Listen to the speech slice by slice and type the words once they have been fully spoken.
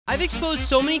I've exposed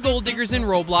so many gold diggers in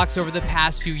Roblox over the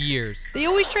past few years. They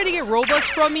always try to get Robux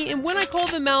from me, and when I call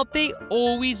them out, they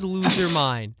always lose their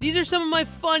mind. These are some of my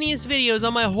funniest videos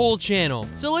on my whole channel.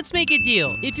 So let's make a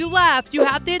deal. If you laughed, you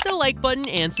have to hit the like button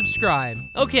and subscribe.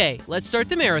 Okay, let's start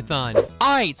the marathon.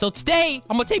 Alright, so today,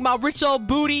 I'm gonna take my rich old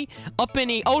booty up in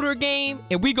the older game,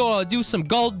 and we gonna do some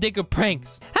gold digger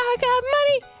pranks. I got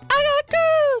money, I got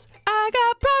girls, I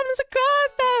got problems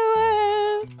across the world.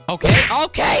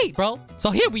 Okay, bro.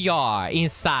 So here we are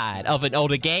inside of an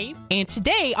older game, and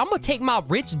today I'm gonna take my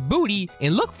rich booty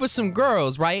and look for some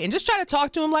girls, right? And just try to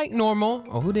talk to them like normal.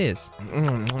 Oh, who this?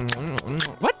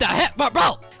 What the heck, bro?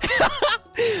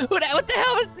 What the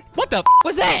hell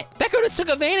was that? That girl just took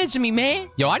advantage of me, man.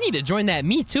 Yo, I need to join that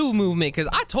Me Too movement because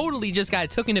I totally just got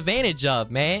taken advantage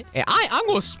of, man. And I'm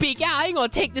gonna speak out. I ain't gonna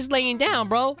take this laying down,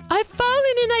 bro. I've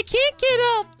fallen and I can't get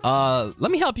up.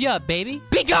 Let me help you up, baby.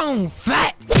 Be gone,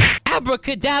 fat.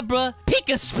 Abracadabra,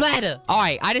 pika splatter. All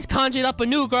right, I just conjured up a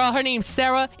new girl. Her name's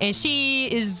Sarah, and she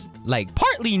is like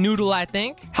partly noodle, I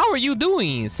think. How are you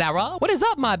doing, Sarah? What is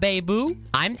up, my baby?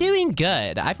 I'm doing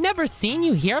good. I've never seen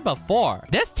you here before.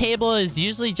 This table is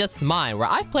usually just mine, where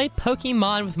I play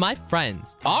Pokemon with my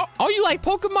friends. Oh, you like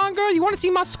Pokemon, girl? You want to see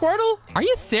my Squirtle? Are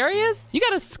you serious? You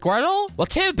got a Squirtle? Well,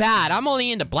 too bad. I'm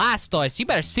only into Blastoise. You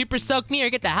better super soak me or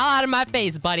get the hell out of my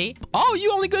face, buddy. Oh,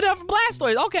 you only good enough for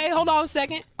Blastoise. Okay, hold on a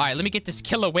second. All right, let me get this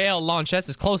killer whale launch. That's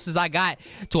as close as I got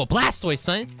to a Blastoise,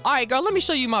 son. All right, girl, let me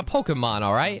show you my Pokemon,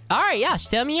 all right? All right, yeah,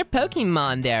 tell me your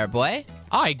Pokemon there, boy.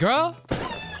 All right, girl.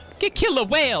 Get killer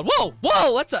whale.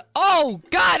 Whoa, what's a... Oh,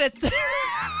 God, it's...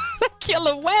 a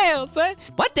killer whale, son.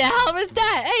 What the hell is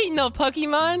that? Ain't no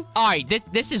Pokemon. All right,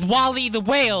 this is Wally the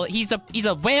whale. He's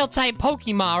a whale-type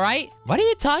Pokemon, right? What are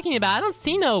you talking about? I don't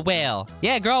see no whale.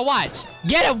 Yeah, girl, watch.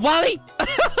 Get it, Wally.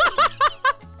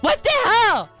 What the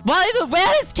hell? Wally the whale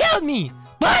has killed me.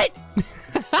 What?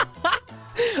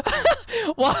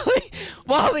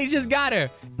 Wally just got her.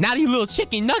 Now these little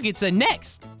chicken nuggets are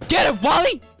next. Get her,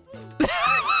 Wally.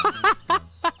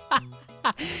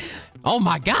 Oh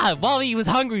my God, Wally was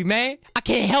hungry, man. I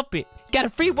can't help it. Got a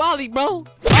free Wally, bro.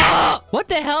 Oh! What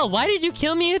the hell? Why did you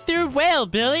kill me a third whale,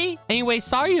 Billy? Anyway,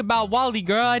 sorry about Wally,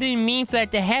 girl. I didn't mean for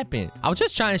that to happen. I was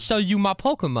just trying to show you my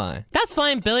Pokemon. That's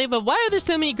fine, Billy, but why are there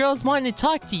so many girls wanting to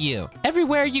talk to you?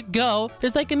 Everywhere you go,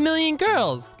 there's like a million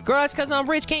girls. Girl, that's because I'm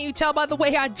rich. Can't you tell by the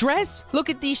way I dress? Look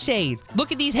at these shades.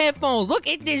 Look at these headphones. Look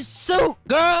at this suit,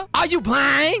 girl. Are you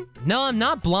blind? No, I'm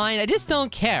not blind. I just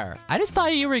don't care. I just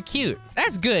thought you were cute.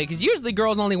 That's good, because usually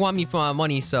girls only want me for my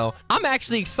money, so I'm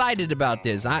actually excited about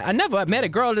this. I never met a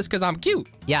girl just because I'm cute.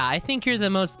 Yeah, I think you're the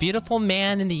most beautiful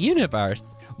man in the universe.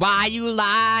 Why you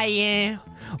lying?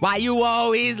 Why you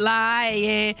always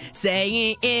lying?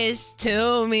 Saying it's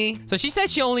to me. So she said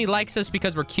she only likes us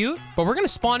because we're cute, but we're gonna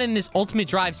spawn in this ultimate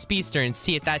drive speedster and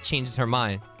see if that changes her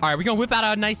mind. All right, we're gonna whip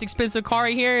out a nice expensive car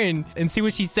right here and see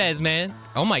what she says, man.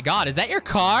 Oh my God, is that your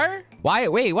car?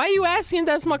 Wait, why are you asking if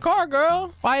that's my car,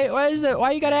 girl? Why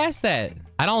you gotta ask that?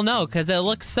 I don't know, because it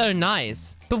looks so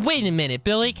nice. But wait a minute,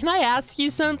 Billy, can I ask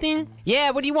you something? Yeah,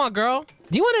 what do you want, girl?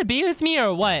 Do you want to be with me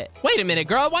or what? Wait a minute,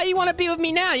 girl. Why do you want to be with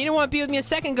me now? You didn't want to be with me a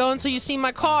second ago until you see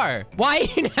my car. Why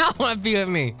do you now want to be with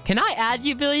me? Can I add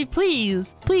you, Billy?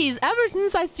 Please. Please, ever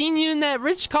since I seen you in that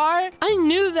rich car, I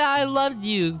knew that I loved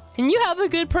you. And you have a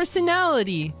good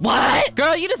personality. What?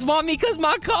 Girl, you just want me because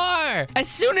my car. As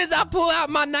soon as I pull out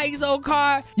my nice old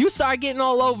car, you start getting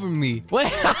all over me.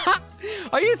 What?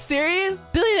 Are you serious?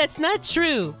 Billy, that's not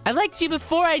true. I liked you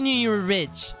before I knew you were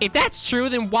rich. If that's true,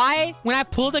 then why, when I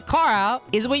pulled the car out,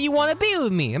 is when you want to be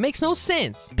with me? It makes no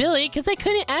sense. Billy, because I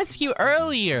couldn't ask you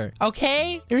earlier,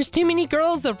 okay? There's too many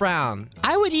girls around.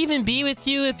 I would even be with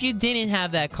you if you didn't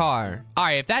have that car. All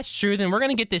right, if that's true, then we're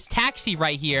going to get this taxi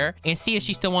right here and see if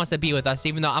she still wants to be with us,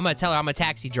 even though I'm going to tell her I'm a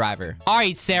taxi driver. All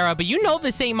right, Sarah, but you know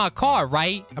this ain't my car,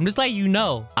 right? I'm just letting you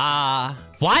know.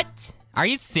 What? Are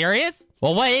you serious?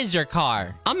 Well, what is your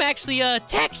car? I'm actually a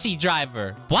taxi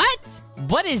driver. What?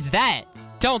 What is that?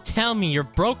 Don't tell me you're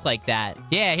broke like that.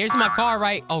 Yeah, here's my car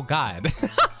right... Oh, God.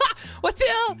 What the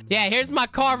hell? Yeah, here's my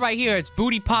car right here. It's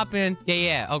booty popping.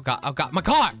 Yeah. Oh, God. My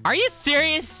car. Are you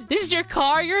serious? This is your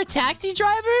car? You're a taxi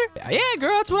driver? Yeah,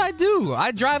 girl, that's what I do.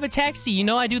 I drive a taxi. You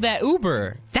know, I do that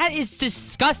Uber. That is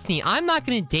disgusting. I'm not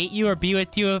gonna date you or be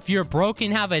with you if you're broke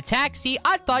and have a taxi.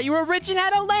 I thought you were rich and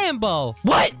had a Lambo.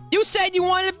 What? You said you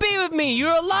wanted to be with me.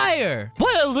 You're a liar.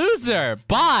 What a loser.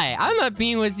 Bye. I'm not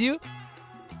being with you.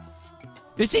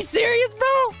 Is she serious,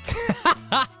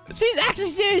 bro? She's actually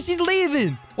serious. She's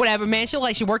leaving. Whatever, man.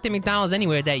 She worked at McDonald's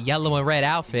anyway with that yellow and red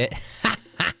outfit.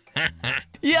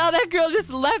 Yeah, that girl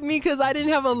just left me because I didn't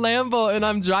have a Lambo and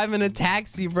I'm driving a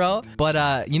taxi, bro.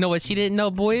 But, you know what she didn't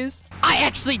know, boys? I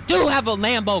actually do have a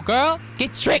Lambo, girl.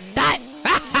 Get tricked, that.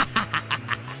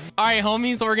 All right,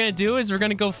 homies, what we're gonna do is we're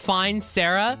gonna go find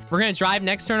Sarah. We're gonna drive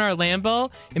next to her in our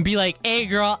Lambo and be like, hey,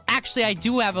 girl, actually, I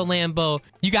do have a Lambo.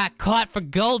 You got caught for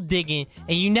gold digging,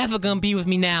 and you never gonna be with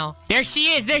me now. There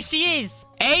she is. There she is.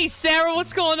 Hey, Sarah,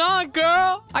 what's going on,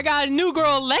 girl? I got a new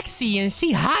girl, Lexi, and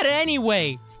she hot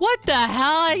anyway. What the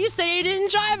hell? You said you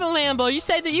didn't drive a Lambo. You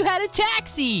said that you had a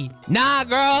taxi. Nah,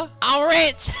 girl, I'm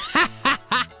rich.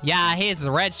 Yeah, he's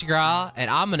the rich girl, and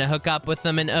I'm gonna hook up with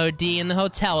them in OD in the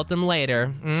hotel with them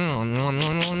later.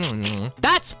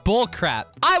 That's bullcrap.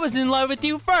 I was in love with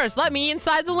you first. Let me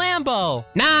inside the Lambo.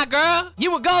 Nah, girl,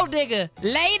 you a gold digger.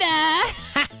 Later.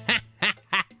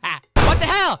 What the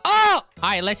hell? Oh! All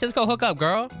right, let's just go hook up,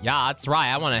 girl. Yeah, that's right.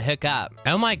 I want to hook up.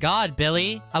 Oh my God,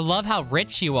 Billy. I love how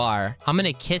rich you are. I'm going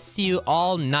to kiss you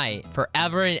all night,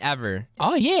 forever and ever.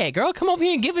 Oh yeah, girl. Come over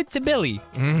here and give it to Billy.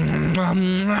 Oh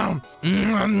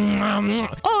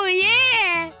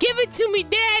yeah. Give it to me,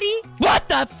 daddy. What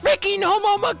the freaking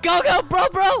homo go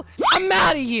bro? I'm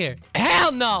out of here.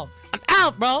 Hell no. I'm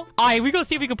out, bro. All right, we gonna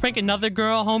see if we can prank another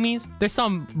girl, homies. There's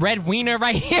some red wiener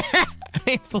right here. Her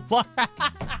name's Laura.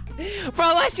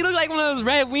 Bro, why she look like one of those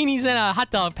red weenies in a hot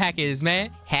dog package,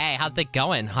 man? Hey, how's it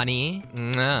going, honey?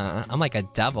 I'm like a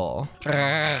devil.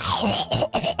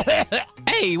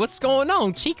 Hey, what's going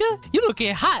on, chica? You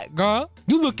looking hot, girl.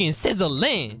 You looking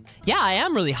sizzling. Yeah, I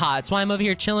am really hot. That's why I'm over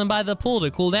here chilling by the pool to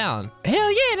cool down.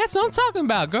 Hell yeah, that's what I'm talking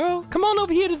about, girl. Come on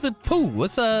over here to the pool.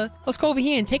 Let's go over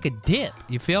here and take a dip.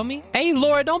 You feel me? Hey,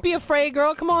 Laura, don't be afraid,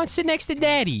 girl. Come on, sit next to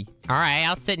daddy. All right,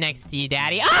 I'll sit next to you,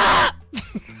 daddy. Ah!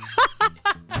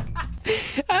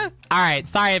 All right,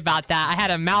 sorry about that. I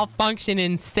had a malfunction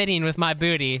in sitting with my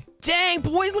booty. Dang,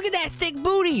 boys, look at that thick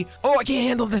booty. Oh, I can't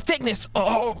handle the thickness.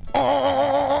 Oh.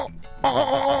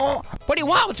 What do you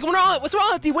want? What's going on? What's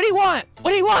wrong with you? What do you want?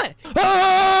 What do you want?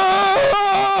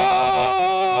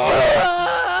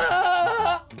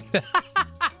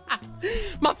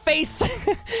 My face.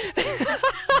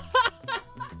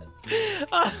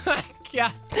 Oh my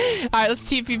God. All right, let's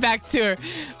TP back to her.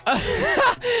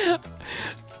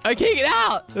 I can't get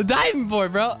out. The diving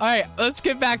board, bro. All right, let's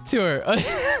get back to her. All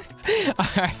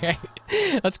right,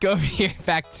 let's go over here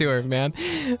back to her, man.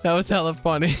 That was hella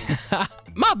funny.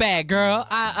 My bad, girl.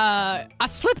 I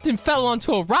slipped and fell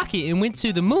onto a rocket and went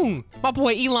to the moon. My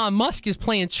boy Elon Musk is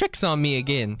playing tricks on me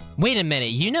again. Wait a minute,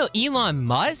 you know Elon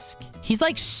Musk? He's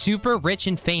like super rich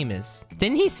and famous.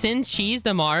 Didn't he send cheese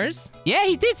to Mars? Yeah,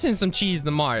 he did send some cheese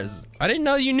to Mars. I didn't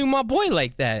know you knew my boy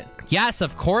like that. Yes,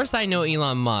 of course I know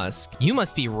Elon Musk. You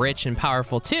must be rich and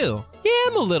powerful too. Yeah,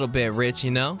 I'm a little bit rich, you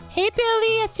know. Hey,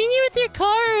 Billy, I seen you with your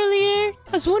car earlier.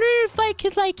 I was wondering if I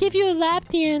could, like, give you a lap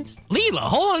dance. Leela,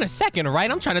 hold on a second, all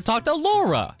right? I'm trying to talk to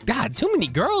Laura. God, too many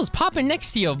girls popping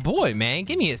next to your boy, man.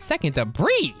 Give me a second to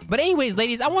breathe. But anyways,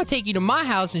 ladies, I want to take you to my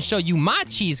house and show you my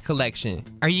cheese collection.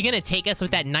 Are you going to take us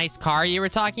with that nice car you were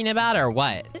talking about, or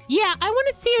what? Yeah, I want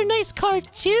to see your nice car,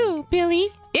 too, Billy.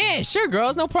 Yeah, sure,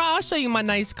 girls. No problem. I'll show you my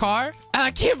nice car.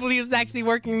 I can't believe it's actually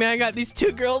working, man. I got these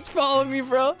two girls following me,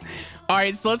 bro. All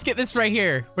right, so let's get this right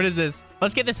here. What is this?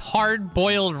 Let's get this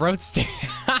hard-boiled roadster.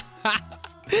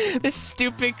 This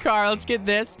stupid car. Let's get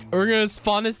this. We're going to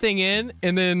spawn this thing in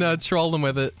and then troll them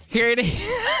with it. Here it is.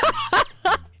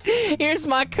 Here's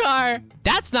my car.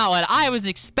 That's not what I was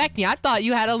expecting. I thought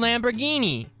you had a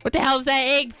Lamborghini. What the hell is that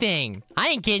egg thing? I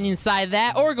ain't getting inside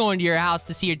that or going to your house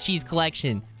to see your cheese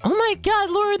collection. Oh my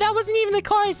God, Laura, that wasn't even the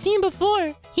car I seen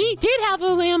before. He did have a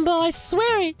Lambo, I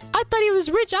swear it. I thought he was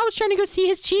rich. I was trying to go see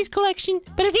his cheese collection.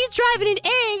 But if he's driving an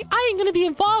egg, I ain't gonna be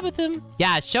involved with him.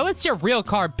 Yeah, show us your real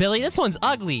car, Billy. This one's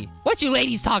ugly. What you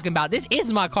ladies talking about? This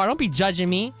is my car. Don't be judging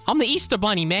me. I'm the Easter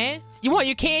Bunny, man. You want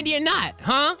your candy or not,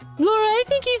 huh? Laura, I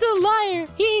think he's a liar.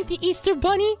 He ain't the Easter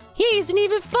Bunny. He isn't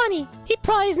even funny. He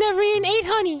probably's never even ate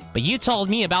honey. But you told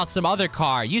me about some other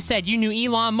car. You said you knew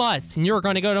Elon Musk and you were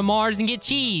gonna go to Mars and get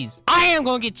cheese. I am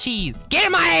gonna get cheese. Get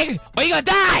in my egg or you gonna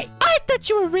die. I thought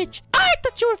you were rich. I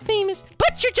thought you were famous.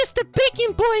 But you're just a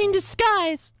bacon boy in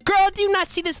disguise. Girl, do you not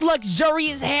see this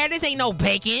luxurious hair? This ain't no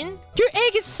bacon. Your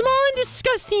egg is small and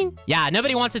disgusting. Yeah,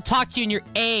 nobody wants to talk to you in your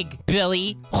egg,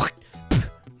 Billy.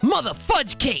 Mother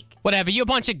fudge cake! Whatever, you a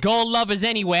bunch of gold lovers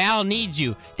anyway. I don't need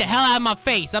you. The hell out of my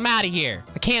face. I'm out of here.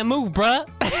 I can't move, bruh.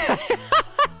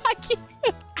 I can't.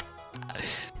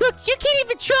 Look, you can't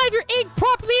even drive your egg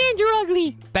properly and you're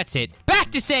ugly. That's it.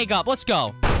 Back this egg up. Let's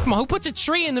go. Come on, who puts a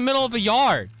tree in the middle of a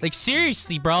yard? Like,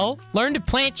 seriously, bro. Learn to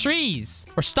plant trees.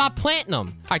 Or stop planting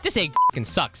them. Alright, this egg fucking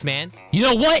sucks, man. You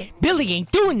know what? Billy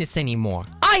ain't doing this anymore.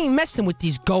 I ain't messing with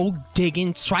these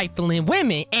gold-digging, trifling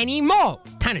women anymore.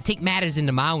 It's time to take matters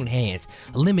into my own hands.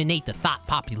 Eliminate the thought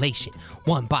population.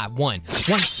 One by one.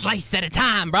 One slice at a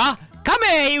time, bruh. Come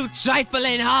here, you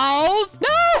trifling hoes. No,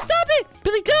 stop it.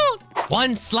 Billy, don't.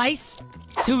 One slice.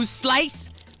 Two slice.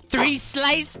 Three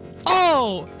slice.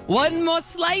 Oh, one more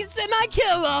slice and I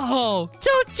kill a hoe.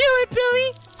 Don't do it,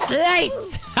 Billy.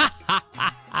 Slice.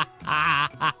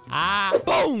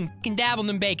 Boom. Can dabble in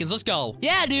them bacons. Let's go.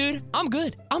 Yeah, dude. I'm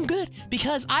good. I'm good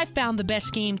because I found the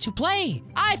best game to play.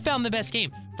 I found the best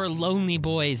game for Lonely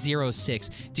Boy 06.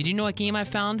 Did you know what game I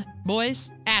found,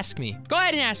 boys? Ask me. Go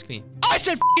ahead and ask me. Oh, I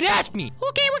said f***ing ask me.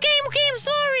 Okay, I'm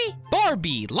sorry.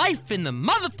 Barbie, life in the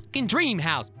motherfucking dream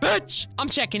house, bitch. I'm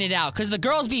checking it out because the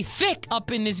girls be thick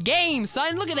up in this game,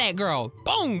 son. Look at that girl.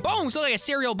 Boom, boom. So like a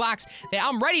cereal box that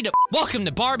I'm ready to welcome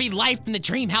to Barbie, life in the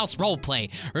dream house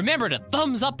roleplay. Remember to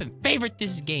thumbs up and favorite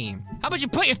this game. How about you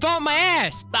put your thumb on my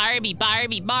ass? Barbie,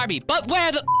 Barbie, Barbie. But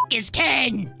where the f is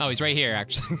Ken? Oh, he's right here,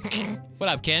 actually. What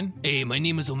up, Ken? Hey, my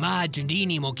name is Omar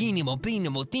Giandini Mokini Mopini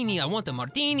Motini. I want the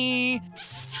martini.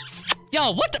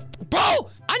 Yo, what the? Bro!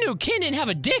 I knew Ken didn't have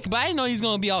a dick, but I didn't know he was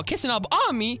gonna be all kissing up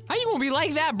on me. How you gonna be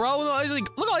like that, bro? Like,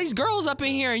 look at all these girls up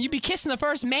in here, and you be kissing the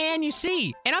first man you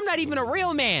see. And I'm not even a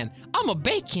real man. I'm a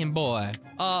bacon boy.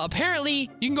 Apparently,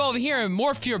 you can go over here and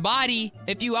morph your body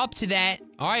if you up to that.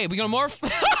 All right, we gonna morph?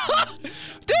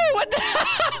 Dude, what the?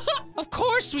 Of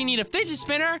course we need a fidget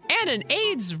spinner and an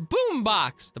AIDS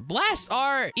boombox to blast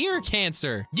our ear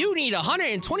cancer. You need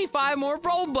 125 more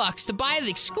Robux to buy the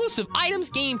exclusive items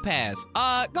Game Pass.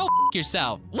 Go f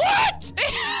yourself. What?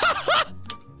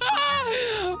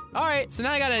 All right, so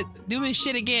now I gotta do this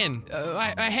shit again.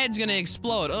 My head's gonna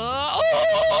explode. All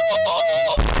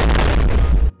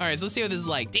right, so let's see what this is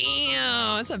like.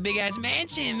 Damn, that's a big ass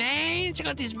mansion, man. Check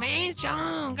out this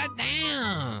mansion,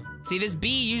 goddamn. See, this B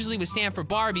usually would stand for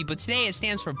Barbie, but today it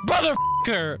stands for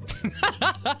Brotherfucker.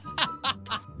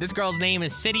 This girl's name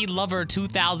is City Lover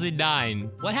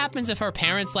 2009. What happens if her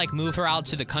parents like move her out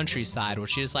to the countryside? Will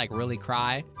she just like really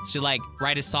cry? She'll like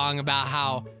write a song about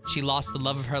how she lost the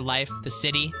love of her life, the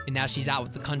city, and now she's out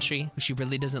with the country, who she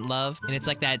really doesn't love. And it's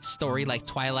like that story like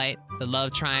Twilight, the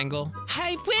love triangle.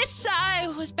 I wish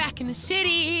I was back in the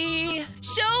city,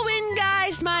 showing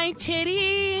guys my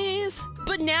titties.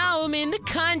 But now I'm in the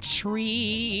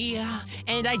country,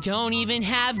 and I don't even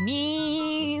have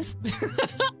knees.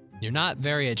 You're not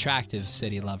very attractive,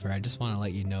 City Lover. I just want to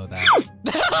let you know that.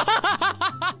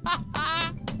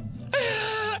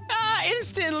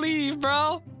 Instant leave,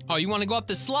 bro. Oh, you want to go up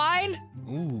the slide?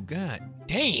 Ooh, god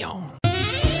damn.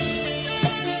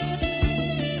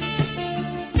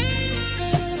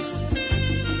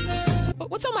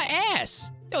 What's on my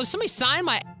ass? Yo, somebody signed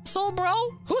my asshole, bro?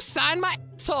 Who signed my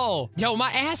asshole? Yo,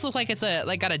 my ass looks like it's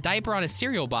got a diaper on a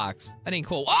cereal box. That ain't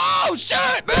cool. Oh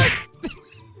shit, man!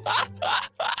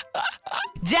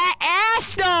 That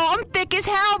ass though, I'm thick as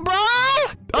hell, bro.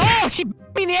 Oh, she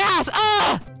me in the ass.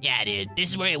 Yeah, dude, this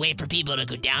is where we wait for people to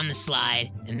go down the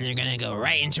slide, and they're gonna go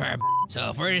right into our. So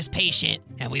if we're just patient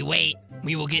and we wait,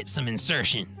 we will get some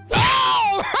insertion.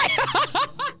 Oh!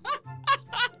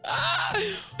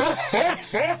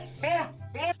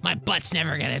 My butt's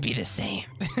never gonna be the same.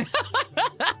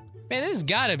 Man, there's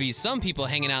gotta be some people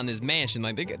hanging out in this mansion.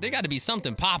 Like, there gotta be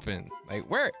something popping. Like,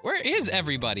 where is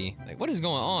everybody? Like, what is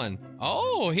going on?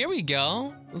 Oh, here we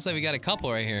go. Looks like we got a couple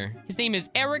right here. His name is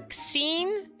Eric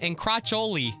Scene and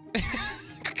Crotcholi.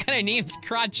 What kind of name's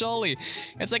Crotcholi?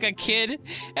 It's like a kid.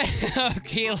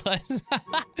 Kayla's.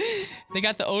 They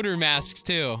got the odor masks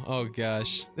too. Oh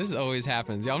gosh, this always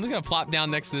happens. Yo, I'm just gonna plop down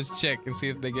next to this chick and see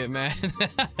if they get mad.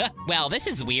 Well, this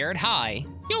is weird. Hi.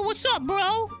 Yo, what's up,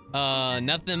 bro?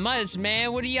 Nothing much,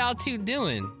 man. What are y'all two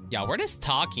doing? Y'all, we're just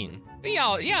talking.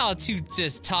 Y'all two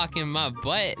just talking my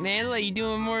butt, man. Like, you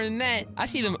doing more than that. I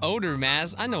see them odor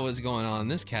masks. I know what's going on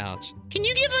this couch. Can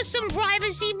you give us some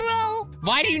privacy, bro?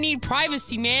 Why do you need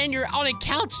privacy, man? You're on a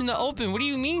couch in the open. What do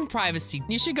you mean privacy?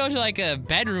 You should go to like a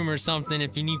bedroom or something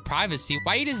if you need privacy.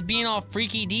 Why are you just being all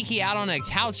freaky deaky out on a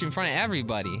couch in front of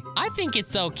everybody? I think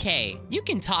it's okay. You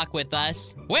can talk with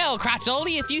us. Well,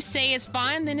 Crotcholi, if you say it's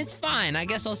fine, then it's fine. I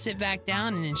guess I'll sit back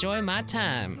down and enjoy my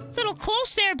time. Little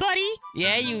close there, buddy.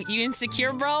 Yeah, you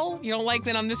insecure, bro? You don't like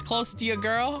that I'm this close to your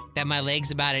girl? That my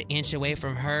leg's about an inch away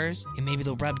from hers, and maybe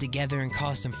they'll rub together and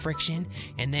cause some friction?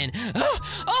 second, and then,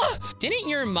 didn't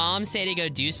your mom say to go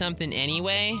do something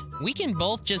anyway? We can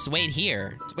both just wait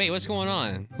here. Wait, what's going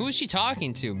on? Who is she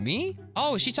talking to? Me?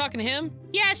 Oh, is she talking to him?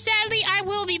 Yeah, sadly, I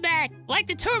will be back. Like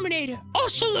the Terminator.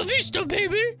 Hasta la vista,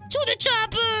 baby. To the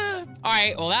chopper. All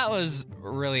right, well, that was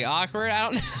really awkward. I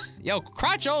don't know. Yo,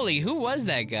 Crotcholi, who was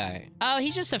that guy? Oh,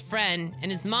 he's just a friend,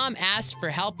 and his mom asked for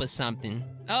help with something.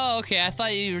 Oh, okay, I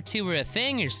thought you two were a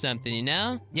thing or something, you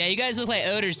know? Yeah, you guys look like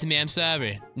odors to me, I'm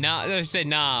sorry. No, I said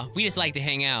nah, we just like to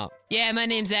hang out. Yeah, my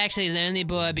name's actually Lonely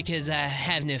Boy because I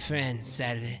have no friends,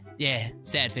 sadly. Yeah,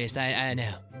 sad face, I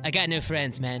know. I got no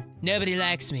friends, man. Nobody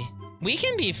likes me. We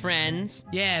can be friends.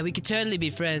 Yeah, we could totally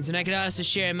be friends, and I could also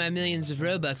share my millions of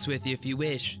Robux with you if you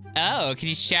wish. Oh, could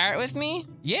you share it with me?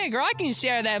 Yeah, girl, I can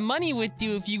share that money with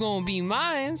you if you gonna be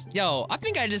mine. Yo, I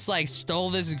think I just, like,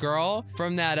 stole this girl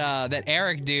from that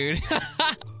Eric dude.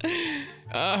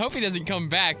 Hope he doesn't come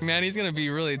back, man. He's gonna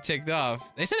be really ticked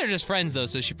off. They said they're just friends, though,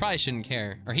 so she probably shouldn't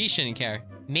care. Or he shouldn't care.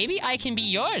 Maybe I can be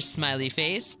yours, smiley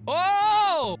face.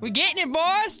 Whoa! We getting it,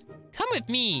 boys? Come with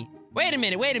me. Wait a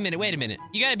minute.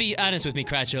 You gotta be honest with me,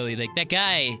 Crotcholi. Like, that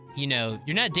guy, you know,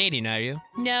 you're not dating, are you?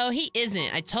 No, he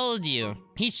isn't. I told you.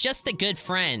 He's just a good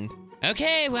friend.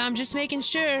 Okay, well, I'm just making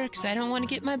sure, because I don't want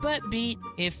to get my butt beat.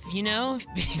 If, you know,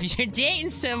 if you're dating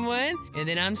someone, and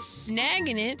then I'm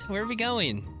snagging it, where are we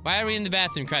going? Why are we in the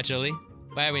bathroom, Crotcholi?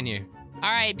 Why are we in here?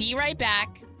 All right, be right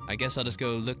back. I guess I'll just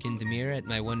go look in the mirror at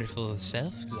my wonderful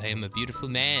self, because I am a beautiful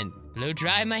man. Blow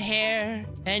dry my hair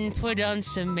and put on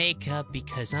some makeup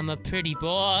because I'm a pretty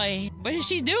boy. What is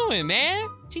she doing, man?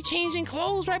 She changing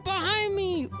clothes right behind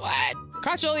me. What?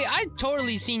 Crotcholi, I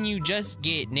totally seen you just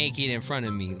get naked in front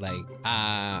of me. Like,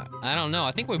 I don't know.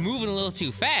 I think we're moving a little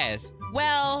too fast.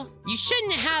 Well, you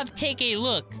shouldn't have taken a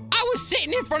look. I was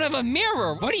sitting in front of a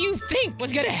mirror. What do you think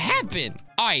was gonna happen?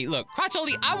 All right, look,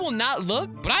 Crotcholi, I will not look,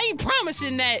 but I ain't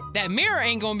promising that that mirror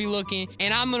ain't gonna be looking,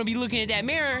 and I'm gonna be looking at that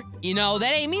mirror. You know,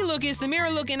 that ain't me looking, it's the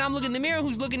mirror looking. I'm looking at the mirror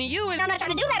who's looking at you, and I'm not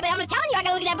trying to do that, but I'm just telling you, I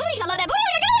gotta look at that booty, 'cause I love that booty.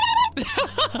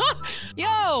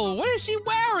 Yo, what is she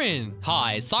wearing?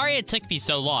 Hi, sorry it took me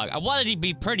so long. I wanted to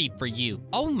be pretty for you.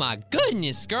 Oh my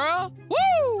goodness, girl.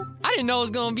 Woo! I didn't know it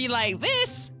was gonna be like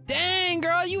this. Dang,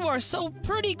 girl, you are so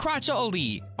pretty,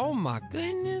 Crotcholi. Oh my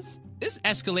goodness. This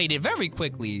escalated very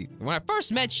quickly. When I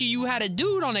first met you, you had a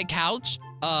dude on the couch.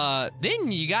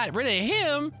 Then you got rid of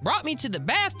him, brought me to the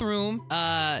bathroom,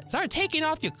 started taking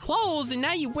off your clothes, and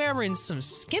now you're wearing some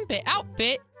skimpy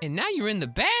outfit, and now you're in the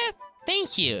bath?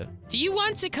 Thank you. Do you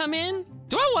want to come in?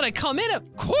 Do I want to come in?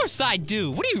 Of course I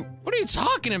do. What are you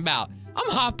talking about?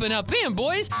 I'm hopping up in,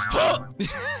 boys.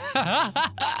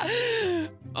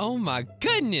 Oh my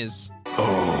goodness.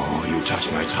 Oh, you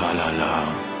touch my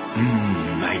tra-la-la.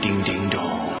 My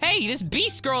ding-ding-dong. Hey, this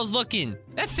beast girl's looking.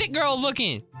 That thick girl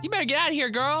looking. You better get out of here,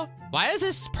 girl. Why is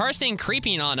this person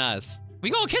creeping on us? We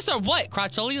gonna kiss or what,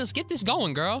 Crotcholi? Let's get this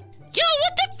going, girl. Yo,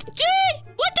 what the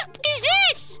dude? What the is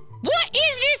this? What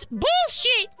is this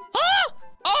bullshit? Huh?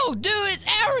 Oh, dude, it's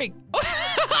Eric.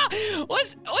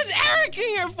 What's Eric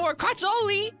here for?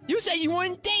 Crotcholi, you said you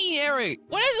weren't dating Eric.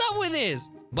 What is up with this?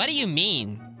 What do you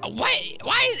mean? Why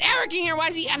is Eric in here? Why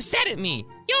is he upset at me?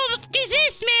 Yo, what the f is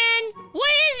this, man? What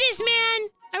is this, man?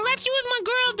 I left you with my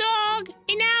girl, dog,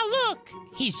 and now look.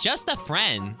 He's just a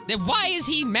friend. Then why is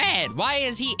he mad? Why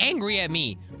is he angry at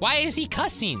me? Why is he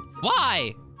cussing?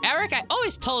 Why? Eric, I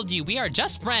always told you we are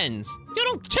just friends. You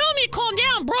don't tell me to calm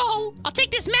down, bro. I'll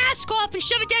take this mask off and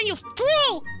shove it down your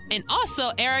throat. And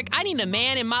also, Eric, I need a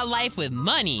man in my life with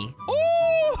money.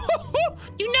 Ooh,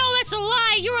 you know that's a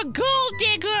lie. You're a gold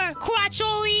digger,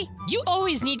 Crotcholi. You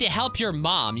always need to help your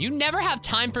mom. You never have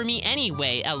time for me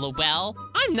anyway, LOL.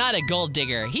 I'm not a gold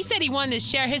digger. He said he wanted to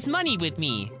share his money with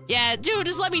me. Yeah, dude,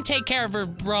 just let me take care of her,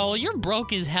 bro. You're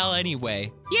broke as hell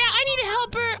anyway. Yeah, I need to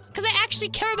help her because I actually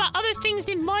care about other things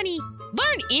than money.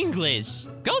 Learn English.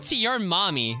 Go to your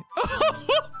mommy.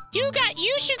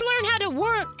 You should learn how to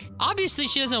work. Obviously,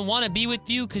 she doesn't want to be with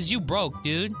you because you broke,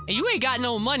 dude. And you ain't got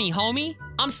no money, homie.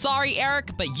 I'm sorry,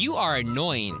 Eric, but you are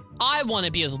annoying. I want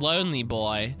to be with Lonely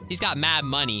Boy. He's got mad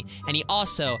money, and he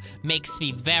also makes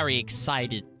me very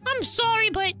excited. I'm sorry,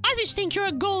 but I just think you're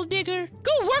a gold digger.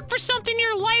 Go work for something in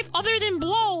your life other than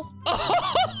blow.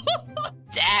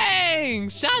 Dang!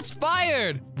 Shots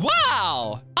fired!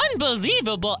 Wow!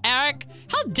 Unbelievable, Eric!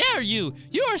 How dare you!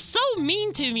 You are so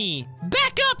mean to me!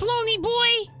 Back up, Lonely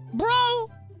Boy! Bro!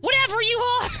 Whatever you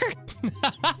are!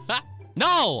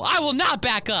 No, I will not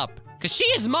back up! Cause she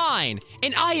is mine,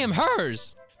 and I am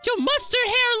hers! Yo, mustard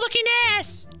hair looking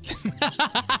ass!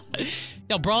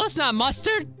 Yo, bro, that's not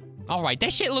mustard. Alright,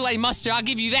 that shit look like mustard, I'll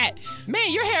give you that.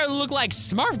 Man, your hair look like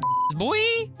Smurf boy.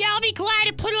 Yeah, I'll be glad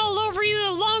to put it all over you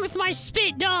along with my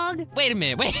spit, dog. Wait a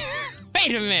minute, wait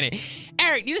a minute.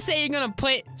 Eric, you say you're gonna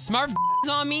put Smurf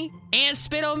on me and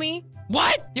spit on me?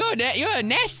 What? You're a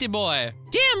nasty boy.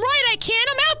 Damn right I can.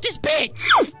 I'm out this bitch.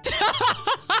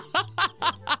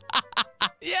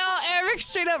 Yo, Eric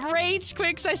straight up rage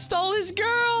quit 'cause I stole his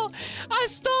girl. I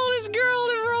stole his girl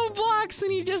in Roblox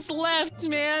and he just left,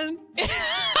 man.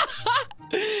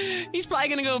 He's probably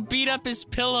gonna go beat up his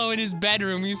pillow in his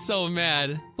bedroom. He's so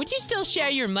mad. Would you still share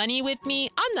your money with me?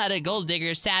 I'm not a gold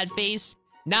digger, sad face.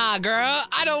 Nah, girl,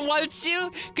 I don't want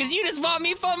you, 'cause you just want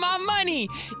me for my money.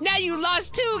 Now you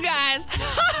lost 2 guys.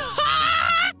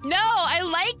 No, I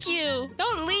like you.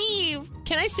 Don't leave.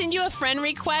 Can I send you a friend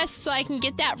request so I can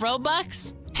get that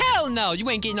Robux? Hell no, you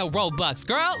ain't getting no Robux,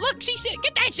 girl. Look, she said,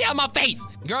 get that shit out my face.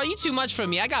 Girl, you too much for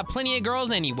me. I got plenty of girls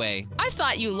anyway. I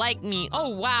thought you liked me. Oh,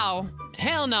 wow.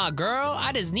 Hell nah, girl.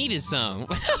 I just needed some.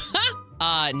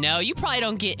 No, you probably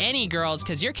don't get any girls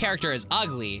because your character is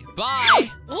ugly.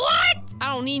 Bye. What? I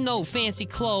don't need no fancy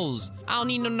clothes. I don't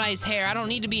need no nice hair. I don't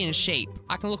need to be in shape.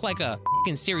 I can look like a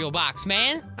fucking cereal box,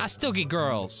 man. I still get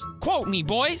girls. Quote me,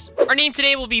 boys. Our name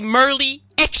today will be Merly,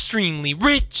 extremely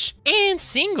rich and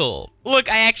single.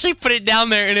 Look, I actually put it down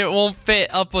there and it won't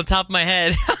fit up on top of my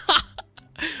head.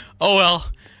 Oh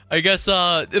well, I guess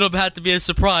it'll have to be a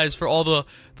surprise for all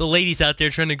the ladies out there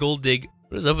trying to gold dig.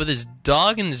 What is up with this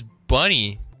dog and this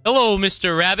bunny? Hello,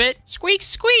 Mr. Rabbit. Squeak,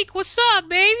 squeak. What's up,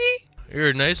 baby? You're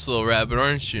a nice little rabbit,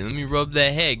 aren't you? Let me rub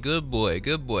that head. Good boy,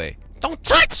 good boy. Don't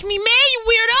touch me, man, you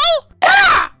weirdo!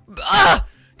 Ah! Ah!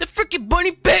 The freaking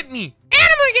bunny bit me! And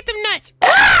I'm gonna get them nuts!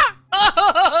 Ah!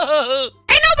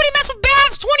 Ain't nobody mess with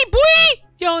Babs 20, boy!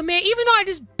 Yo, man, even though I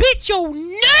just bit your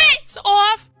nuts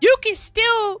off, you can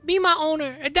still be my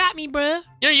owner. Adopt me, bruh.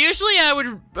 You know, usually I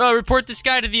would report this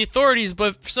guy to the authorities,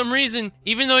 but for some reason,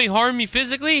 even though he harmed me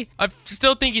physically, I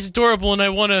still think he's adorable and I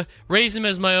want to raise him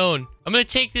as my own. I'm gonna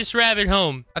take this rabbit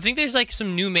home. I think there's like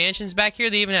some new mansions back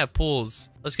here. They even have pools.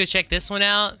 Let's go check this one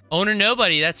out. Owner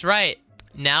nobody, that's right.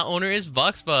 Now owner is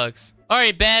Vux. All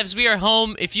right, Babs, we are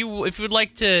home. If you would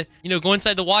like to, you know, go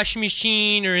inside the washing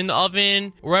machine or in the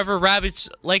oven, wherever rabbits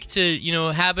like to, you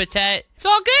know, habitat. It's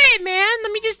all good, man.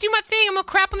 Let me just do my thing. I'm gonna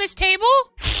crap on this table.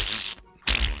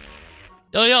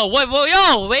 Yo, what? Whoa,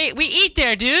 yo, wait, we eat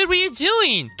there, dude. What are you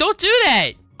doing? Don't do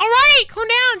that. All right, calm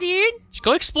down, dude. Just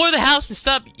go explore the house and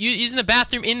stop using the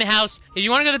bathroom in the house. If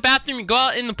you want to go to the bathroom, go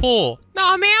out in the pool.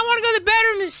 Nah, man, I want to go to the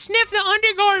bedroom and sniff the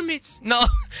undergarments. No.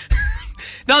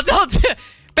 No, don't do it.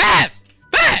 Babs!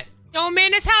 Babs! Yo,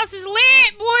 man, this house is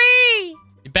lit,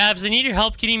 boy! Babs, I need your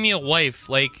help getting me a wife.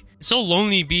 Like, it's so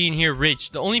lonely being here rich.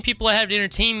 The only people I have to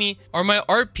entertain me are my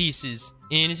art pieces.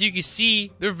 And as you can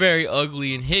see, they're very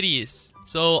ugly and hideous.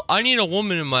 So, I need a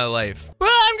woman in my life. Bro,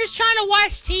 I'm just trying to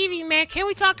watch TV, man. Can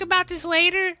we talk about this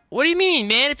later? What do you mean,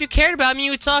 man? If you cared about me,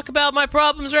 you would talk about my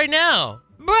problems right now.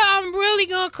 Bro, I'm really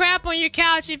gonna crap on your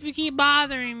couch if you keep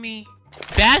bothering me.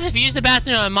 Babs, if you use the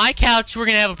bathroom on my couch, we're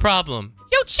gonna have a problem.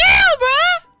 Yo, chill,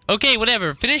 bro! Okay,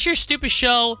 whatever. Finish your stupid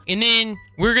show, and then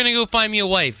we're gonna go find me a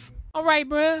wife. All right,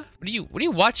 bro. What are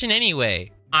you watching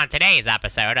anyway? On today's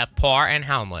episode of Poor and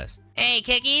Homeless. Hey,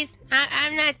 cookies.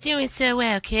 I'm not doing so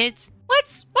well, kids.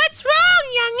 What's wrong,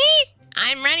 youngie?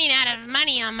 I'm running out of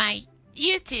money on my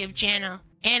YouTube channel,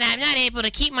 and I'm not able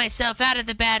to keep myself out of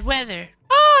the bad weather.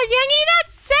 Oh, youngie,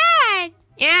 that's sad.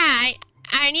 Yeah,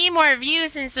 I need more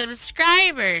views and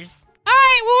subscribers. All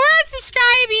right, well, we're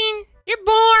unsubscribing. You're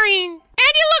boring.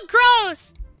 And you look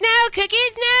gross. No,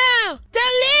 Cookies, no.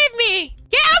 Don't leave me.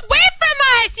 Get away from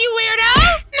us, you weirdo.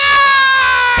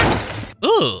 No!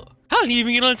 Ugh, how did you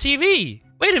even get on TV?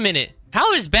 Wait a minute.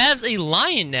 How is Babs a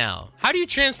lion now? How do you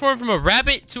transform from a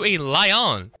rabbit to a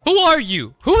lion? Who are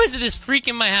you? Who is this freak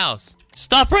in my house?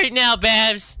 Stop right now,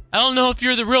 Babs. I don't know if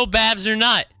you're the real Babs or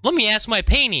not. Let me ask my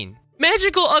painting.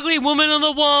 Magical ugly woman on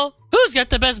the wall. Who's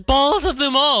got the best balls of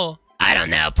them all? I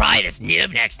don't know, probably this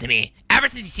noob next to me. Ever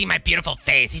since he's seen my beautiful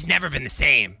face, he's never been the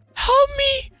same. Help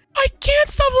me! I can't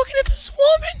stop looking at this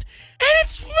woman, and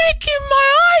it's making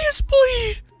my eyes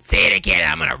bleed. Say it again,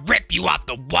 I'm gonna rip you off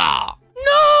the wall.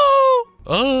 No!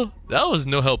 Oh, that was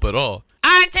no help at all.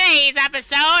 On today's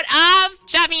episode of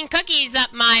shoving cookies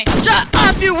up my... Shut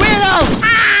up, you weirdo!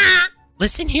 Ah!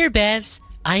 Listen here, Babs.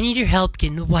 I need your help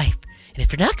getting a wife. And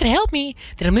if you're not gonna help me,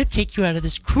 then I'm gonna take you out of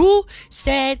this cruel,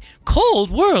 sad, cold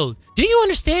world. Do you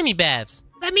understand me, Babs?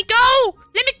 Let me go!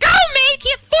 Let me go, man! You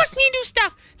can't force me to do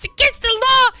stuff! It's against the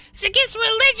law! It's against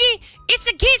religion! It's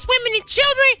against women and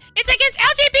children! It's against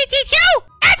LGBTQ!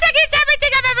 It's against everything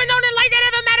I've ever known in life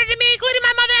that ever mattered to me, including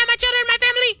my mother and my children and my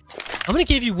family! I'm gonna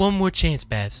give you one more chance,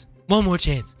 Babs. One more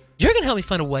chance. You're gonna help me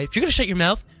find a wife. You're gonna shut your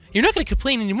mouth. you're not gonna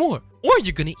complain anymore, or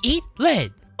you're gonna eat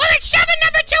lead. Well, then shove a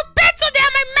number 2 pencil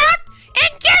down my mouth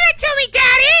and give it to me,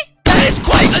 Daddy! That is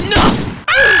quite enough!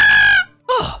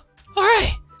 Oh,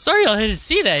 alright. Sorry y'all had to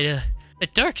see that, a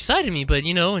dark side of me, but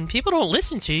you know, when people don't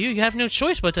listen to you, you have no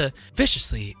choice but to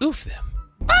viciously oof them.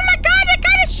 Oh my God, that guy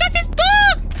just shot his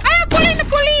dog! I am calling the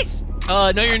police!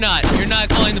 No, you're not. You're not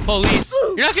calling the police.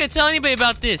 You're not gonna tell anybody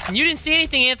about this. And you didn't see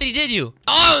anything, Anthony, did you?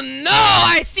 Oh no,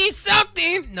 I see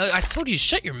something. No, I told you to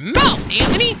shut your mouth,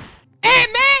 Anthony. Hey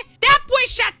man, that boy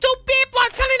shot 2 people.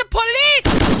 I'm telling the police.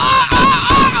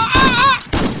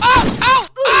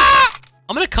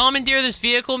 I'm gonna commandeer this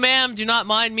vehicle, ma'am. Do not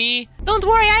mind me. Don't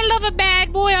worry, I love a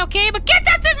bad boy, okay? But get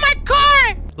out of my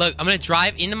car! Look, I'm gonna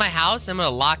drive into my house. I'm gonna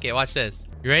lock it. Watch this.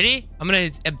 You ready? I'm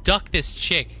gonna abduct this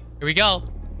chick. Here we go.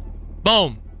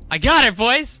 Boom. I got her,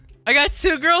 boys. I got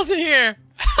 2 girls in here.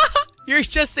 You're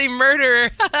just a murderer.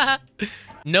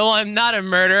 No, I'm not a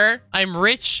murderer. I'm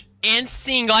rich and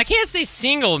single. I can't say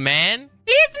single, man.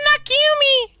 Please do not kill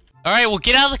me. All right, well,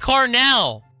 get out of the car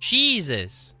now.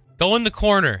 Jesus. Go in the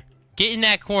corner. Get in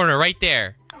that corner right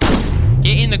there.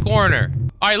 Get in the corner.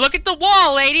 All right, look at the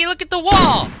wall, lady. Look at the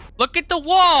wall. Look at the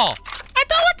wall. I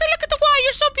don't want to look at the wall.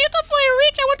 You're so beautiful and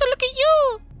rich. I want to look at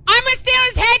you. I'm gonna stay on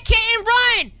his head, Kitten,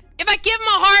 run. If I give him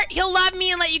a heart, he'll love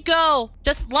me and let you go.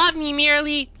 Just love me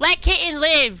merely. Let Kitten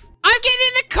live. I'm getting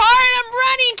in the car and I'm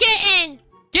running, Kitten.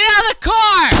 Get out of the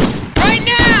car right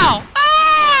now.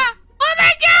 Ah! Oh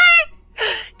my God!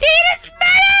 Tina's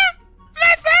better!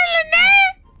 My friend Lene!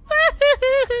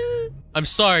 I'm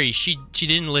sorry, she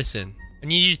didn't listen. I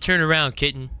need you to turn around,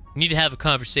 Kitten. We need to have a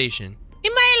conversation.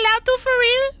 Am I allowed to for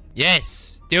real?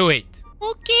 Yes, do it.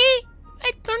 Okay.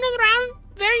 I turn it around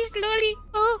very slowly.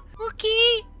 Oh,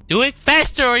 okay. Do it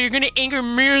faster or you're gonna anger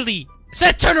Merely. I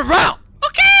said turn around!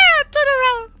 Okay, I'll turn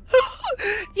around.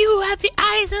 You have the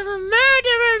eyes of a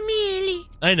murderer, Merely.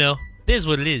 I know. This is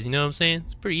what it is, you know what I'm saying?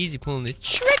 It's pretty easy pulling the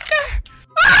trigger.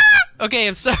 Okay,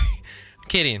 I'm sorry. I'm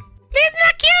kidding. Please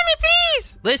not kill me,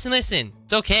 please. Listen.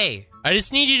 It's okay. I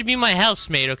just need you to be my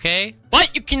housemate, okay?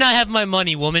 But you cannot have my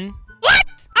money, woman. What?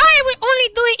 I will only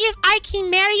do it if I can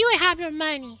marry you and have your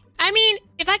money. I mean,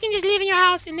 if I can just live in your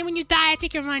house and then when you die, I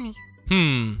take your money.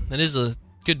 That is a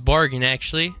good bargain,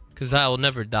 actually. Because I will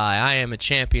never die. I am a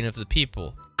champion of the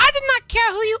people. I do not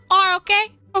care who you are, okay?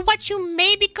 Or what you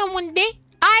may become one day.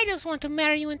 I just want to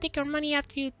marry you and take your money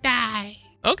after you die.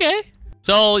 Okay.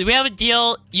 So, we have a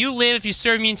deal. You live if you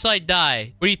serve me until I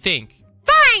die. What do you think?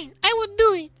 Fine, I will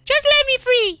do it. Just let me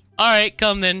free. Alright,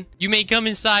 come then. You may come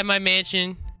inside my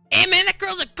mansion. Hey, man, that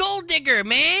girl's a gold digger,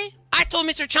 man. I told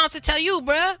Mr. Chomps to tell you,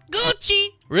 bruh. Gucci.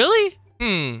 Really? I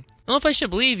don't know if I should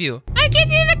believe you. I get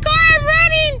in the car, I'm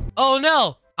running. Oh,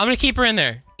 no. I'm gonna keep her in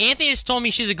there. Anthony just told me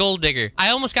she's a gold digger. I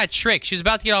almost got tricked. She was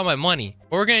about to get all my money.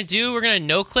 What we're gonna do, we're gonna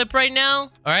no-clip right now.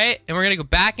 All right? And we're gonna go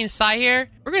back inside here.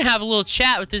 We're gonna have a little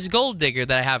chat with this gold digger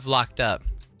that I have locked up.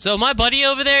 So my buddy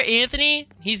over there, Anthony,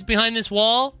 he's behind this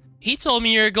wall. He told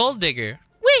me you're a gold digger.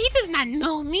 Wait, he does not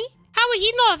know me. How would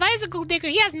he know if I was a gold digger?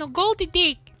 He has no gold to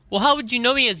dig. Well, how would you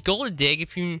know me as gold to dig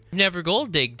if you never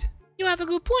gold digged? You have a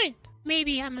good point.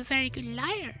 Maybe I'm a very good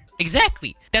liar.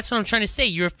 Exactly. That's what I'm trying to say.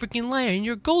 You're a freaking liar and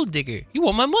you're a gold digger. You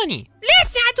want my money.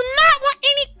 Listen, I do not want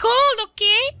any gold,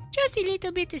 okay? Just a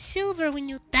little bit of silver when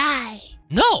you die.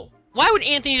 No. Why would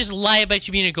Anthony just lie about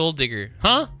you being a gold digger?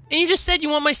 Huh? And you just said you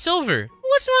want my silver.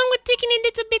 What's wrong with taking a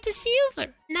little bit of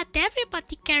silver? Not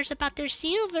everybody cares about their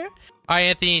silver. All right,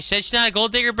 Anthony. You said she's not a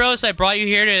gold digger, bro, so I brought you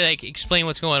here to, like, explain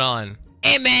what's going on.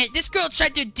 Hey, man, this girl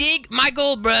tried to dig my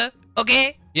gold, bruh.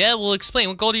 Okay? Yeah, we'll explain.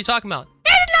 What gold are you talking about?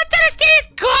 That is not understand. It's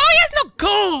gold. He has no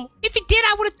gold. If he did,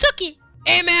 I would have took it.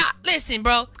 Hey, man, listen,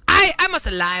 bro. I must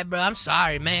have lied, bro. I'm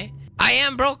sorry, man. I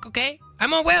am broke, okay?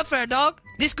 I'm on welfare, dog.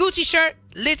 This Gucci shirt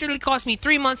literally cost me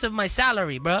 3 months of my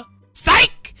salary, bro.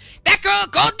 Psych! That girl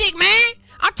gold dig, man.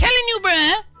 I'm telling you, bro.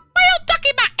 What are you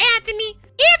talking about, Anthony?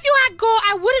 If you had gold,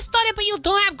 I would have started, but you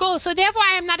don't have gold, so therefore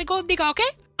I am not a gold digger, okay?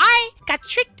 I got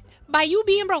tricked by you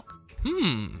being broke.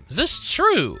 Is this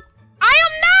true? I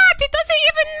am not! It doesn't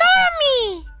even know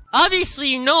me! Obviously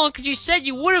you know because you said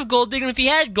you would have gold digged him if he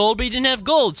had gold, but he didn't have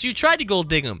gold, so you tried to gold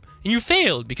dig him. And you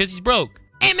failed because he's broke.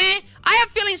 Hey man, I have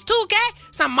feelings too, okay?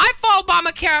 It's not my fault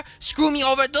Obamacare screwed me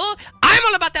over, dude. I'm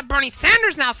all about that Bernie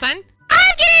Sanders now, son.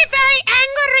 I'm getting very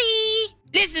angry!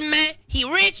 Listen, man, he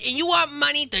rich and you want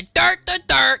money, the dirt,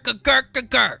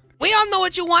 gurk. We all know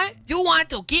what you want. You want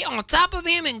to get on top of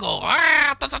him and go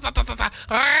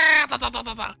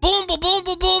boom, boom, boom,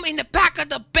 boom, boom in the back of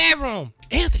the bedroom.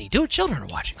 Anthony, dude, children are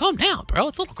watching. Calm down, bro.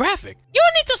 It's a little graphic. You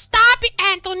need to stop it,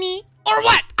 Anthony. Or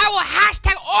what? I will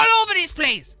hashtag all over this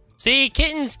place. See,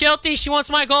 Kitten's guilty. She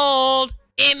wants my gold.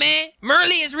 Hey, man,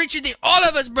 Merly is richer than all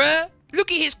of us, bruh.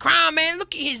 Look at his crown, man.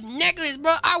 Look at his necklace,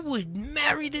 bro. I would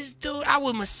marry this dude. I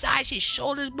would massage his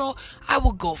shoulders, bro. I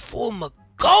would go full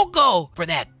go for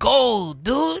that gold,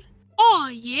 dude. Oh,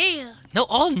 yeah. No,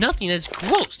 all nothing. That's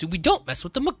gross, dude. We don't mess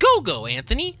with the Magogo,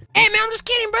 Anthony. Hey, man, I'm just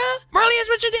kidding, bro. Merly is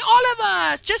richer than all of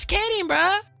us. Just kidding, bro.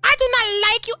 I do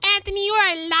not like you, Anthony. You are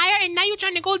a liar, and now you're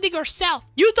trying to gold dig yourself.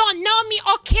 You don't know me,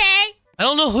 okay? I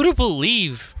don't know who to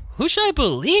believe. Who should I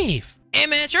believe? Hey,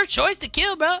 man, it's your choice to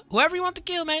kill, bro. Whoever you want to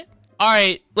kill, man. All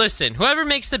right, listen. Whoever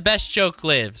makes the best joke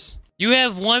lives. You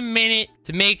have 1 minute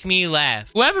to make me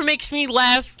laugh. Whoever makes me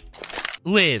laugh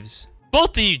lives.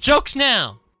 Both of you, jokes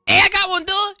now. Hey, I got one,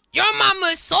 dude. Your mama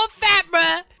is so fat,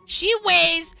 bruh. She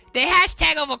weighs the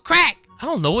hashtag of a crack. I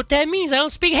don't know what that means. I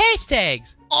don't speak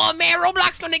hashtags. Oh, man,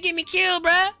 Roblox gonna get me killed,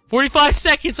 bruh. 45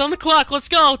 seconds on the clock. Let's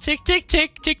go. Tick, tick,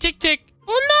 tick, tick, tick, tick.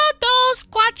 Uno, dos,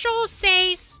 cuatro,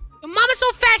 seis. Your mama's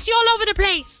so fat, she all over the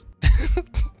place.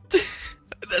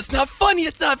 That's not funny.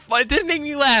 It's not funny. It didn't make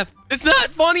me laugh. It's not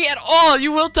funny at all.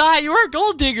 You will die. You are a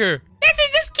gold digger. Listen,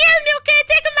 just kill me, okay?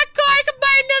 Take my car. I can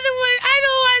buy another one. I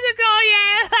don't want to go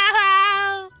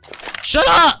yet. Shut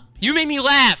up. You made me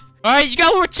laugh. All right, you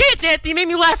got one more chance, Anthony. You made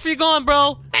me laugh for you gone,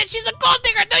 bro. Man, she's a gold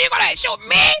digger. No, you're gonna shoot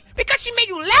me because she made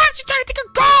you laugh. She's trying to take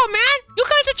her gold, man. You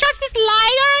going to trust this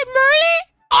liar, Merly?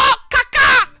 Oh,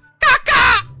 caca!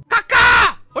 Caca!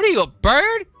 Caca! What are you, a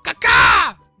bird?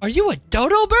 Caca! Are you a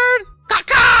dodo bird?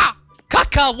 Caca!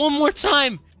 Caca, one more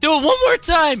time. Do it one more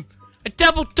time. A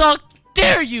double dog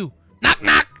dare you. Knock,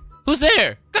 knock. Who's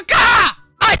there? Caca!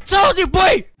 I told you,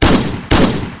 boy.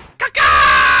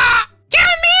 Caca!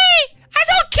 Kill me! I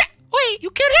don't care. Wait,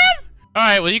 you killed him? All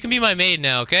right, well, you can be my maid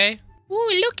now, okay?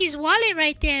 Ooh, look, his wallet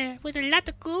right there with a lot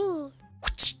of gold.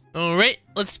 All right,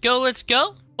 let's go, let's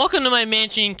go. Welcome to my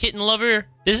mansion, kitten lover.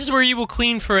 This is where you will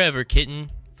clean forever,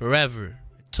 kitten. Forever.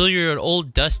 Until you're an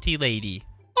old dusty lady.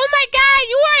 Oh my god,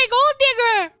 you are a gold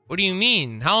digger! What do you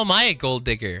mean? How am I a gold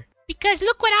digger? Because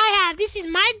look what I have. This is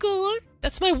my gold.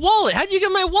 That's my wallet. How'd you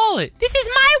get my wallet? This is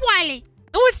my wallet.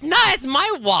 No, it's not. It's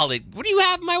my wallet. What do you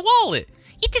have in my wallet?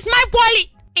 It is my wallet.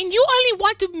 And you only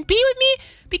want to be with me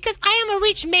because I am a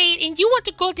rich maid and you want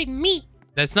to gold dig me.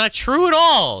 That's not true at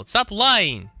all. Stop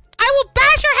lying. I will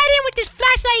bash your head in with this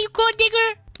flashlight, you gold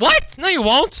digger. What? No, you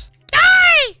won't.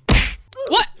 Die!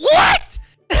 What? What?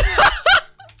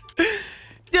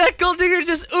 That gold digger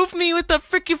just oofed me with the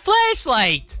freaking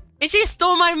flashlight. And she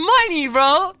stole my money,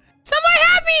 bro. Someone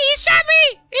help me! He shot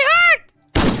me! He hurt!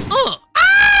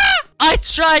 Ah! I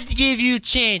tried to give you a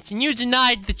chance, and you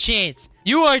denied the chance.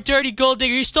 You are a dirty gold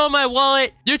digger. You stole my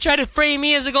wallet. You're trying to frame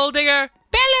me as a gold digger?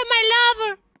 Bella, my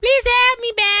lover. Please help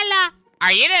me, Bella.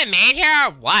 Are you the maid here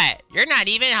or what? You're not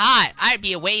even hot. I'd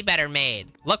be a way better maid.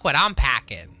 Look what I'm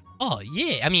packing. Oh,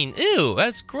 yeah. I mean, ew,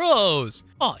 that's gross.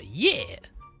 Oh, yeah.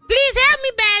 Please help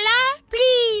me, Bella.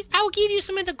 Please. I will give you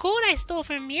some of the gold I stole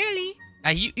from Merely.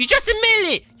 You just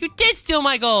admitted it. You did steal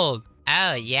my gold.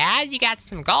 Oh, yeah? You got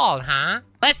some gold, huh?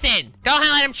 Listen, don't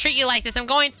let him treat you like this. I'm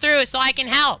going through so I can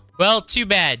help. Well, too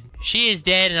bad. She is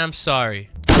dead, and I'm sorry.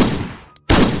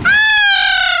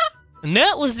 And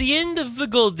that was the end of the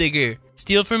gold digger.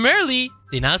 Steal from early,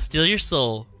 then I'll steal your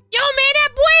soul. Yo, man, that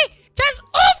boy just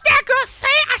oofed that girl. Say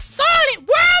I saw it.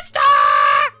 World Star!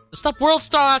 Stop World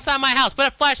Star outside my house. Put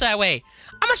a flashlight away.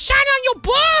 I'ma shine on your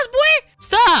balls, boy.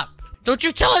 Stop! Don't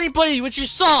you tell anybody what you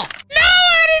saw. No,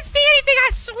 I didn't see anything. I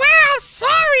swear. I'm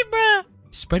sorry, bruh.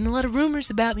 Spreading a lot of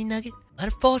rumors about me, Nugget. A lot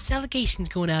of false allegations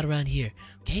going out around here,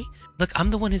 okay? Look,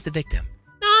 I'm the one who's the victim.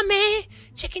 Nah, man.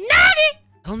 Chicken nugget.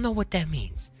 I don't know what that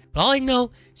means. But all I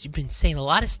know is you've been saying a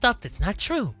lot of stuff that's not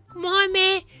true. Come on,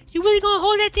 man. You really gonna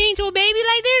hold that thing to a baby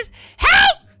like this?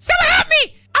 Help! Someone help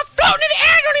me! I'm floating in the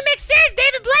air. It don't even make sense.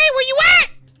 David Blaine, where you at?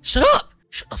 Shut up!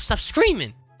 Shut up, stop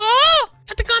screaming. Oh!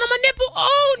 Got the gun on my nipple.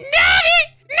 Oh, Nugget!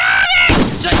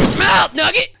 Nugget! Shut your mouth,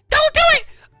 Nugget! Don't do it!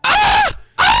 Ah!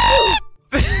 Oh!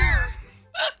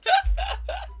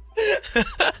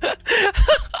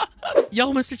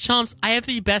 Yo, Mr. Chomps, I have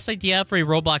the best idea for a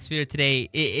Roblox video today.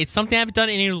 It's something I haven't done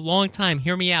in a long time.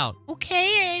 Hear me out.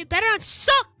 Okay, better not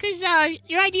suck, because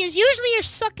your ideas usually are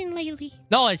sucking lately.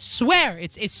 No, I swear,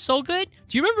 it's so good.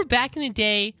 Do you remember back in the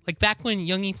day, like back when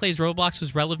Youngin Plays Roblox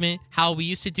was relevant, how we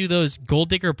used to do those gold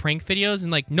digger prank videos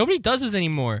and like nobody does those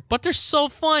anymore, but they're so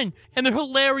fun and they're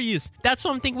hilarious. That's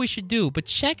what I'm thinking we should do. But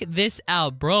check this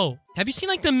out, bro. Have you seen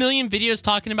like the million videos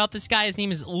talking about this guy? His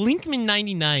name is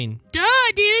Linkman99.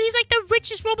 Duh, dude. He's like the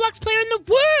richest Roblox player in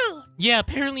the world. Yeah,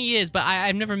 apparently he is, but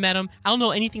I've never met him. I don't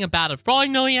know anything about him. For all I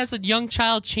know, he has a young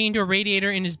child chained to a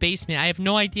radiator in his basement. I have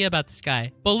no idea about this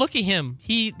guy. But look at him.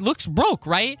 He looks broke,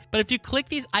 right? But if you click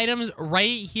these items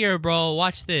right here, bro,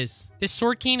 watch this. This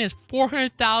sword cane is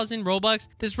 400,000 Robux.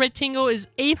 This red tingle is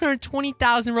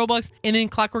 820,000 Robux. And then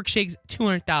Clockwork Shake's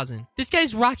 200,000. This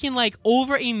guy's rocking like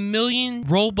over 1 million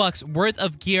Robux worth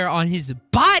of gear on his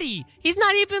body. He's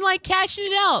not even like cashing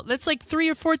it out. That's like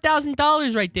 $3,000 or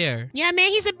 $4,000 right there. Yeah,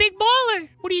 man, he's a big baller.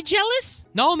 What, are you jealous?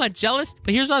 No, I'm not jealous,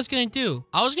 but here's what I was gonna do.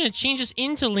 I was gonna change us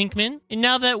into Linkman, and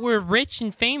now that we're rich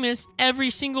and famous, every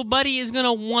single buddy is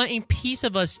gonna want a piece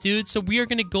of us, dude. So we are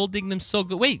gonna gold dig them so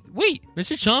good. Wait,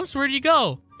 Mr. Chomps, where did you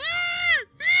go?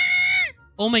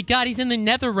 Oh my god, he's in the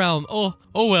nether realm. Oh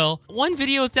well. One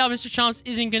video without Mr. Chomps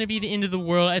isn't gonna be the end of the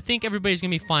world. I think everybody's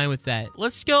gonna be fine with that.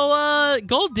 Let's go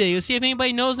gold dig. Let's see if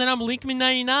anybody knows that I'm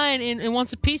Linkman99 and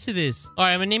wants a piece of this.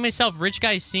 Alright, I'm gonna name myself Rich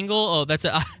Guy Single. Oh, that's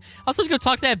a... I was supposed to go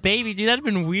talk to that baby, dude. That'd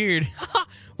have been weird.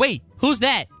 Wait, who's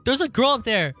that? There's a girl up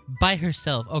there by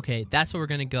herself. Okay, that's where we're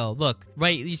gonna go. Look,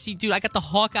 right, you see, dude, I got the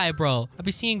Hawkeye, bro. I've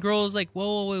been seeing girls like,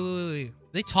 whoa, wait.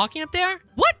 Are they talking up there?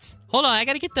 What? Hold on, I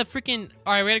gotta get the freaking...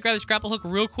 Alright, we gotta grab this grapple hook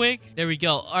real quick. There we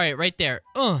go. Alright, right there.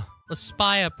 Let's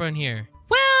spy up on here.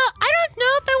 Well, I don't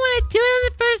know if I want to do it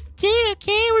on the first date,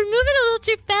 okay? We're moving a little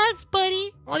too fast,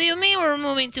 buddy. What do you mean we're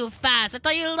moving too fast? I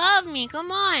thought you loved me.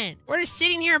 Come on. We're just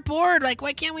sitting here bored. Like,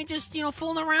 why can't we just,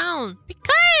 fool around?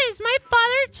 Because my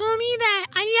father told me that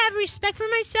I need to have respect for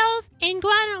myself and go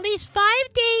out on at least 5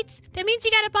 dates. That means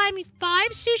you gotta buy me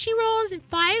 5 sushi rolls and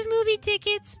 5 movie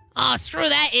tickets. Oh, screw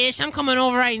that, Ish. I'm coming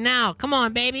over right now. Come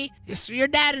on, baby. Your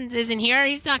dad isn't here.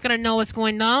 He's not gonna know what's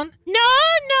going on.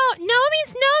 No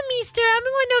means no, mister. I'm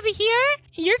going over here,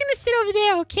 and you're gonna sit over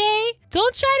there, okay?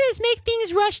 Don't try to make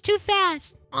things rush too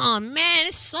fast. Oh, man,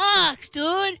 it sucks,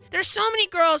 dude. There's so many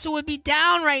girls who would be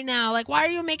down right now. Like, why are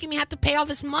you making me have to pay all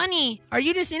this money? Are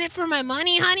you just in it for my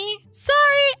money, honey?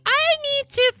 Sorry, I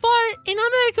need to fart, and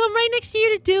I'm gonna come right next to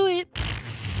you to do it.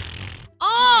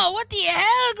 Oh, what the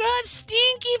hell, girl?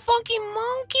 Stinky, funky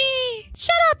monkey.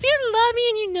 Shut up, you love me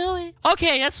and you know it.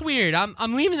 Okay, that's weird.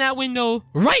 I'm leaving that window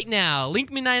right now.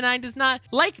 Linkman99 does not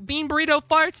like bean burrito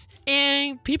farts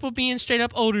and people being straight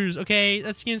up odors, okay?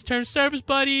 That's against term service,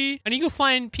 buddy. I need to go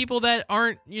find people that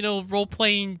aren't,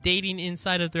 role-playing dating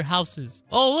inside of their houses.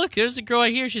 Oh, look, there's a girl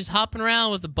right here. She's hopping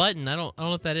around with a button. I don't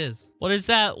know what that is. What is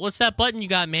that? What's that button you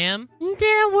got, ma'am?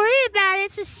 Don't worry about it.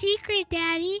 It's a secret,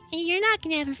 Daddy. And you're not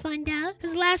gonna ever find out.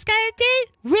 Because the last guy I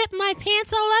did ripped my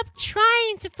pants all up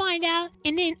trying to find out.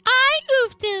 And then I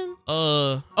oofed him.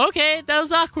 Okay, that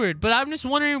was awkward. But I'm just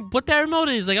wondering what that remote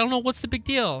is. Like, I don't know what's the big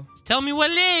deal. Just tell me what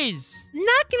it is. I'm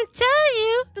not gonna tell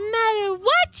you. No matter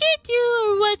what you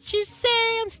do or what you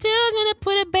say, I'm still gonna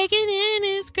put a bacon in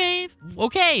his grave.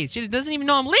 Okay, she doesn't even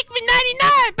know I'm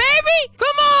Linkman99, baby!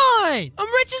 Come on!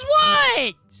 I'm rich as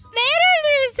what? Later,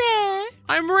 loser!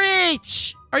 I'm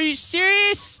rich! Are you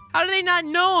serious? How do they not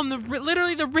know I'm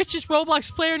literally the richest Roblox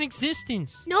player in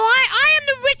existence? No, I am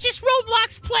the richest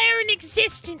Roblox player in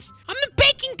existence. I'm the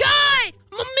bacon god.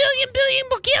 I'm a billion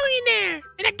billionaire.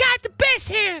 And I got the best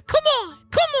hair. Come on.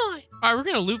 Alright, we're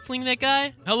gonna loot fling that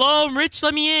guy. Hello, I'm rich.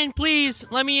 Let me in, please.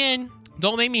 Let me in.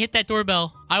 Don't make me hit that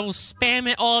doorbell. I will spam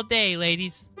it all day,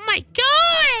 ladies. Oh my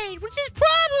god! What's his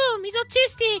problem? He's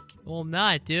autistic. Oh, I'm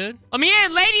not, dude. Let me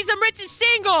in, ladies. I'm rich and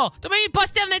single. Don't make me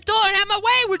bust down that door and have my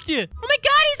way with you. Oh my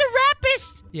god, he's a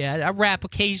rapist. Yeah, I rap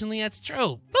occasionally. That's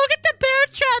true. Look at the bear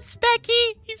traps,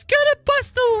 Becky. He's gonna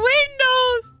bust the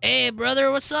windows. Hey,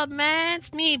 brother, what's up, man?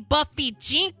 It's me, Buffy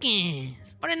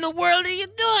Jenkins. What in the world are you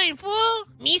doing, fool?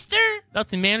 Meester?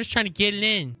 Nothing, man. I'm just trying to get it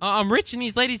in. I'm rich, and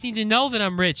these ladies need to know that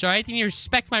I'm rich, all right? They need to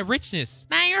respect my richness.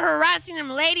 Man, you're harassing them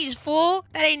ladies, fool.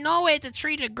 That ain't no way to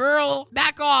treat a girl.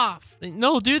 Back off.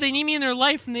 No, dude, they need me in their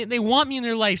life, and they want me in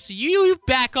their life, so you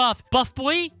back off, buff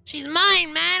boy. She's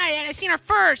mine, man. I seen her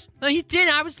first. No, you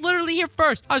didn't. I was literally here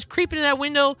first. I was creeping in that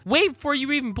window way before you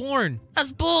were even born.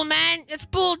 That's bull, man. That's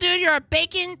bull, dude. You're a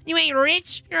bacon. You ain't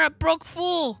rich. You're a broke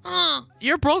fool.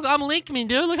 You're broke. I'm Linkman,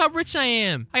 dude. Look how rich I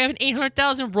am. I have an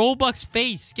 800,000 Robux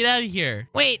face. Get out of here.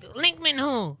 Wait, Linkman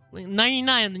who?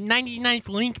 99, the 99th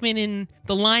Linkman in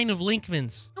the line of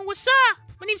Linkmans. Oh, what's up?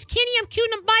 My name's Kenny. I'm cute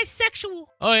and I'm bisexual.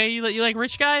 Oh, yeah, you like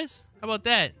rich guys? How about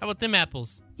that? How about them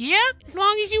apples? Yeah, as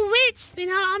long as you rich, then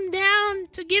I'm down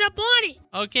to get up on it.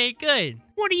 Okay, good.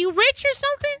 What, are you rich or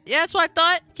something? Yeah, that's what I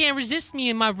thought. Can't resist me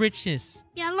in my richness.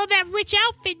 Yeah, I love that rich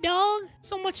outfit, dog.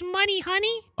 So much money,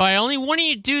 honey. All right, only one of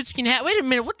you dudes can have... Wait a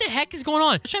minute, what the heck is going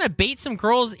on? I was trying to bait some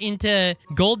girls into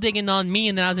gold digging on me,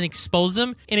 and then I was going to expose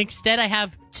them. And instead, I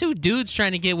have 2 dudes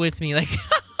trying to get with me. Like...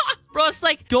 Bro, it's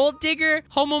like Gold Digger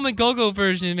Homo Magogo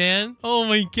version, man. Oh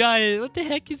my god, what the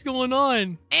heck is going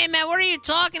on? Hey, man, what are you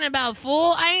talking about,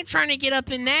 fool? I ain't trying to get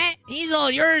up in that. He's all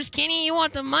yours, Kenny. You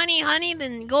want the money, honey?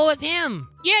 Then go with him.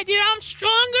 Yeah, dude, I'm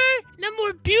stronger, and I'm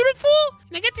more beautiful,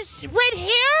 and I got this red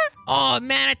hair. Oh,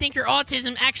 man, I think your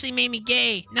autism actually made me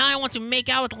gay. Now I want to make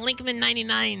out with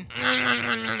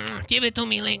Linkman99. Give it to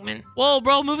me, Linkman. Whoa,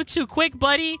 bro, moving too quick,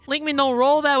 buddy. Linkman don't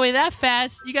roll that way that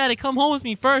fast. You gotta come home with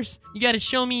me first. You gotta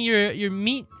show me your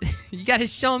meat. You gotta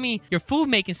show me your food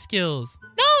making skills.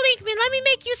 No, Linkman, let me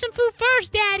make you some food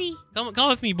first, Daddy. Come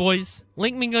with me, boys.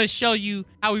 Linkman gonna show you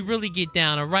how we really get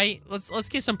down, all right? Let's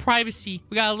get some privacy.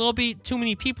 We got a little bit too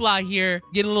many people out here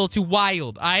getting a little too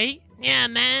wild, all right? Yeah,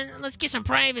 man, let's get some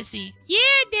privacy. Yeah,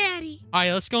 Daddy. All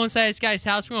right, let's go inside this guy's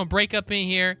house. We're gonna break up in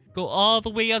here, go all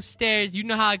the way upstairs. You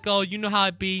know how it go. You know how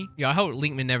it be. Yo, I hope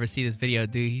Linkman never see this video,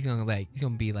 dude. He's gonna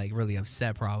be like really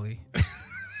upset, probably.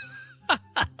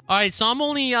 All right, so I'm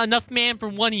only enough man for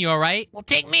one of you, all right? Well,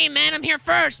 take me, man. I'm here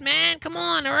first, man. Come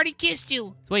on, I already kissed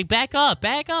you. Wait, back up,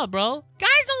 bro.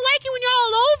 Guys don't like it when you're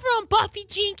all over them, Buffy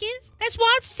Jenkins. That's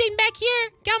why I'm sitting back here.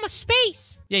 Got my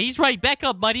space. Yeah, he's right. Back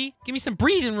up, buddy. Give me some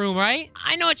breathing room, right?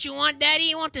 I know what you want, Daddy.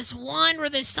 You want this one where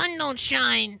the sun don't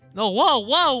shine. No,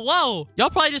 whoa.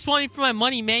 Y'all probably just want me for my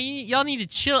money, man. Y'all need to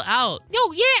chill out.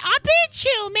 Yo, yeah, I've been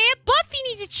chill, man. Buffy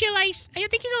needs to chill. I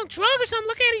think he's on drugs or something.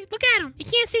 Look at him. He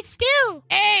can't sit still.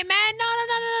 Hey, man, no.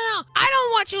 I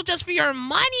don't want you just for your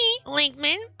money,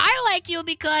 Linkman. I like you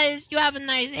because you have a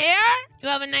nice hair. You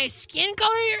have a nice skin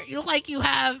color. You look like you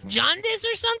have jaundice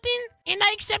or something. And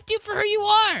I accept you for who you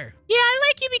are. Yeah, I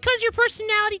like you because your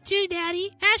personality too,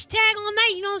 Daddy. Hashtag all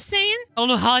night, you know what I'm saying? I don't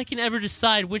know how I can ever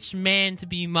decide which man to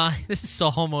be mine. This is so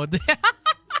homo.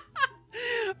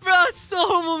 Bro, it's so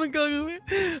homo, man.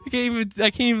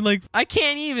 I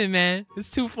can't even, man.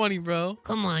 It's too funny, bro.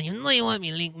 Come on, you know you want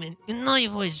me, Linkman. You know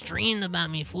you've always dreamed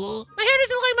about me, fool. My hair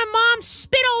doesn't look like my mom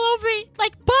spit all over it.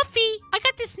 Like Buffy. I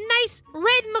got this nice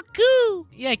red Magoo.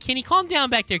 Yeah, Kenny, calm down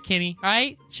back there, Kenny. All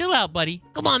right? Chill out, buddy.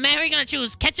 Come on, man. Who are you gonna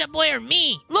choose? Ketchup Boy or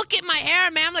me? Look at my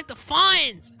hair, man. I'm like the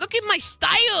Fonz. Look at my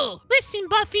style. Listen,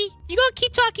 Buffy. You gonna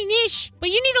keep talking ish, but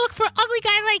you need to look for an ugly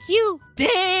guy like you.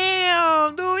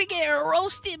 Damn, dude. We get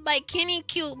roasted by Kenny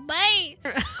Cute Bite.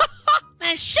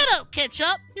 Man, shut up,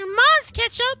 Ketchup. Your mom's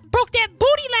Ketchup broke that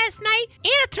booty last night, and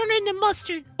I turned it into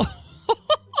mustard.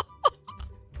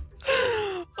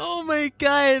 Oh my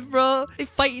god, bro. They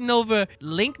fighting over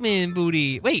Linkman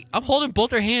booty. Wait, I'm holding both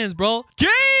their hands, bro. Gay!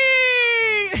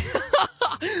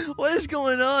 What is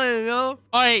going on, yo?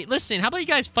 All right, listen. How about you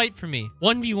guys fight for me?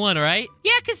 1v1, all right?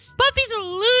 Yeah, because Buffy's a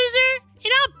loser,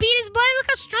 and I'll beat his butt. Look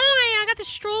how strong I am. I got the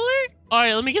stroller. All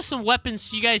right, let me get some weapons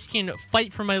so you guys can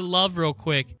fight for my love real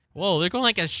quick. Whoa, they're going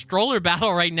like a stroller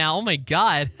battle right now. Oh my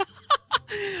god.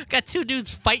 Got two dudes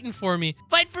fighting for me.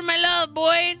 Fight for my love,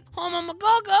 boys. Home on my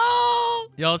go-go.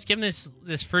 Yo, let's give them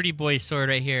this fruity boy sword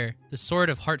right here. The sword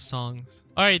of heart songs.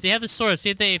 All right, they have the sword. See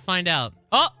if they find out.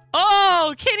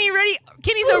 Oh,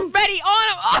 Kenny's already on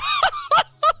him. Oh.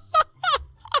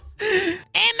 Hey, man,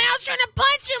 I was trying to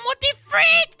punch him. What the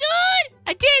freak, dude?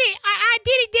 I did it. I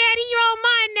did it, Daddy. You're all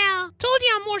mine now. Told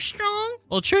you I'm more strong.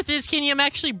 Well, truth is, Kenny, I'm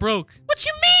actually broke. What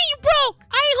you mean you broke?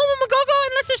 I ain't home on my go-go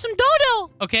unless there's some dodo.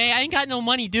 Okay, I ain't got no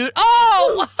money, dude.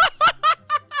 Oh!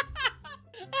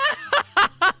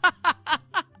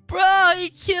 Bro, he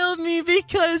killed me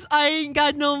because I ain't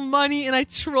got no money and I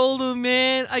trolled him,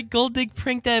 man. I gold dig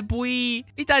pranked that boy. He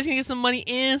thought he was gonna get some money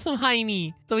and some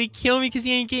hiney. So he killed me because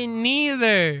he ain't getting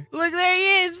neither. Look, there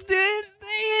he is, dude. There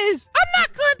he is. I'm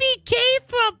not gonna be gay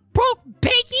for a broke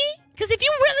bakey. Because if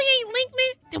you really ain't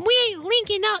Linkman, then we ain't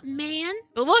linking up, man.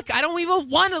 But look, I don't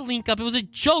even want to link up. It was a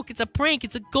joke. It's a prank.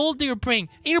 It's a gold digger prank.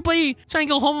 Ain't nobody trying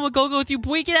to go home and go with you,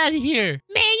 boy. Get out of here.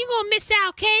 Man, you gonna miss out,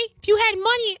 okay? If you had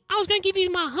money, I was gonna give you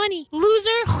my honey.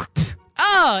 Loser.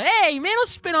 Oh, hey, man, don't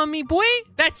spit on me, boy.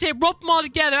 That's it. Rope them all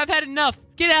together. I've had enough.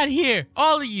 Get out of here.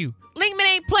 All of you. Linkman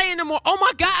ain't playing no more. Oh,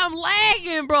 my God. I'm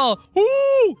lagging, bro.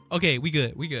 Ooh. Okay, we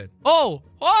good. Oh,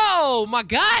 my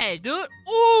God, dude.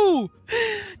 Ooh.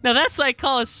 Now that's what I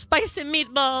call a spicy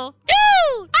meatball. Dude,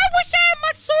 I wish I had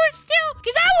my sword still,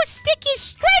 because I would stick it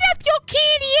straight up your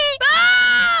candy, eh?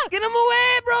 Ah! Get him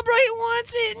away, bro. He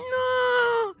wants it.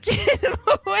 No. Get him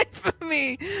away from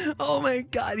me. Oh, my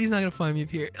God. He's not going to find me up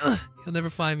here. He'll never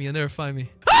find me.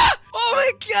 Ah! Oh,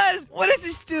 my God. What is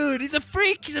this dude? He's a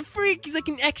freak. He's like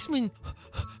an X-Men.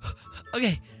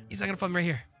 Okay. He's not going to find me right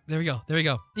here. There we go.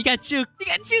 You got juke,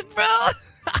 bro.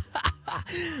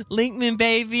 Linkman,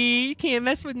 baby. You can't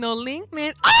mess with no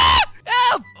Linkman. Ah!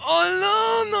 Help! Oh, no.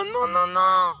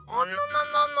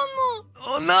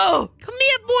 Oh, no. Come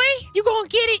here, boy. You gonna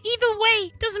get it either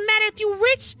way. Doesn't matter if you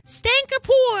rich, stank, or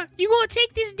poor. You gonna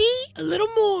take this D a little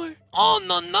more. Oh,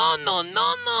 no.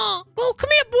 Oh, come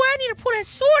here, boy. I need to pull that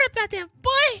sword up out there,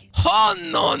 boy. Oh,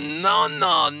 no. I'm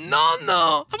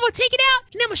gonna take it out,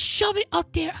 and I'm gonna shove it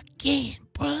up there again,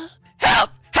 bruh. Help!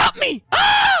 Help me!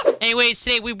 Ah! Anyways,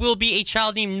 today we will be a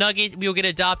child named Nugget. We will get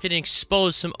adopted and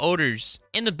expose some odors.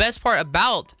 And the best part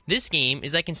about this game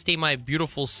is I can stay my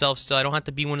beautiful self so I don't have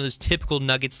to be one of those typical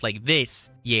nuggets like this.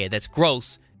 Yeah, that's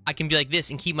gross. I can be like this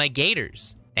and keep my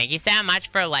gators. Thank you so much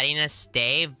for letting us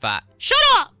stay, Shut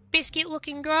up,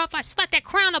 biscuit-looking girl, if I slap that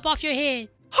crown up off your head.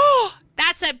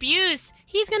 That's abuse.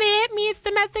 He's gonna hit me. It's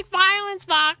domestic violence,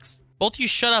 Vox. Both of you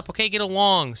shut up, okay? Get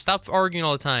along. Stop arguing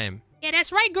all the time. Yeah,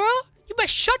 that's right, girl. You better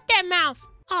shut that mouth.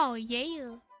 Oh,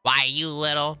 yeah. Why, you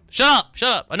little... Shut up!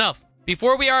 Shut up! Enough!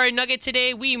 Before we are a nugget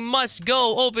today, we must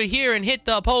go over here and hit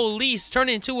the police, turn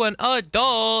into an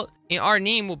adult. And our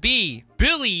name will be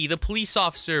Billy, the police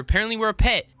officer. Apparently we're a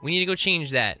pet. We need to go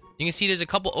change that. You can see there's a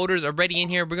couple odors already in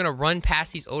here. We're gonna run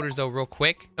past these odors though real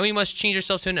quick. And we must change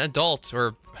ourselves to an adult,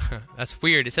 or that's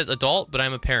weird. It says adult, but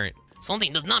I'm a parent.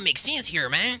 Something does not make sense here,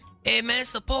 man. Hey, man,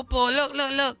 it's the popo.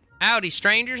 Look. Howdy,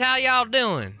 strangers. How y'all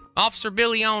doing? Officer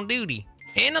Billy on duty.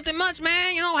 Ain't nothing much,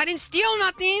 man. You know, I didn't steal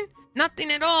nothing. Nothing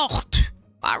at all.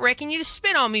 I reckon you just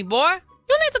spit on me, boy.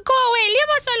 You need to go away.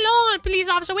 Leave us alone, police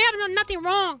officer. We haven't done nothing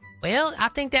wrong. Well, I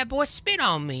think that boy spit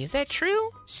on me. Is that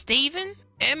true, Steven?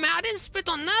 Hey, man, I didn't spit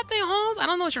on nothing, Holmes. I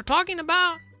don't know what you're talking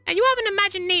about. And you have an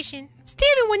imagination.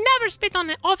 Steven would never spit on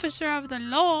an officer of the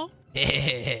law.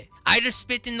 I just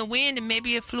spit in the wind and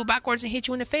maybe it flew backwards and hit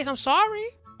you in the face. I'm sorry.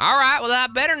 All right, well, I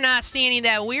better not see any of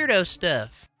that weirdo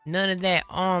stuff. None of that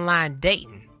online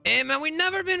dating. Hey, man, we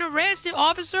never been arrested,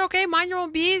 officer, okay? Mind your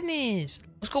own business.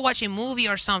 Let's go watch a movie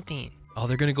or something. Oh,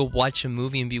 they're gonna go watch a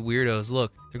movie and be weirdos.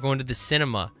 Look, they're going to the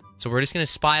cinema. So we're just gonna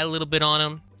spy a little bit on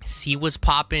them, see what's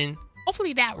popping.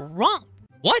 Hopefully that rump.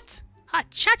 What?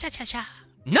 Ha-cha-cha-cha-cha.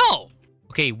 No!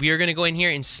 Okay, we are gonna go in here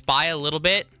and spy a little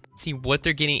bit, see what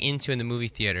they're getting into in the movie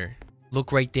theater.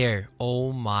 Look right there.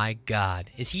 Oh my God.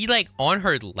 Is he like on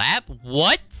her lap?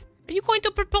 What? Are you going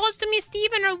to propose to me,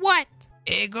 Steven, or what?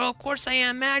 Hey, girl, of course I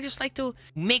am, man. I just like to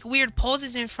make weird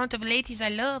poses in front of ladies I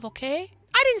love, okay?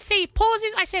 I didn't say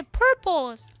poses, I said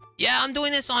purpose. Yeah, I'm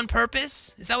doing this on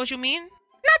purpose. Is that what you mean?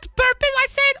 Not purpose, I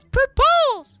said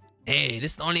propose. Hey,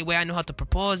 this is the only way I know how to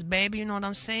propose, baby. You know what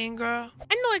I'm saying, girl?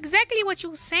 I know exactly what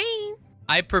you're saying.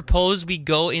 I propose we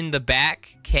go in the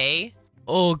back, okay?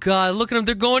 Oh God, look at them.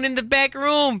 They're going in the back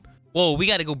room. Whoa, we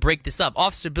gotta go break this up.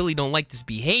 Officer Billy don't like this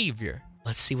behavior.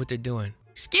 Let's see what they're doing.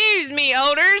 Excuse me,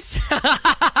 odors.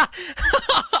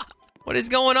 What is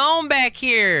going on back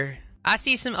here? I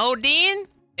see some ODing.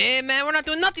 Hey, man, we're not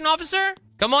doing nothing, officer.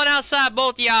 Come on outside,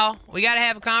 both of y'all. We gotta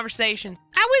have a conversation.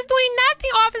 I was doing nothing,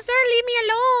 officer. Leave me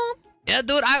alone. Yeah,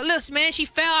 dude, listen, man, she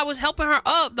fell. I was helping her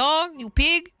up, dog. You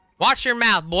pig. Watch your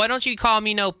mouth, boy. Don't you call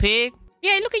me no pig.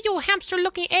 Yeah, look at you,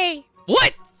 hamster-looking A.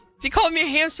 What? She called me a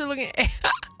hamster-looking A.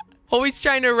 Always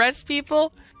trying to arrest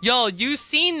people? Yo, you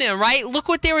seen them, right? Look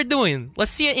what they were doing.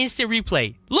 Let's see an instant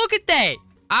replay. Look at that.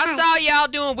 I saw y'all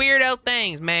doing weirdo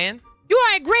things, man. You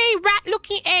are a gray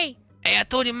rat-looking A. Hey, I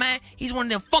told you, man, he's one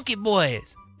of them funky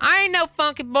boys. I ain't no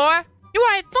funky boy. You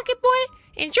are a funky boy,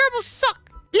 and gerbils suck.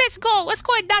 Let's go. Let's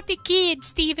go adopt a kid,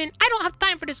 Steven. I don't have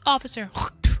time for this officer.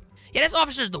 Yeah, this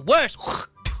officer's the worst.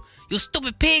 You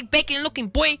stupid pig, bacon-looking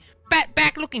boy, fat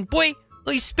back-looking boy.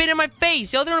 Look, he spit in my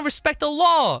face. Y'all don't respect the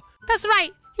law. That's right.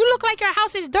 You look like your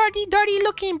house is dirty,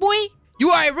 dirty-looking boy.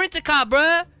 You are a rent-a-car,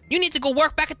 bruh. You need to go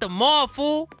work back at the mall,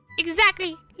 fool.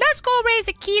 Exactly. Let's go raise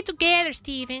a kid together,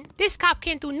 Steven. This cop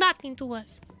can't do nothing to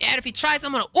us. Yeah, if he tries,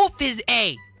 I'm gonna oof his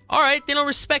A. All right, they don't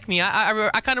respect me.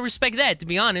 I kind of respect that, to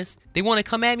be honest. They want to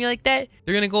come at me like that?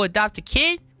 They're going to go adopt a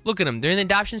kid? Look at them. They're in the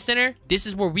adoption center. This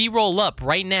is where we roll up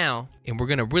right now, and we're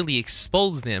going to really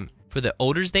expose them for the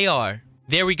odors they are.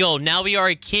 There we go. Now we are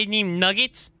a kid named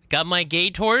Nuggets. Got my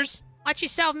gators. Watch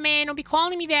yourself, man. Don't be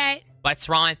calling me that. What's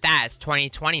wrong with that? It's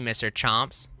 2020, Mr.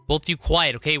 Chomps. Both of you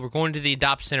quiet, okay? We're going to the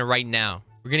adoption center right now.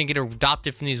 We're going to get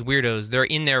adopted from these weirdos. They're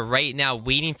in there right now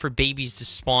waiting for babies to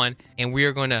spawn, and we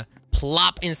are going to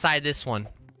plop inside this one.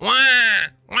 Wah!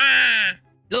 Wah!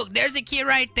 Look, there's a kid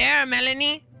right there,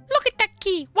 Melanie. Look at that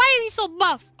kid. Why is he so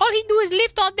buff? All he do is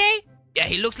lift all day? Yeah,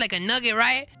 he looks like a nugget,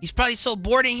 right? He's probably so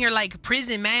bored in here like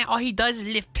prison, man. All he does is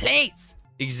lift plates.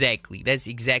 Exactly. That's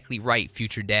exactly right,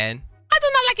 future dad. I do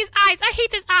not like his eyes. I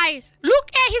hate his eyes. Look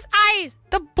at his eyes.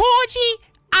 The bulgy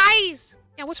eyes.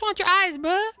 Yeah, what's wrong with your eyes,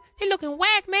 bruh? They looking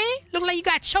whack, man. Look like you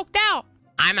got choked out.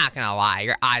 I'm not gonna lie.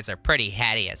 Your eyes are pretty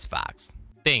heady as fox.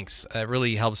 Thanks. That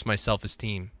really helps my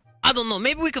self-esteem. I don't know.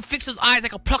 Maybe we could fix those eyes. I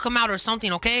could pluck him out or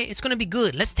something, okay? It's gonna be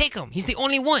good. Let's take him. He's the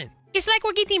only one. It's like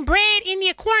we're getting bread in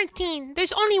the quarantine.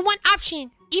 There's only one option.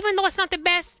 Even though it's not the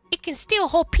best, it can still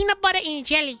hold peanut butter and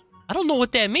jelly. I don't know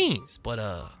what that means, but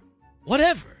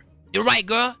whatever. You're right,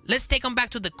 girl. Let's take him back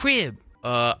to the crib.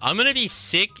 I'm gonna be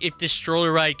sick if this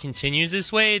stroller ride continues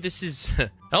this way. This is... I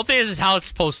don't think this is how it's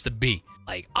supposed to be.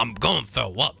 Like, I'm gonna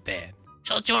throw up, man.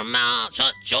 Shut your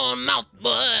mouth,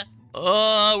 boy.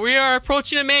 We are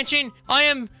approaching a mansion. I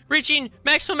am reaching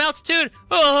maximum altitude.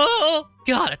 Oh,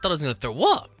 God, I thought I was gonna throw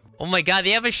up. Oh my God,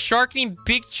 they have a shark named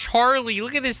Big Charlie.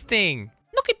 Look at this thing.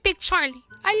 Look at Big Charlie.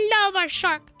 I love our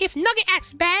shark. If Nugget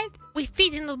acts bad, we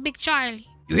feed him to Big Charlie.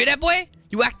 You hear that, boy?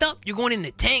 You act up, you're going in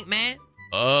the tank, man.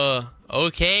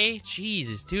 Okay.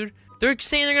 Jesus, dude. They're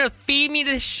saying they're gonna feed me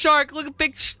to the shark. Look at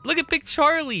Big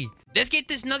Charlie. Let's get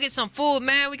this Nugget some food,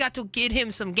 man. We got to get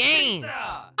him some gains.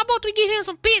 How about we give him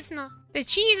some pizza? The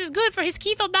cheese is good for his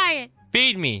keto diet.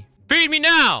 Feed me. Feed me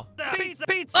now.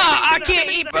 Pizza, I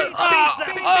can't eat.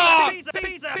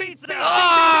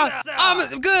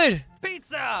 I'm good.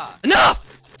 Pizza. Enough.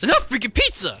 It's enough freaking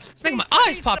pizza. It's making my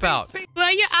eyes pop out.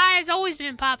 Well, your eyes always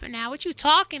been popping out. What you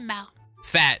talking about?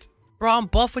 Fat. Bro, I'm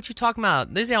buff. What you talking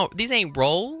about? These ain't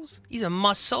rolls. These are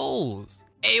muscles.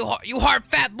 Hey, you hard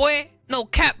fat, boy. No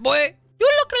cap, boy.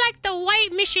 You look like the white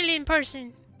Michelin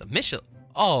person. The Michelin?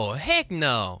 Oh, heck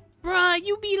no. Bruh,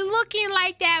 you be looking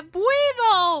like that boy,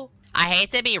 though. I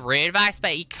hate to be rude, Vox,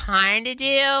 but you kinda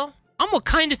do. I'm gonna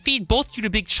kinda feed both you to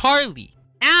Big Charlie.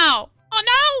 Ow. Oh,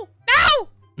 no. No.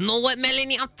 You know what,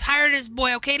 Melanie? I'm tired of this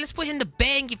boy, okay? Let's put him to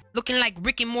bed and get looking like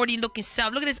Rick and Morty looking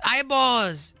self. Look at his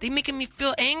eyeballs. They making me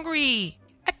feel angry.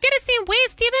 I feel the same way,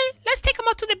 Steven. Let's take him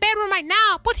up to the bedroom right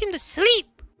now. Put him to sleep.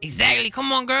 Exactly.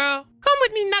 Come on, girl. Come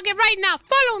with me, Nugget, right now.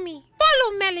 Follow me.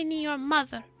 Follow Melanie, your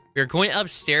mother. We're going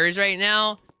upstairs right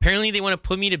now. Apparently, they want to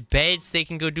put me to bed so they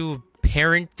can go do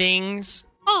parent things.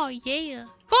 Oh, yeah.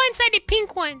 Go inside the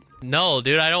pink one. No,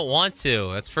 dude, I don't want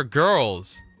to. That's for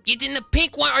girls. Get in the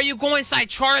pink one or you go inside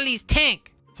Charlie's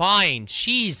tank. Fine.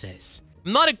 Jesus.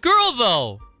 I'm not a girl,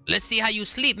 though. Let's see how you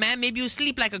sleep, man. Maybe you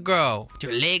sleep like a girl. With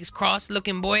your legs crossed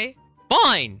looking, boy.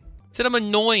 Fine. Said I'm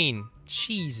annoying.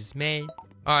 Jesus, man.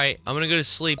 All right, I'm gonna go to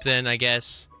sleep then, I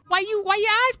guess. Why your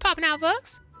eyes popping out,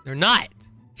 Vox? They're not.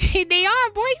 They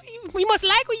are, boy. We must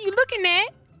like what you looking at.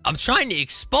 I'm trying to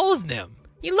expose them.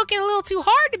 You're looking a little too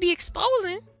hard to be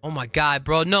exposing. Oh my God,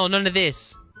 bro. No, none of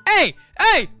this. Hey,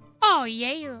 hey. Oh,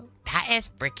 yeah. That is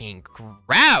freaking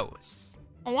gross.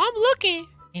 Oh, I'm looking,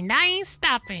 and I ain't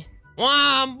stopping.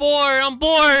 Wow, I'm bored. I'm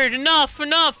bored.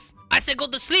 Enough. I said go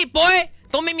to sleep, boy.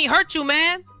 Don't make me hurt you,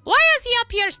 man. Why is he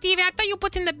up here, Steven? I thought you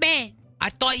put him to bed. I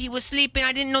thought he was sleeping.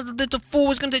 I didn't know that the fool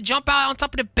was going to jump out on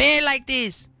top of the bed like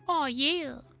this. Oh,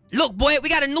 yeah. Look, boy, we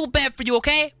got a new bed for you,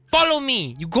 okay? Follow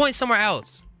me. You going somewhere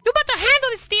else. You better handle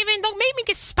it, Steven. Don't make me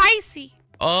get spicy.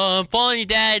 I'm following you,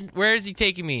 Dad. Where is he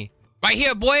taking me? Right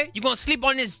here, boy. You gonna sleep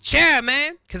on this chair,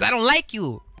 man. Because I don't like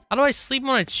you. How do I sleep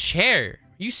on a chair?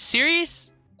 Are you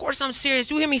serious? Of course I'm serious.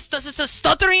 You hear me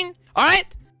stuttering? All right?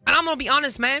 And I'm gonna be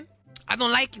honest, man. I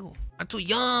don't like you. I'm too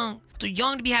young. I'm too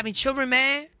young to be having children,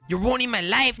 man. You're ruining my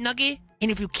life, Nugget.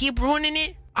 And if you keep ruining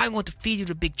it, I'm going to feed you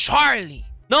to Big Charlie.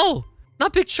 No,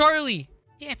 not Big Charlie.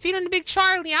 Yeah, feed him to Big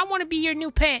Charlie. I want to be your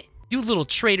new pet. You little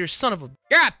traitor son of a...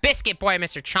 You're a biscuit boy,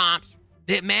 Mr. Chomps.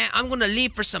 That man, I'm gonna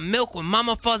leave for some milk when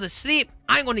Mama falls asleep.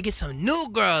 I'm gonna get some new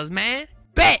girls, man.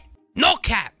 Bet. No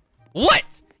cap.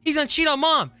 What? He's gonna cheat on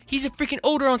Mom. He's a freaking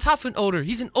odor on top of an odor.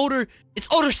 He's an odor. It's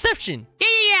odorception. Yeah.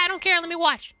 I don't care. Let me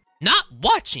watch. Not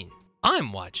watching.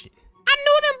 I'm watching. I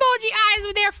knew them bulgy eyes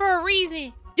were there for a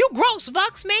reason. You gross,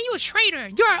 Vox, man. You a traitor.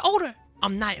 You're an odor.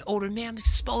 I'm not an odor, man. I'm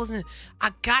exposing.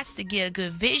 I got to get a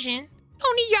good vision.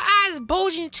 Don't need your eyes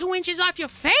bulging 2 inches off your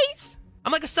face.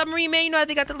 I'm like a submarine, man. You know how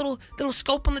they got the little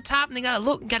scope on the top and they gotta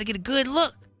look. Gotta get a good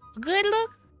look. A good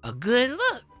look? A good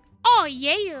look. Oh,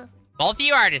 yeah. Both of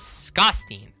you are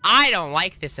disgusting. I don't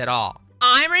like this at all.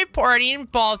 I'm reporting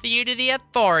both of you to the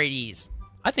authorities.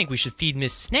 I think we should feed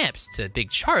Miss Snaps to Big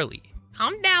Charlie.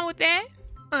 I'm down with that.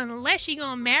 Unless she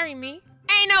gonna marry me.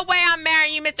 Ain't no way I'm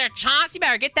marrying you, Mr. Chomps. You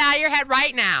better get that out of your head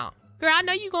right now. Girl, I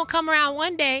know you gonna come around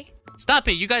one day. Stop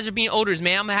it. You guys are being odors,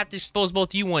 man. I'm gonna have to expose both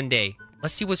of you one day.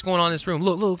 Let's see what's going on in this room.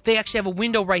 Look. They actually have a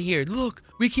window right here. Look.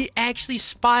 We can actually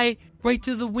spy right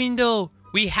through the window.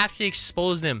 We have to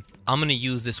expose them. I'm gonna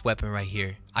use this weapon right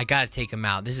here. I gotta take them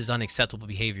out. This is unacceptable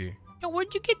behavior. Yo,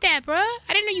 where'd you get that, bruh?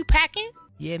 I didn't know you packing.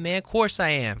 Yeah, man. Of course I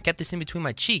am. Kept this in between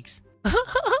my cheeks.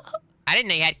 I didn't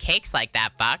know you had cakes like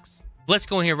that, Fox. Let's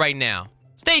go in here right now.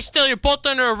 Stay still. You're both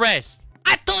under arrest.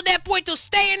 I told that boy to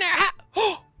stay in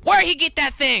there. Where'd he get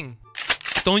that thing?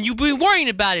 Don't you be worrying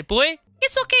about it, boy.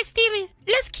 It's okay, Steven.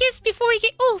 Let's kiss before we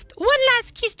get oofed. One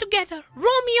last kiss together.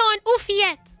 Romeo and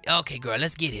Oofiette. Okay, girl,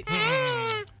 let's get it.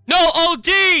 No, OD!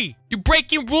 You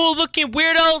breaking rule-looking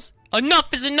weirdos?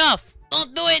 Enough is enough.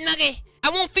 Don't do it, Nugget. I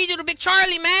won't feed you to Big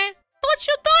Charlie, man. Don't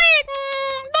you do it.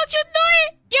 don't you do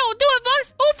it? Yo, do it,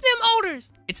 Vox. Oof them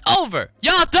odors. It's over.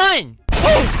 Y'all done.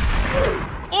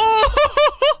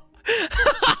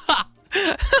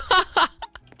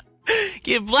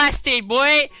 Get blasted,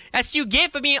 boy. That's what you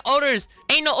get for being odors.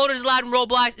 Ain't no odors allowed in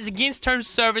Roblox. It's against terms of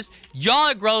service.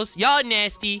 Y'all are gross. Y'all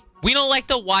nasty. We don't like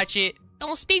to watch it.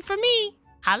 Don't speak for me.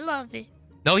 I love it.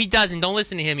 No, he doesn't. Don't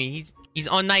listen to him. He's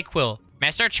on NyQuil.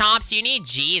 Mr. Chomps, you need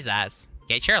Jesus.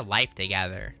 Get your life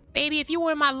together. Baby, if you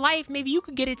were in my life, maybe you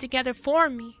could get it together for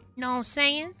me. You know what I'm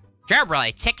saying? You're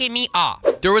really ticking me off.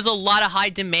 There was a lot of high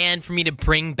demand for me to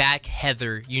bring back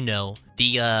Heather, you know,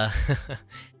 the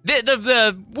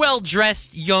the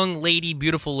well-dressed young lady,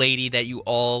 beautiful lady that you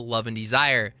all love and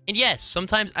desire. And yes,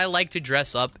 sometimes I like to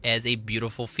dress up as a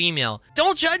beautiful female.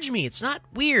 Don't judge me. It's not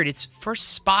weird. It's for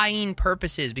spying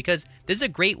purposes because this is a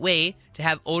great way to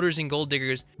have odors and gold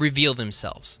diggers reveal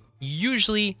themselves.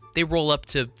 Usually, they roll up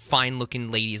to fine-looking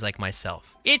ladies like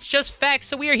myself. It's just facts.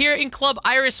 So we are here in Club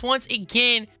Iris once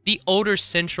again, the Odor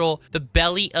Central, the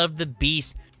belly of the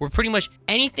beast, where pretty much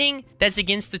anything that's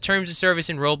against the terms of service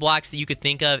in Roblox that you could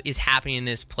think of is happening in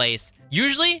this place.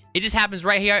 Usually, it just happens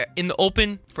right here in the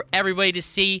open for everybody to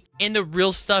see, and the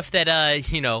real stuff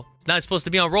that, you know, it's not supposed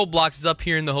to be on Roblox is up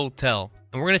here in the hotel.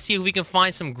 And we're gonna see if we can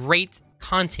find some great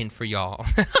content for y'all.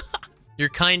 You're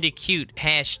kinda cute,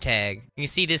 hashtag. You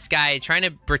see this guy trying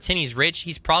to pretend he's rich.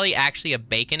 He's probably actually a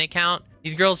bacon account.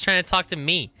 These girls trying to talk to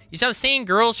me. You see what I'm saying?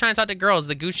 Girls trying to talk to girls,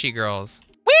 the Gucci girls.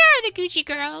 Where are the Gucci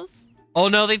girls? Oh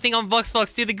no, they think I'm Vox.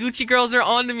 Dude, the Gucci girls are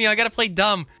on to me. I gotta play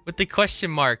dumb with the question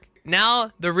mark.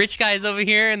 Now, the rich guy is over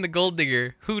here and the gold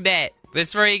digger. Who dat? This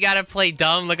is where you gotta play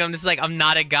dumb. Look, I'm just like, I'm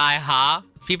not a guy, huh?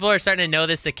 People are starting to know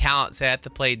this account, so I have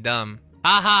to play dumb.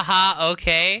 Ha ha ha,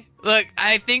 okay. Look,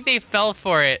 I think they fell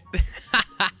for it.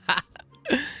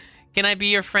 Can I be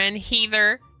your friend,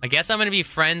 Heather? I guess I'm gonna be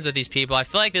friends with these people. I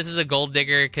feel like this is a gold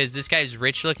digger because this guy's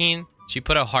rich looking. She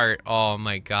put a heart. Oh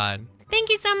my god. Thank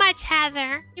you so much,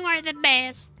 Heather. You are the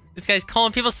best. This guy's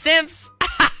calling people simps.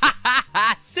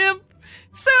 Simp.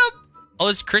 Simp. Oh,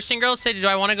 this Christian girl said, do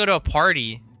I want to go to a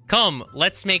party? Come,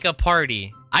 let's make a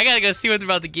party. I gotta go see what they're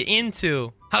about to get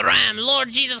into. Haram, Lord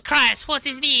Jesus Christ, what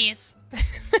is this?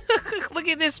 Look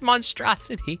at this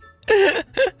monstrosity.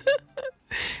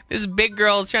 This big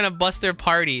girl is trying to bust their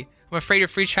party. I'm afraid your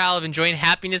free trial of enjoying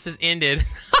happiness has ended.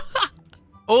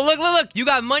 Oh, look. You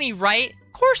got money, right?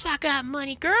 Of course I got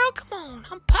money, girl. Come on.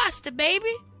 I'm pasta,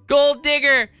 baby. Gold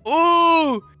digger.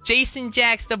 Ooh. Jason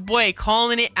Jack's the boy,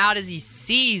 calling it out as he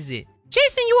sees it.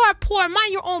 Jason, you are poor.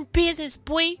 Mind your own business,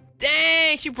 boy.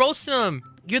 Dang, she roasted him.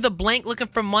 You're the blank looking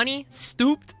for money?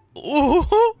 Stooped. Ooh.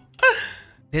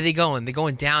 There they going. They're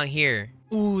going down here.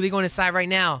 Ooh, they're going inside right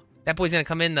now. That boy's gonna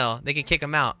come in though. They can kick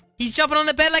him out. He's jumping on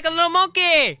the bed like a little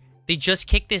monkey. They just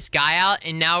kicked this guy out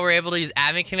and now we're able to use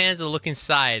admin commands to look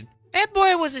inside. That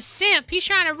boy was a simp. He's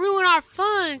trying to ruin our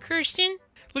fun, Christian.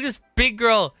 Look at this big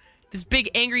girl. This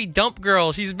big angry dump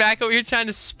girl. She's back over here trying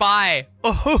to spy.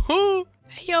 Oh.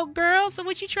 Hey, yo, girl. So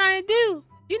what you trying to do?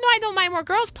 You know I don't mind more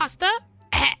girls, pasta.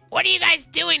 What are you guys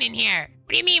doing in here?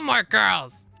 What do you mean more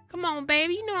girls? Come on,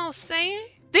 baby. You know what I'm saying?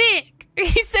 Thick. He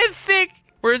said thick.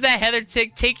 Where's that Heather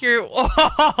chick? Take your...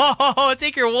 Oh,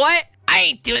 take your what? I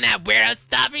ain't doing that weirdo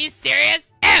stuff. Are you serious?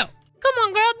 Ew! Come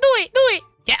on, girl. Do it.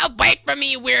 Get away from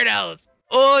me, you weirdos.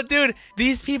 Oh, dude.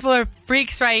 These people are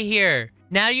freaks right here.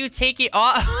 Now you take it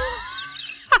off.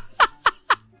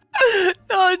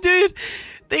 Oh, dude.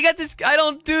 They got this... I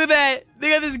don't do that.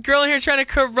 They got this girl in here trying to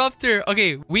corrupt her.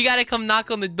 Okay, we gotta come knock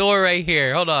on the door right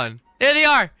here. Hold on. There they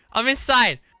are. I'm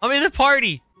inside. I'm in the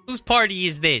party. Whose party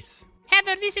is this?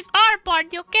 Heather, this is our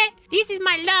party, okay? This is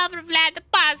my lover, Vlad the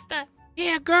pasta.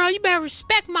 Yeah, girl, you better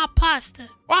respect my pasta,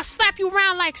 or I'll slap you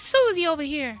around like Susie over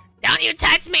here. Don't you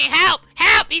touch me. Help.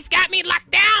 Help. He's got me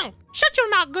locked down. Shut your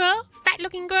mouth, girl.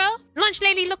 Fat-looking girl. Lunch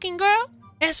lady-looking girl.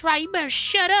 That's right, you better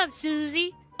shut up,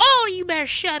 Susie. Oh, you better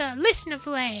shut up. Listen to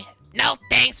Vlad. No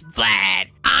thanks,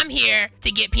 Vlad. I'm here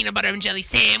to get peanut butter and jelly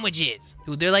sandwiches.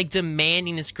 Dude, they're like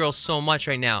demanding this girl so much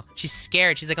right now. She's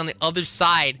scared. She's like on the other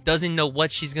side. Doesn't know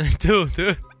what she's gonna do,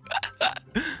 dude.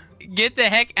 Get the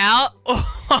heck out.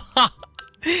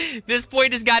 This boy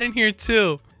just got in here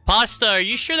too. Pasta, are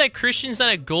you sure that Christian's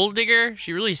not a gold digger?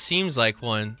 She really seems like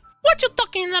one. What you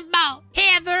talking about,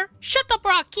 Heather? Shut up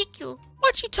or I'll kick you.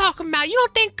 What you talking about? You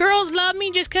don't think girls love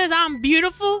me just because I'm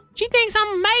beautiful? She thinks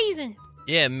I'm amazing.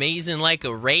 Yeah, amazing like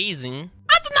a raisin.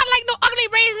 I do not like no ugly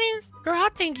raisins. Girl, I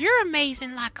think you're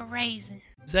amazing like a raisin.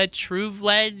 Is that true,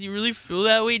 Vlad? Do you really feel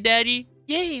that way, Daddy?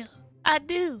 Yeah, I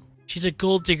do. She's a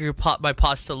gold digger, my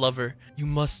pasta lover. You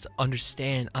must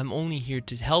understand, I'm only here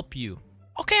to help you.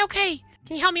 Okay.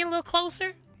 Can you help me a little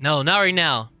closer? No, not right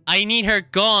now. I need her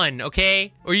gone,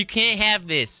 okay? Or you can't have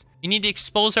this. You need to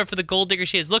expose her for the gold digger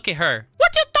she is. Look at her.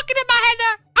 What you talking about,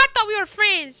 Heather? I thought we were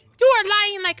friends. You are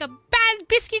lying like a bad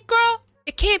biscuit girl.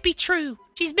 It can't be true.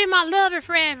 She's been my lover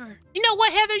forever. You know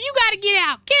what, Heather? You gotta get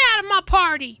out. Get out of my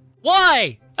party.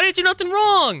 Why? I didn't do nothing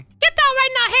wrong. Get out right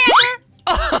now, Heather.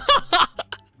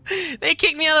 They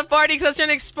kicked me out of the party because I was trying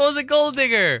to expose a gold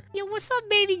digger. Yo, what's up,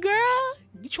 baby girl?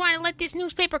 You trying to let this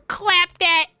newspaper clap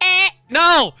that eh?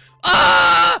 No!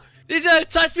 Ah! He's gonna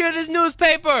touch me with this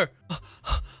newspaper.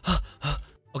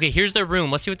 Okay, here's their room.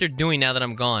 Let's see what they're doing now that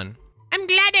I'm gone. I'm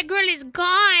glad that girl is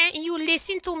gone and you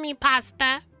listen to me,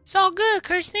 Pasta. It's all good,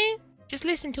 Kirsten. Just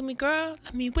listen to me, girl.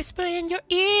 Let me whisper in your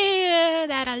ear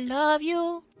that I love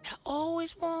you. That I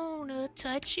always wanna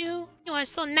touch you. You are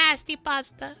so nasty,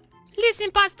 Pasta. Listen,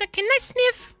 Pasta, can I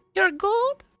sniff your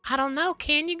gold? I don't know.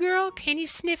 Can you, girl? Can you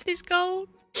sniff this gold?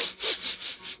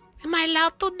 Am I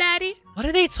allowed to, Daddy? What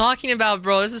are they talking about,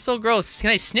 bro? This is so gross. Can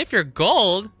I sniff your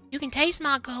gold? You can taste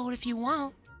my gold if you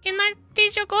want. Can I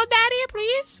taste your gold, Daddy,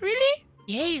 please? Really?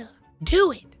 Yeah.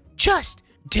 Do it. Just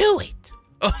do it.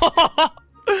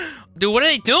 Dude, what are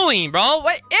they doing, bro?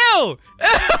 What? Ew!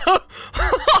 Ew!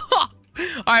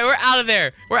 Alright, we're out of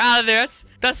there. We're out of there.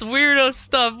 That's weirdo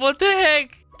stuff. What the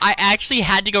heck? I actually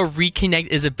had to go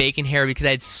reconnect as a bacon hair because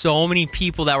I had so many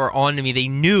people that were on to me. They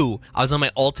knew I was on my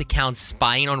alt account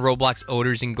spying on Roblox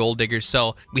odors and gold diggers.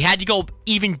 So we had to go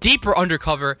even deeper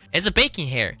undercover as a bacon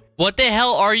hair. What the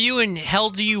hell are you and hell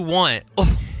do you want?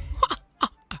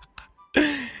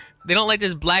 They don't like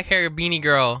this black hair beanie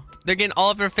girl. They're getting all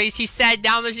up her face. She sat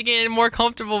down, she's getting more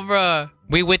comfortable, bruh.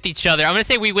 We with each other. I'm gonna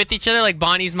say we with each other like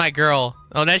Bonnie's my girl.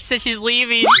 Oh, now she said she's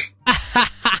leaving.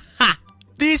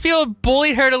 These people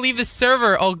bullied her to leave the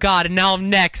server. Oh god, and now I'm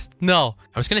next. No.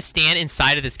 I'm just gonna stand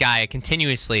inside of this guy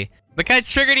continuously. Look how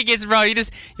triggered he gets, bro. You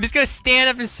just gotta stand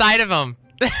up inside of him.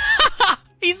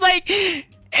 He's like,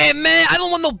 hey man, I don't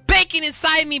want no bacon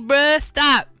inside me, bruh.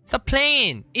 Stop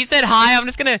playing. He said hi. I'm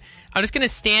just gonna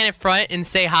stand in front and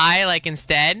say hi, like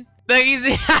instead. Like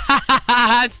he's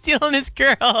stealing his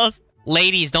girls.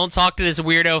 Ladies, don't talk to this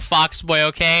weirdo fox boy,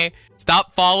 okay?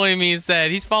 Stop following me, he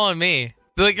said. He's following me.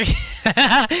 Look,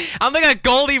 I'm like a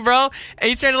Goldie, bro, and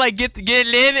he's trying to like get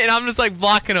in, and I'm just like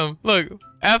blocking him. Look,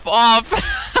 F off.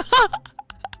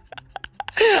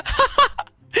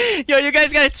 Yo, you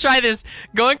guys gotta try this.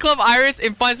 Go in Club Iris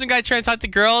and find some guy trying to talk to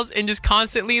girls and just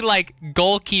constantly like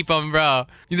goal keep him, bro.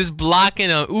 You're just blocking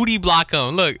him, Oodie block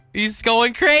him. Look, he's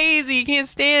going crazy. He can't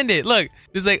stand it. Look,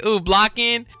 he's like, ooh,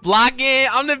 blocking.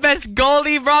 I'm the best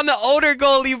goalie, bro. I'm the older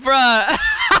goalie, bro.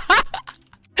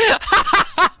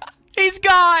 He's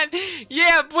gone.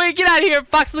 Yeah, boy, get out of here,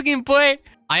 fox looking boy.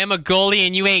 I am a goalie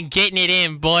and you ain't getting it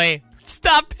in, boy.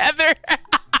 Stop, Heather.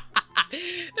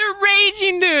 They're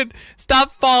raging, dude.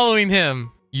 Stop following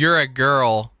him. You're a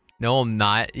girl. No, I'm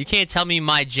not. You can't tell me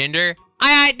my gender.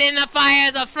 I identify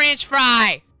as a French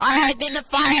fry. I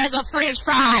identify as a French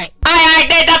fry. I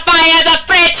identify as a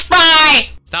French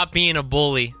fry. Stop being a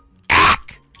bully.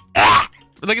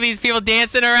 Look at these people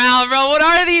dancing around, bro. What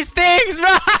are these things, bro?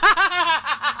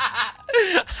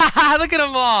 Look at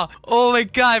them all. Oh my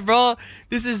god, bro.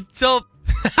 This is dope.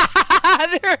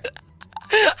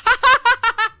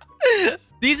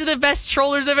 These are the best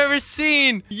trollers I've ever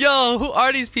seen. Yo, who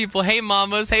are these people? Hey,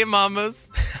 mamas. Hey, mamas.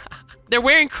 They're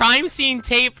wearing crime scene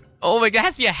tape. Oh my god, it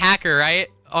has to be a hacker, right?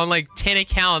 On like 10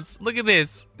 accounts. Look at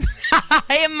this.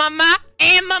 Hey, mama.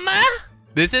 Hey, mama.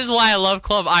 This is why I love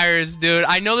Club Iris, dude.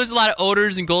 I know there's a lot of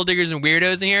odors and gold diggers and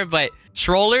weirdos in here, but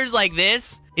trollers like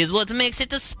this is what makes it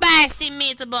the spicy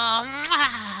meatball.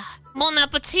 Bon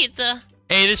appetit.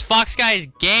 Hey, this fox guy is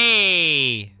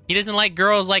gay. He doesn't like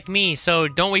girls like me, so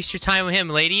don't waste your time with him,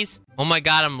 ladies. Oh my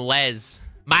god, I'm Les.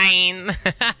 Mine. Look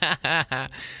at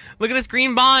this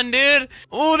green bond, dude.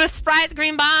 Oh, the Sprite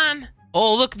green bond.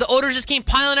 Oh, look, the odors just came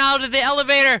piling out of the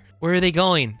elevator. Where are they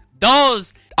going?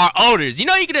 Those are odors. You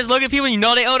know you can just look at people and you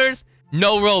know they odors?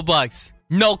 No Robux.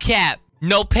 No cap.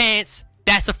 No pants.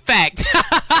 That's a fact.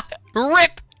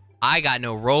 Rip. I got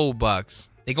no Robux.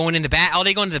 They going in the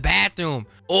they going to the bathroom.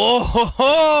 Oh, ho,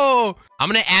 ho. I'm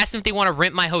gonna ask them if they want to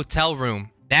rent my hotel room.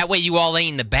 That way you all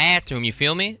ain't in the bathroom, you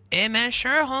feel me? Hey, man,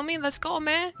 sure, homie. Let's go,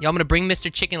 man. Yo, I'm gonna bring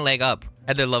Mr. Chicken Leg up.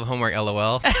 I did love homework,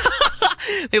 LOL.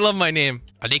 They love my name.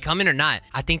 Are they coming or not?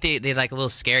 I think they like a little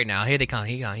scared now. Here they come.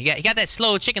 He got that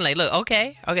slow chicken leg. Look,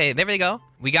 okay, there they go.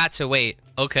 We got to wait.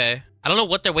 Okay. I don't know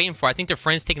what they're waiting for. I think their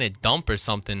friend's taking a dump or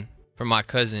something for my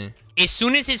cousin. As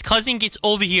soon as his cousin gets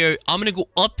over here, I'm gonna go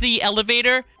up the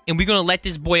elevator and we're gonna let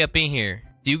this boy up in here.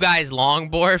 Do you guys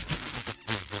longboard?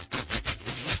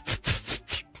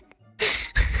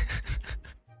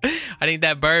 I think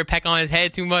that bird peck on his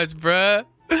head too much, bruh.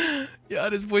 Yo,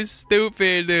 this boy's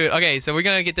stupid, dude. Okay, so we're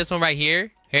gonna get this one right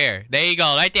here. Here, there you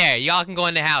go, right there. Y'all can go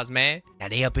in the house, man. Now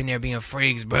they up in there being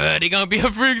freaks, bro. They gonna be a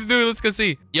freaks, dude. Let's go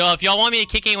see. Yo, if y'all want me to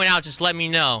kick anyone out, just let me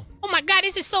know. Oh my god,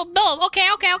 this is so dope. Okay.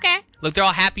 Look, they're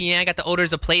all happy, and I got the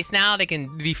odors of place now. They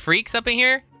can be freaks up in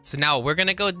here. So now what we're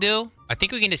gonna go do, I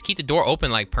think we can just keep the door open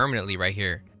like permanently right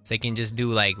here. So they can just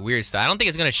do like weird stuff. I don't think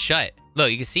it's gonna shut. Look,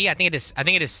 you can see, I think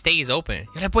it just stays open.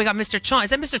 Yo, that boy got Mr. Chance. Is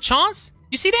that Mr. Chance?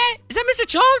 You see that? Is that Mr.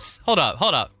 Chance? Hold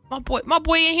up. My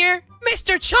boy in here?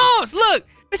 Mr. Chance, look!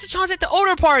 Mr. Chance at the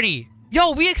odor party.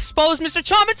 Yo, we exposed Mr.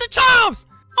 Chance. Mr. Chance!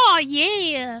 Oh,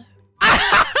 yeah.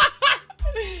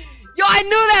 Yo, I knew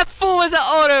that fool was an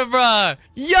odor, bruh.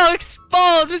 Yo,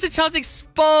 exposed. Mr. Chance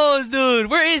exposed, dude.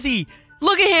 Where is he?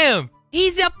 Look at him.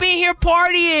 He's up in here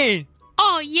partying.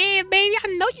 Oh, yeah, baby.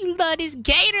 I know you love this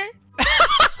gator.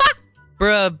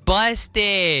 Bruh,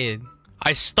 busted.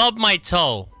 I stubbed my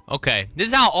toe. Okay, this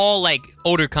is how all, like,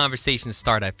 odor conversations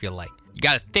start, I feel like. You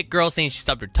got a thick girl saying she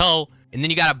stubbed her toe, and then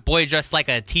you got a boy dressed like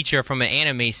a teacher from an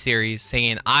anime series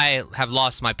saying, I have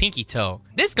lost my pinky toe.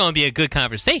 This is gonna be a good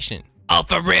conversation. Oh,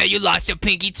 for real? You lost your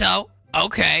pinky toe?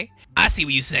 Okay, I see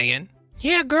what you're saying.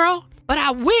 Yeah, girl, but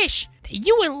I wish that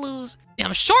you would lose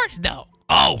them shorts, though.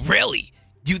 Oh, really?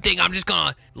 Do you think I'm just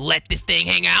gonna let this thing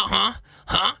hang out, huh?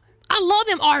 Huh? I love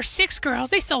them R6 girls.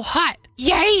 They so hot.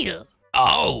 Yeah.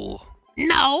 Oh.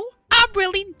 No, I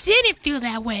really didn't feel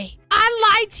that way.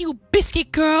 I lied to you,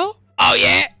 biscuit girl. Oh,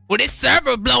 yeah? Well, this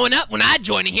server blowing up when I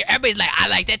joined in here. Everybody's like, I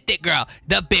like that thick girl,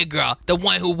 the big girl, the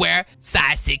one who wear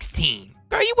size 16.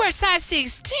 Girl, you wear size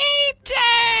 16?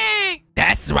 Dang!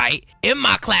 That's right. And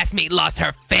my classmate lost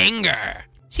her finger.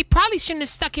 She probably shouldn't have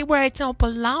stuck it where it don't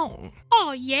belong.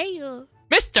 Oh, yeah.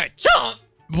 Mr. Chomps!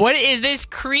 What is this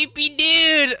creepy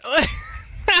dude?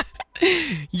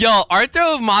 Yo, art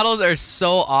throw models are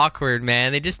so awkward,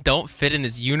 man. They just don't fit in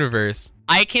this universe.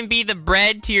 I can be the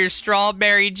bread to your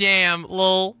strawberry jam,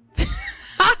 lol.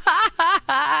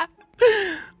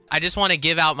 I just want to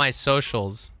give out my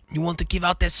socials. You want to give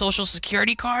out that social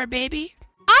security card, baby?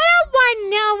 I don't want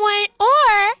no one,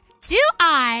 or do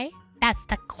I? That's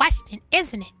the question,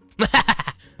 isn't it?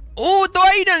 Oh,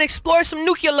 Dora, you done explore some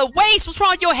nuclear waste. What's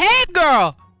wrong with your head,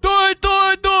 girl? Dora,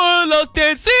 lost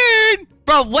dancing.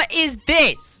 Bro, what is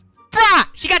this? Bruh,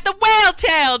 she got the whale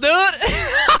tail, dude.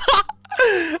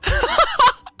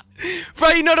 Bro,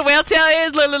 you know what a whale tail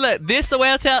is? Look. This a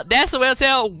whale tail. That's a whale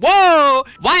tail. Whoa.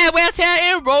 Why a whale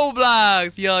tail in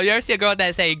Roblox? Yo, you ever see a girl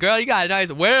that say, girl, you got a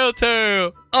nice whale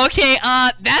tail? Okay,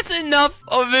 that's enough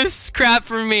of this crap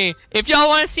for me. If y'all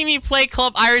want to see me play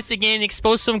Club Iris again,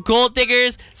 expose some gold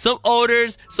diggers, some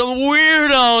odors, some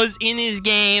weirdos in this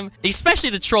game, especially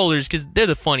the trollers, because they're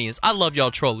the funniest. I love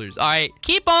y'all trollers, all right?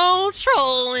 Keep on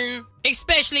trolling.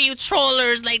 Especially you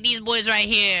trollers like these boys right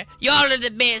here. Y'all are the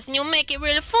best, and you'll make it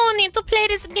really funny to play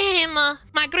this game.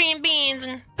 My green beans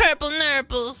and purple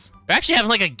nurples. We're actually having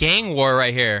like a gang war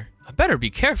right here. I better be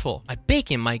careful. My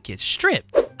bacon might get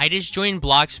stripped. I just joined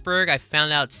Bloxburg. I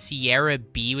found out Sierra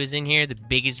B was in here, the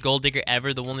biggest gold digger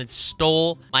ever, the one that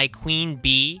stole my queen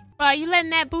bee. Bro, you letting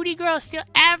that booty girl steal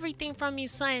everything from you,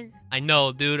 son. I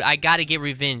know, dude. I gotta get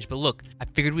revenge. But look, I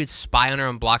figured we'd spy on her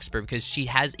on Bloxburg because she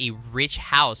has a rich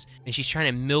house and she's trying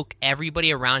to milk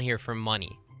everybody around here for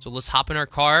money. So let's hop in our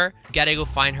car. Gotta go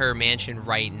find her mansion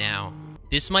right now.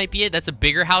 This might be it. That's a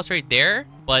bigger house right there.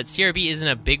 But CRB isn't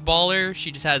a big baller.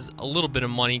 She just has a little bit of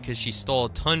money because she stole a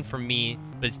ton from me.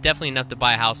 But it's definitely enough to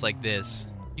buy a house like this.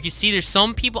 You can see there's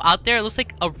some people out there. It looks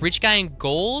like a rich guy in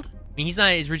gold. I mean, he's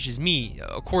not as rich as me.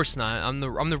 Of course not. I'm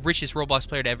the richest Roblox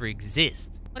player to ever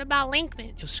exist. What about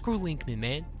Linkman? Yo, screw Linkman,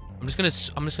 man. I'm just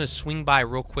gonna swing by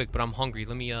real quick, but I'm hungry.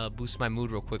 Let me boost my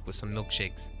mood real quick with some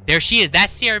milkshakes. There she is.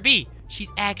 That's CRB.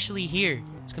 She's actually here.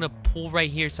 I'm just gonna pull right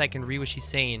here so I can read what she's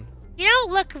saying. You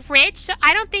don't look rich, so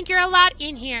I don't think you're allowed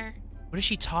in here. What is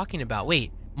she talking about?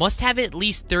 Wait, must have at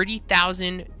least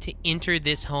 30,000 to enter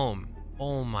this home.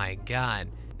 Oh my god.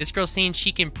 This girl's saying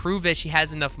she can prove that she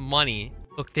has enough money.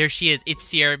 Look, there she is.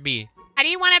 It's CRB. How do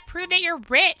you want to prove that you're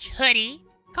rich, hoodie?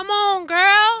 Come on,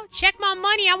 girl. Check my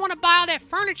money. I want to buy all that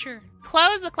furniture.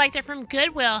 Clothes look like they're from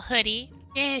Goodwill, hoodie.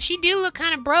 Yeah, she do look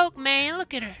kind of broke, man.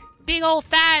 Look at her. Big old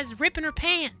thighs ripping her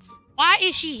pants. Why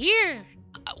is she here?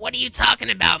 What are you talking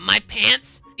about? My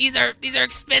pants? These are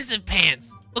expensive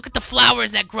pants. Look at the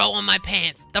flowers that grow on my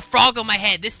pants. The frog on my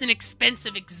head. This is an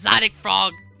expensive, exotic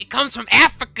frog. It comes from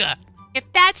Africa. If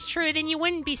that's true, then you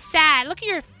wouldn't be sad. Look at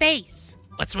your face.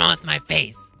 What's wrong with my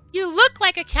face? You look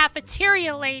like a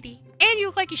cafeteria lady. And you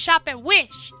look like you shop at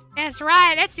Wish. That's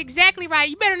right. That's exactly right.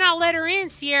 You better not let her in,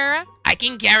 Sierra. I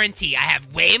can guarantee I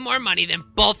have way more money than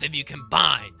both of you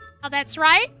combined. Oh, that's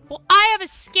right? Well, I have a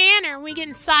scanner. When we get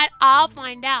inside, I'll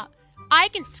find out. I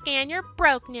can scan your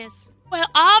brokenness. Well,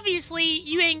 obviously,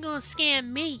 you ain't gonna scam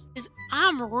me, because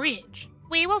I'm rich.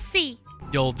 We will see.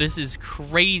 Yo, this is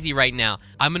crazy right now.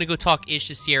 I'm gonna go talk ish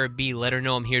to Sierra B, let her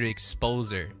know I'm here to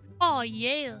expose her. Oh,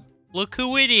 yeah. Look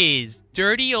who it is,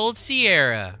 dirty old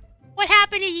Sierra. What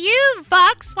happened to you,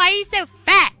 Vox? Why are you so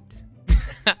fat?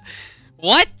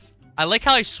 What? I like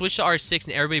how I switched to R6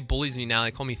 and everybody bullies me now.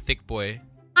 They call me thick boy.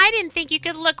 I didn't think you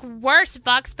could look worse,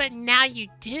 Vox, but now you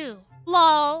do.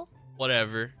 Lol.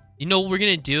 Whatever. You know what we're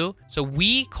gonna do? So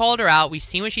we called her out. We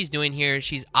seen what she's doing here.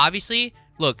 She's obviously,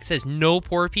 look, it says no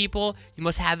poor people. You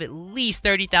must have at least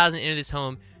 30,000 into this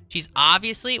home. She's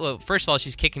obviously, well, first of all,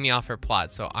 she's kicking me off her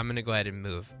plot. So I'm gonna go ahead and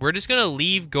move. We're just gonna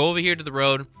leave, go over here to the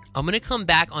road. I'm gonna come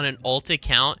back on an alt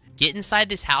account, get inside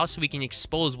this house so we can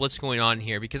expose what's going on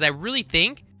here. Because I really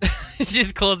think,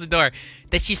 just close the door,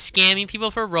 that she's scamming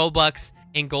people for Robux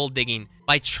and gold digging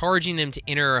by charging them to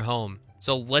enter her home.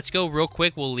 So let's go real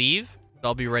quick. We'll leave.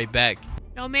 I'll be right back.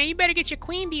 No, man, you better get your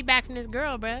queen bee back from this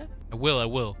girl, bruh. I will.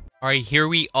 All right, here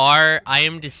we are. I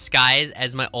am disguised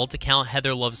as my alt account,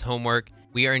 Heather Loves Homework.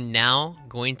 We are now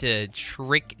going to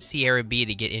trick Sierra B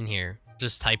to get in here.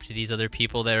 Just type to these other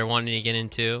people that are wanting to get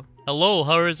into. Hello,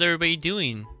 how is everybody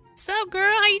doing? So,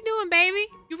 girl, how you doing, baby?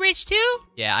 You rich too?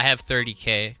 Yeah, I have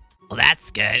 30K. Well, that's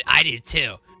good. I do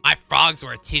too. My frog's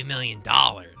worth $2 million.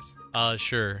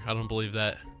 Sure. I don't believe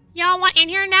that. Y'all want in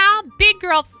here now? Big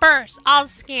girl first. I'll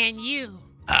scan you.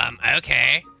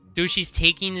 Okay. Dude, she's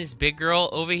taking this big girl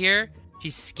over here.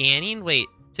 She's scanning. Wait,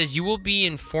 it says you will be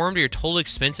informed of your total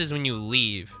expenses when you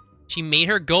leave. She made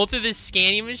her go through this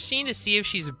scanning machine to see if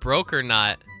she's broke or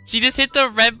not. She just hit the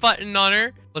red button on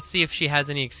her. Let's see if she has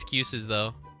any excuses,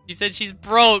 though. She said she's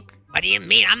broke. What do you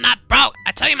mean? I'm not broke.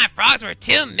 I told you my frog's worth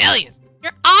 $2 million.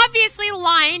 You're obviously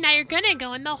lying. Now you're gonna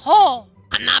go in the hole.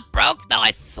 I'm not broke, though,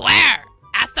 I swear.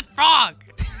 Ask the frog.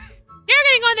 You're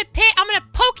gonna go in the pit. I'm gonna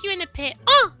poke you in the pit.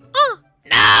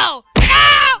 No!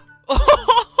 No!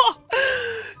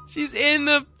 She's in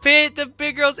the pit. The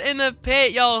big girl's in the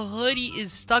pit. Y'all, Hoodie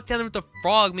is stuck down there with the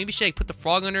frog. Maybe she like put the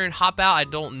frog under and hop out. I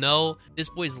don't know. This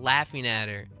boy's laughing at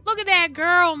her. Look at that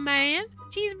girl, man.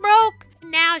 She's broke.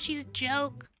 Now she's a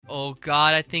joke. Oh,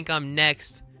 God. I think I'm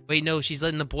next. Wait, no. She's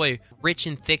letting the boy. Rich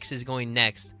and Thix is going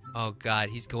next. Oh, God.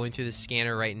 He's going through the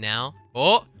scanner right now.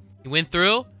 Oh, he went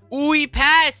through. Ooh, he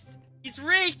passed. He's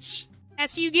rich.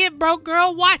 That's what you get, broke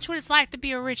girl. Watch what it's like to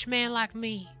be a rich man like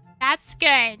me. That's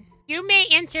good. You may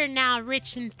enter now,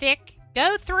 rich and thick.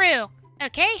 Go through.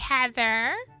 Okay,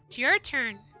 Heather. It's your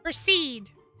turn. Proceed.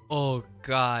 Oh,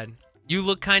 God. You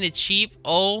look kind of cheap.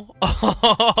 Oh.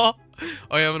 Oh,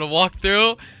 yeah, I'm going to walk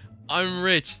through. I'm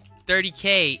rich.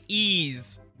 30K.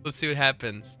 Ease. Let's see what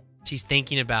happens. She's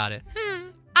thinking about it.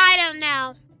 I don't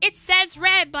know. It says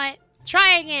red, but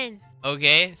try again.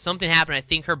 Okay, something happened. I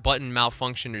think her button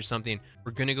malfunctioned or something.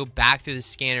 We're gonna go back through the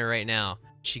scanner right now.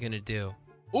 What's she gonna do?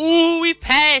 Ooh, we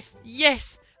passed!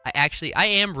 Yes! I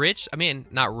am rich. I mean,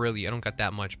 not really. I don't got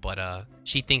that much, but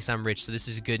she thinks I'm rich, so this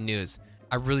is good news.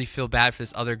 I really feel bad for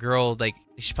this other girl. Like,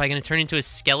 she's probably gonna turn into a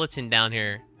skeleton down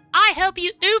here. I hope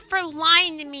you oof for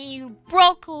lying to me, you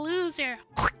broke loser.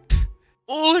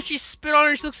 Oh, she spit on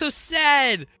her. She looks so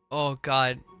sad. Oh,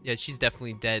 God. Yeah, she's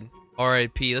definitely dead.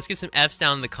 R.I.P. Let's get some F's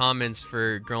down in the comments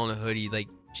for girl in a hoodie. Like,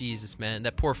 Jesus, man.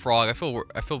 That poor frog. I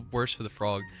feel worse for the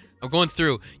frog. I'm going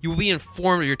through. You will be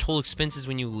informed of your total expenses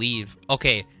when you leave.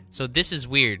 Okay, so this is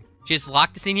weird. She just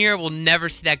locked us in here. We'll never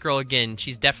see that girl again.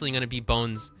 She's definitely going to be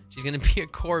bones. She's going to be a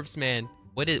corpse, man.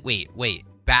 Wait.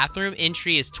 Bathroom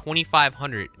entry is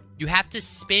 2,500. You have to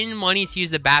spend money to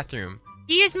use the bathroom.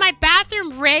 You use my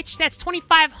bathroom, rich. That's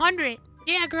 2,500.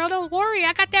 Yeah, girl, don't worry.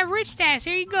 I got that rich status.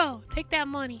 Here you go. Take that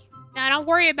money. Now, don't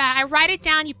worry about it. I write it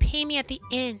down. You pay me at the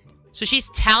end. So she's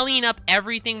tallying up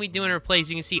everything we do in her place.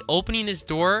 You can see opening this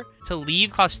door to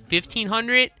leave costs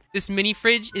 1,500. This mini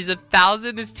fridge is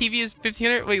 1,000. This TV is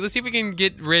 1,500. Wait, let's see if we can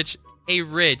get Rich. Hey,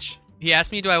 Rich. He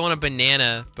asked me, do I want a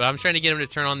banana? But I'm trying to get him to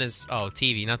turn on this,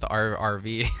 TV, not the RV.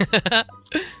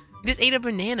 He just ate a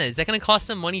banana. Is that going to cost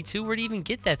some money, too? Where do you even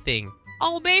get that thing?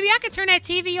 Oh, baby, I can turn that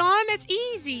TV on. That's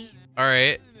easy. All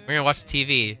right. We're going to watch the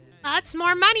TV. That's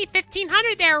more money.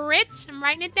 1,500 there, Rich. I'm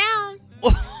writing it down.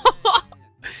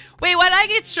 Wait, why'd I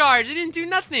get charged? I didn't do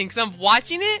nothing because I'm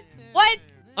watching it? What?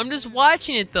 I'm just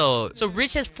watching it, though. So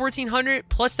Rich has 1,400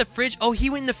 plus the fridge. Oh,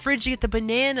 he went in the fridge to get the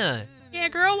banana. Yeah,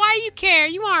 girl, why do you care?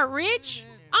 You aren't rich.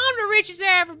 I'm the richest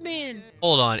I've ever been.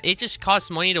 Hold on. It just costs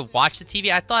money to watch the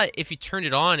TV. I thought if you turned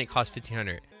it on, it cost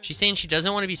 1,500. She's saying she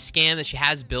doesn't want to be scammed, that she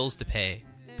has bills to pay.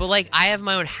 But, like, I have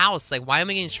my own house. Like, why am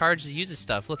I getting charged to use this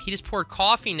stuff? Look, he just poured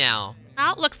coffee now.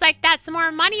 Well, looks like that's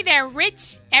more money there,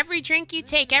 Rich. Every drink you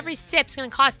take, every sip's gonna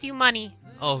cost you money.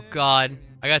 Oh, God.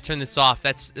 I gotta turn this off.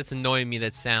 That's annoying me,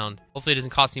 that sound. Hopefully it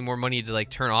doesn't cost me more money to like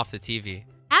turn off the TV.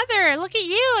 Heather, look at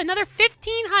you. Another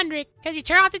 1,500 because you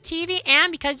turned off the TV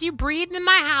and because you breathed in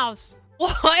my house.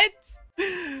 What?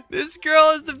 This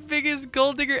girl is the biggest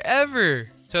gold digger ever.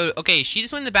 So, okay, she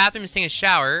just went in the bathroom and taking a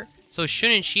shower. So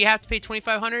shouldn't she have to pay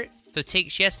 $2,500? So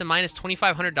she has to minus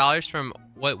 $2,500 from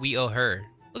what we owe her.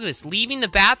 Look at this. Leaving the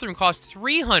bathroom costs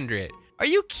 $300. Are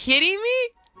you kidding me?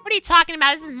 What are you talking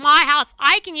about? This is my house.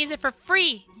 I can use it for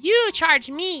free. You charge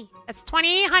me. That's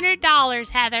 $2,800,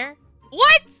 Heather.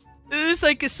 What? This is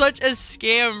like such a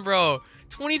scam, bro.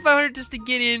 $2,500 just to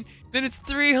get in, then it's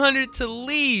 $300 to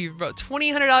leave, bro.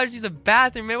 $2,800 to use the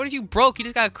bathroom, man. What if you broke? You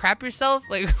just gotta crap yourself?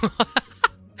 Like,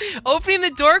 opening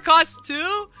the door costs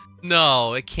 $2?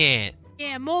 No, it can't.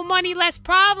 Yeah, more money, less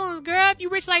problems, girl. If you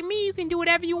rich like me, you can do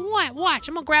whatever you want. Watch,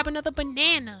 I'm gonna grab another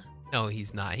banana. No,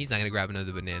 he's not. He's not gonna grab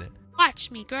another banana.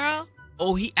 Watch me, girl.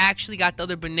 Oh, he actually got the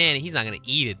other banana. He's not gonna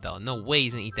eat it, though. No way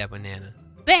he's gonna eat that banana.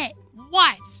 Bet.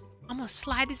 Watch. I'm gonna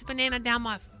slide this banana down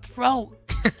my throat.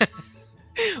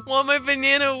 Want my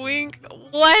banana wink?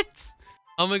 What?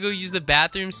 I'm gonna go use the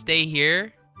bathroom. Stay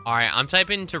here. All right, I'm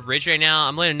typing to Rich right now.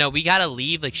 I'm letting her know we gotta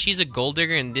leave. Like, she's a gold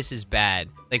digger and this is bad.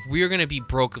 Like, we're gonna be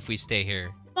broke if we stay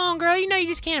here. Come on, girl. You know you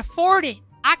just can't afford it.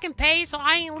 I can pay, so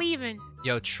I ain't leaving.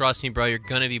 Yo, trust me, bro. You're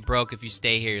gonna be broke if you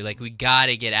stay here. Like, we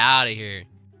gotta get out of here.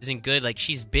 Isn't good. Like,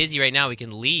 she's busy right now. We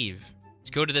can leave. Let's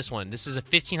go to this one. This is a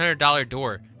 $1,500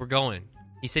 door. We're going.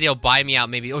 He said he'll buy me out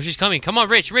maybe. Oh, she's coming. Come on,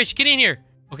 Rich. Rich, get in here.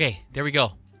 Okay, there we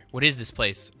go. What is this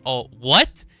place? Oh,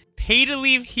 what? Pay to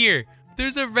leave here.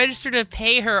 There's a register to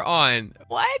pay her on.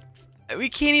 What? We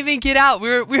can't even get out.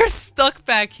 We're stuck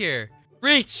back here.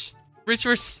 Rich,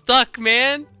 we're stuck,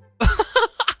 man.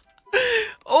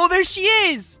 Oh, there she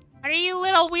is. What are you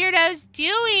little weirdos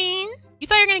doing? You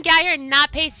thought you were gonna get out here and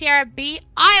not pay Sierra B?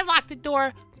 I locked the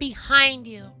door behind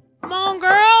you. Come on,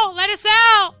 girl. Let us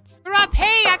out. What do I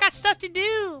pay? I got stuff to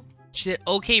do. She said,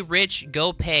 okay, Rich,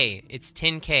 go pay. It's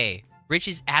 10K. Rich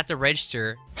is at the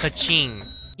register. Ka-ching.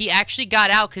 He actually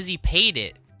got out because he paid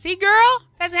it. See, girl?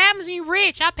 That's what happens when you're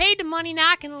rich. I paid the money,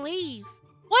 now I can leave.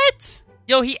 What?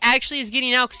 Yo, he actually is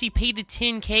getting out because he paid the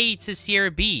 10K to Sierra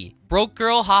B. Broke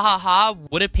girl, ha ha ha,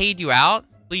 would have paid you out?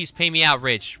 Please pay me out,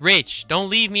 Rich. Rich, don't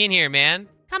leave me in here, man.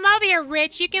 Come over here,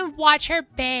 Rich. You can watch her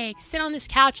beg. Sit on this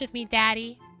couch with me,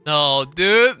 Daddy. No,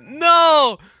 dude,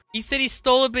 no! He said he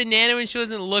stole a banana when she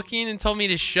wasn't looking and told me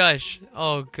to shush.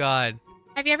 Oh, God.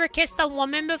 Have you ever kissed a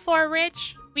woman before,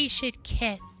 Rich? We should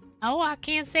kiss. Oh, I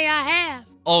can't say I have.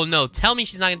 Oh, no. Tell me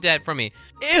she's not gonna do that for me.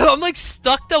 Ew, I'm like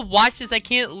stuck to watch this. I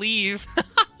can't leave.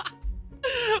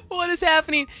 What is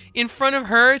happening? In front of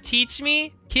her? Teach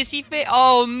me? Kissy face?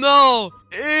 Oh, no.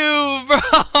 Ew,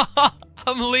 bro.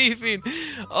 I'm leaving.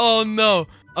 Oh, no.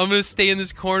 I'm gonna stay in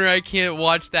this corner. I can't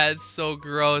watch that. It's so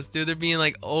gross. Dude, they're being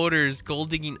like odors. Gold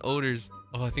digging odors.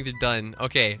 Oh, I think they're done.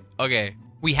 Okay. Okay.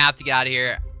 We have to get out of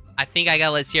here. I think I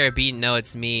gotta let Sierra B know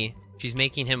it's me. She's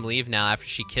making him leave now after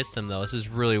she kissed him, though. This is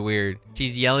really weird.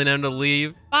 She's yelling at him to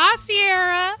leave. Bye,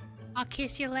 Sierra. I'll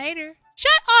kiss you later.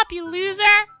 Shut up, you loser.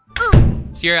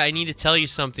 Sierra, I need to tell you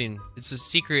something. It's a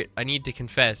secret I need to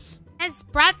confess. His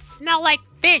breath smelled like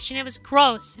fish, and it was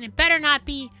gross. And it better not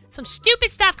be some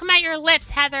stupid stuff come out your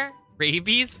lips, Heather.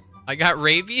 Rabies? I got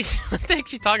rabies? What the heck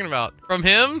is she talking about? From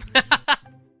him?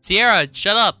 Sierra,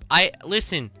 shut up.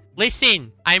 Listen.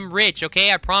 I'm rich,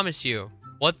 okay? I promise you.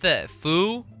 What the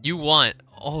foo you want?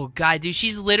 Oh, God, dude.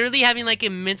 She's literally having like a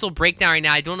mental breakdown right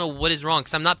now. I don't know what is wrong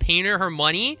because I'm not paying her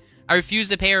money. I refuse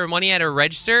to pay her money at her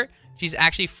register. She's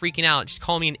actually freaking out. She's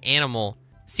calling me an animal.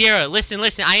 Sierra, listen.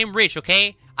 I am rich,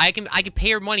 okay? I can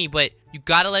pay her money, but you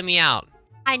gotta let me out.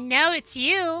 I know it's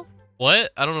you.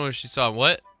 What? I don't know what she saw.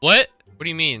 What? What do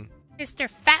you mean? Mr.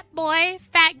 Fat Boy,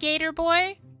 Fat Gator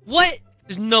Boy. What?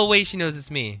 There's no way she knows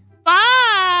it's me.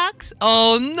 Fox!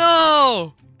 Oh,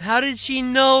 no! How did she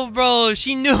know, bro?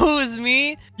 She knew it was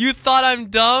me? You thought I'm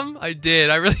dumb? I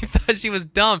did. I really thought she was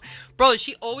dumb. Bro,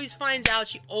 she always finds out.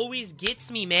 She always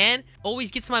gets me, man. Always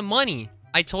gets my money.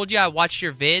 I told you I watched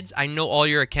your vids. I know all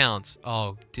your accounts.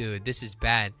 Oh, dude, this is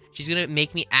bad. She's gonna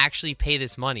make me actually pay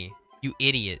this money. You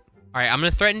idiot. All right, I'm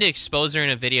gonna threaten to expose her in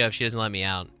a video if she doesn't let me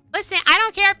out. Listen, I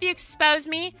don't care if you expose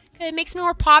me, because it makes me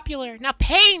more popular. Now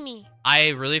pay me. I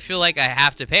really feel like I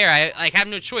have to pay her. I have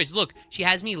no choice. Look, she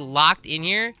has me locked in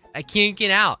here. I can't get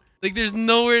out. Like, there's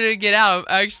nowhere to get out.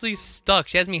 I'm actually stuck.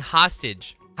 She has me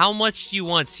hostage. How much do you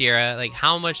want, Sierra? Like,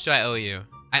 how much do I owe you?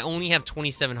 I only have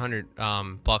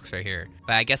 2,700 bucks right here.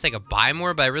 But I guess I could buy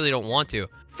more, but I really don't want to.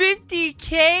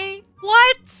 50K?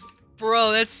 What?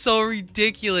 Bro, that's so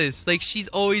ridiculous. Like, she's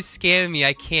always scamming me.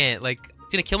 I can't. Like,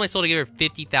 it's gonna kill my soul to give her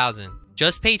 50,000.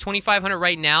 Just pay $2,500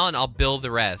 right now and I'll bill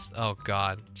the rest. Oh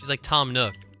God. She's like Tom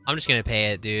Nook. I'm just gonna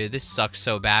pay it, dude. This sucks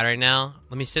so bad right now.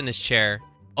 Let me sit in this chair.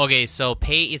 Okay, so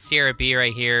pay it's Sierra B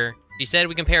right here. She said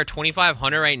we can pay her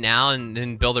 $2,500 right now and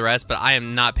then bill the rest, but I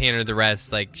am not paying her the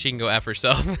rest. Like, she can go F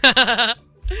herself.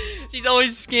 She's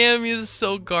always scamming me. This is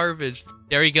so garbage.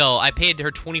 There we go. I paid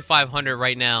her $2,500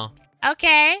 right now.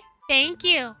 Okay, thank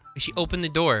you. She opened the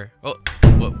door. Oh,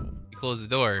 what? You closed the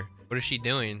door. What is she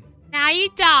doing? Now you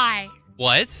die.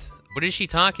 What? What is she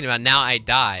talking about? Now I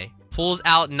die. Pulls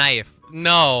out knife.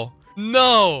 No.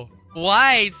 No.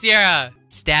 Why, Sierra?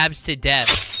 Stabs to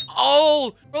death.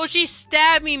 Oh, bro, she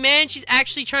stabbed me, man. She's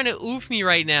actually trying to oof me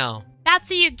right now. That's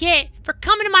what you get for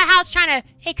coming to my house trying to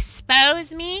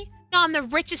expose me. No, I'm the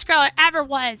richest girl I ever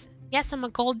was. Yes, I'm a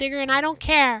gold digger and I don't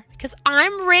care because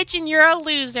I'm rich and you're a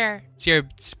loser. Sierra,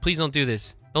 please don't do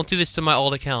this. Don't do this to my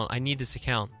old account. I need this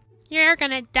account. You're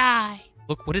gonna die.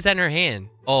 Look, what is that in her hand?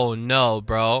 Oh, no,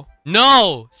 bro.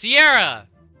 No! Sierra!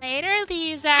 Later,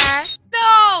 loser.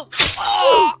 No!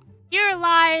 Oh! Here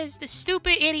lies the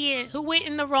stupid idiot who went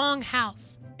in the wrong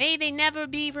house. May they never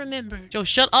be remembered. Joe,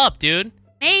 shut up, dude.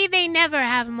 May they never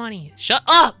have money. Shut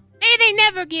up! May they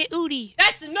never get Udi.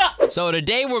 That's enough! So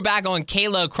today we're back on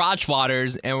Kayla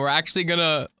Crotchwaters, and we're actually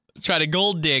gonna try to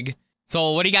gold dig.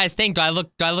 So what do you guys think? Do I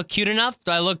look cute enough?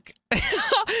 Do I look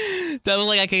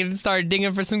like I can start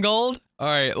digging for some gold? All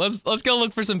right, let's go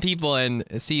look for some people and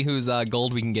see whose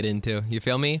gold we can get into. You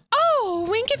feel me? Oh,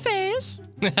 winky face.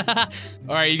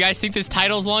 All right, you guys think this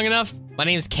title's long enough? My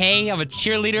name's Kay. I'm a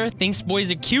cheerleader. Thinks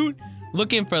boys are cute.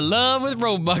 Looking for love with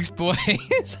Roblox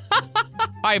boys.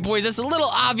 All right, boys, that's a little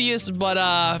obvious, but,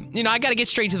 you know, I gotta get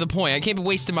straight to the point. I can't be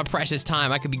wasting my precious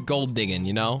time. I could be gold digging,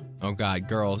 you know? Oh, God,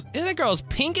 girls. That girl's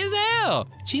pink as hell.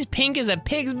 She's pink as a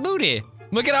pig's booty.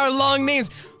 Look at our long names.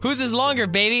 Whose is longer,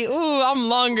 baby? Ooh, I'm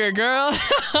longer, girl.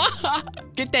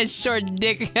 Get that short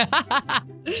dick.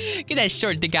 Get that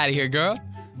short dick out of here, girl.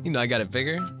 You know I got it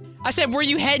bigger. I said, where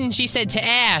you heading? She said, to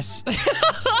ass.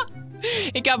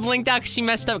 It got blinked out because she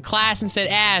messed up class and said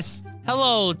ass.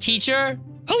 Hello, teacher.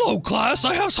 Hello, class.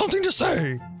 I have something to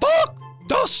say. Fuck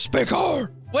the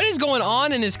speaker. What is going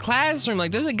on in this classroom?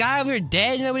 Like, there's a guy over here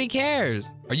dead. Nobody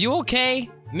cares. Are you okay,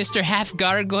 Mr. Half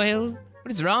Gargoyle?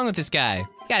 What is wrong with this guy?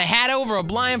 He got a hat over a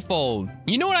blindfold.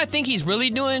 You know what I think he's really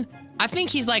doing? I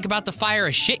think he's like about to fire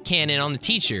a shit cannon on the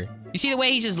teacher. You see the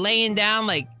way he's just laying down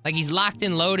like he's locked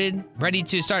and loaded, ready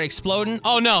to start exploding?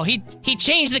 Oh no, he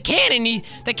changed the cannon.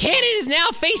 The cannon is now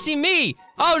facing me.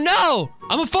 Oh no!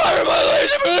 I'm gonna fire my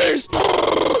laser beams!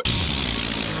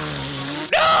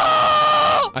 No!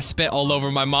 I spit all over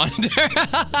my monitor.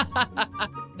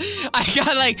 I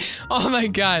got like, oh my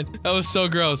God, that was so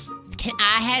gross. Can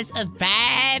I have a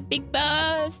ride, big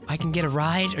boss? I can get a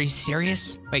ride? Are you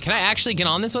serious? Wait, can I actually get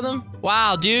on this with him?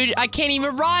 Wow, dude, I can't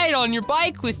even ride on your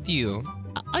bike with you.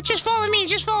 Just follow me,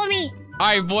 just follow me.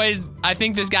 All right, boys, I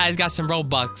think this guy's got some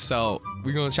Robux, so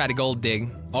we're gonna try to gold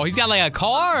dig. Oh, he's got like a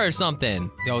car or something.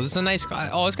 Yo, is this a nice car?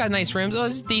 Oh, it's got nice rims. Oh,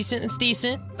 it's decent, it's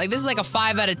decent. Like, this is like a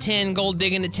 5 out of 10 gold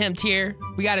digging attempt here.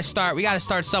 We gotta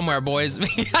start somewhere, boys.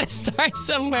 We gotta start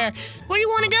somewhere. Where do you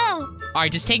wanna go? All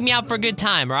right, just take me out for a good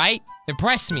time, all right?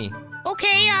 Impress me.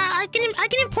 Okay, I can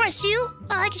impress you.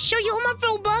 I can show you all my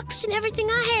Robux and everything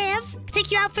I have.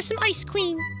 Take you out for some ice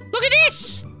cream. Look at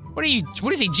this! What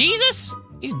is he, Jesus?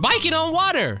 He's biking on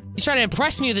water. He's trying to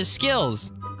impress me with his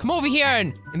skills. Come over here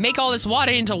and make all this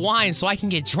water into wine so I can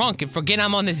get drunk and forget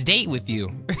I'm on this date with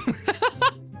you.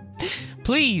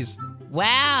 Please.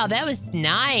 Wow, that was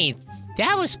nice.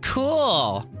 That was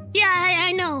cool. Yeah,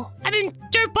 I know. I've been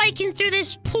dirt biking through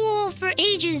this pool for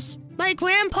ages. My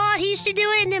grandpa, he used to do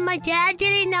it, and then my dad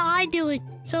did it, and now I do it.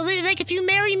 So, like, if you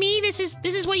marry me, this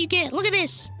is what you get. Look at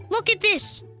this. Look at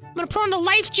this. I'm gonna put on the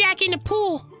life jacket in the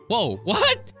pool. Whoa,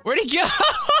 what? Where'd he go?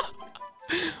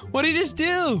 What'd he just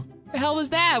do? The hell was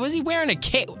that? Was he wearing a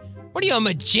cape? What are you, a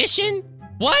magician?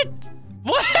 What?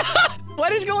 What?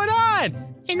 What is going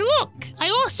on? And look, I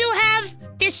also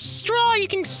have this straw you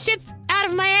can sip out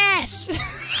of my ass.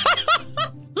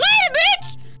 Later,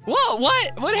 bitch! Whoa,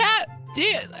 what happened?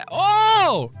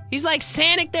 Oh! He's like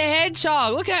Sonic the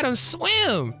Hedgehog. Look at him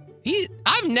swim.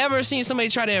 I've never seen somebody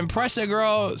try to impress a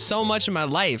girl so much in my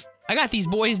life. I got these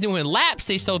boys doing laps,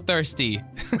 they so thirsty.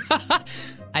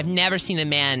 I've never seen a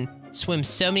man swim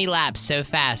so many laps so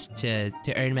fast to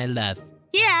earn my love.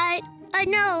 Yeah, I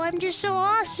know, I'm just so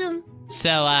awesome.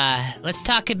 So, let's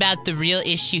talk about the real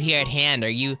issue here at hand. Are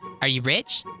you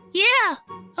rich? Yeah,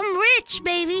 I'm rich,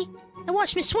 baby. Now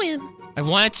watch me swim. I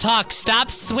want to talk.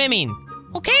 Stop swimming.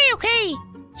 Okay.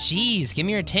 Jeez, give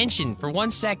me your attention for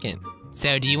 1 second.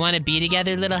 So, do you want to be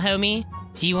together, little homie?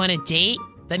 Do you want to date?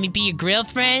 Let me be your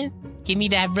girlfriend? Give me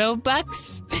that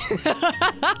Robux.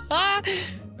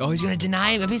 Oh, he's gonna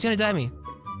deny him. He's gonna deny me.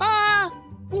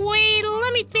 Wait,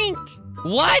 let me think.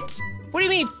 What? What do you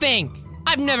mean think?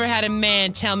 I've never had a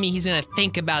man tell me he's gonna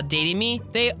think about dating me.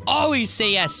 They always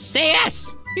say yes. Say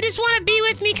yes! You just want to be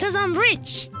with me because I'm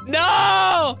rich.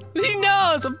 No! He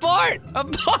knows! Abort!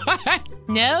 Abort!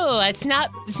 No, it's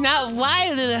not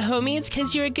why, little homie. It's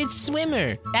because you're a good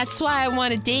swimmer. That's why I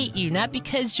want to date you, not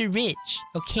because you're rich,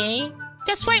 okay?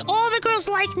 That's why all the girls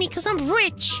like me, because I'm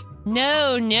rich.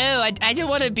 No, I don't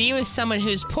want to be with someone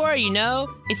who's poor, you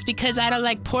know? It's because I don't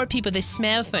like poor people. They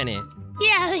smell funny.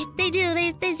 Yeah, they do.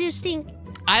 They do stink.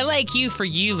 I like you for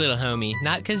you, little homie,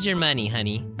 not because you're money,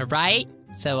 honey. All right?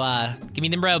 So, give me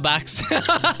them Robux.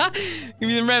 Give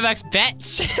me them Robux,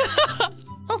 bitch.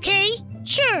 Okay,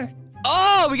 sure.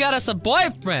 Oh, we got us a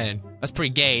boyfriend. That's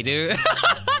pretty gay, dude.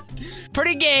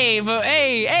 Pretty gay, but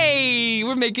hey,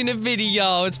 we're making a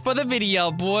video. It's for the video,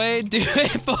 boy. Do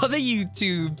it for the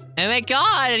YouTubes. Oh my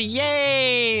God,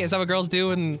 yay. Is that what girls do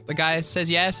when the guy says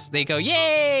yes? They go,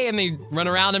 yay, and they run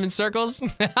around him in circles.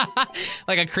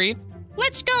 Like a creep.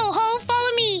 Let's go, ho,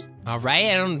 follow me. All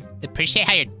right, I don't appreciate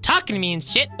how you're talking to me and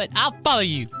shit, but I'll follow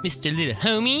you, Mr. Little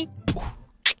Homie.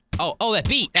 Oh, that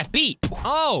beat.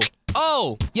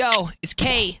 Oh, yo, it's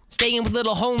K, staying with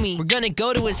little homie. We're gonna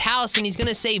go to his house and he's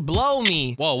gonna say, blow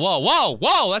me.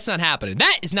 Whoa, that's not happening.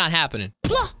 That is not happening.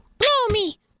 Blow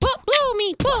me, blow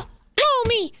me.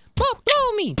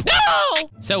 No!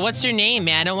 So what's your name,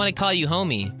 man? I don't want to call you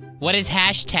homie. What does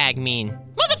hashtag mean?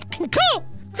 Motherfucking cool.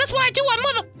 That's what I do.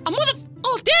 I'm mother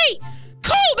all day.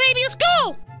 Cool, baby, let's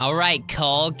go. All right,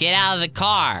 Cole, get out of the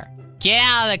car. Get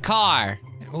out of the car.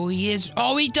 Oh, he is.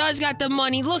 Oh, he does got the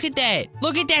money. Look at that.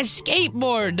 Look at that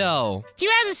skateboard, though. Do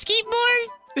you have a skateboard?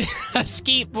 A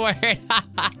skateboard.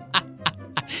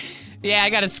 Yeah, I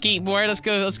got a skateboard. Let's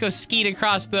go skeet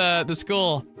across the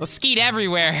school. Let's skeet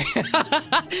everywhere.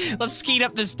 Let's skeet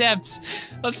up the steps.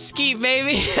 Let's skeet,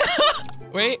 baby.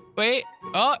 Wait.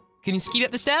 Oh, can you skeet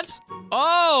up the steps?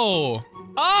 Oh,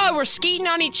 we're skeeting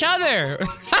on each other.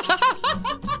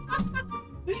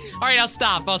 All right, I'll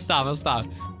stop.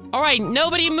 All right,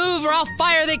 nobody move or I'll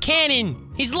fire the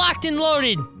cannon. He's locked and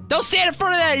loaded. Don't stand in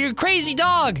front of that, you're a crazy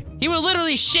dog. He will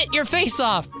literally shit your face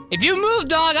off. If you move,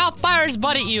 dog, I'll fire his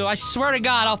butt at you. I swear to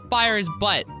God, I'll fire his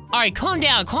butt. All right, calm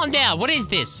down. What is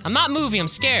this? I'm not moving, I'm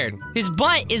scared. His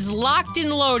butt is locked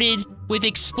and loaded with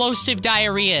explosive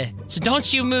diarrhea, so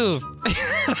don't you move.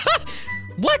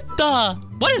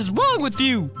 What is wrong with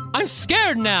you? I'm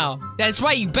scared now. That's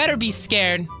right, you better be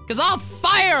scared, because I'll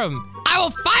fire him. I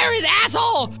will fire his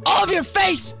asshole all over your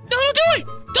face. No, don't do it.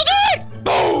 Don't do it.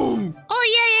 Boom.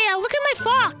 Oh, yeah. Look at my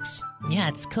fox. Yeah,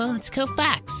 it's cool. It's cool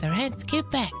fox, all right? It's cool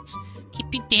fox.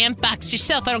 Keep your damn fox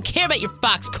yourself. I don't care about your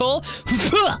fox, Cole.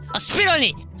 I'll spit on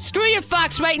it. Screw your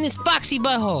fox right in his foxy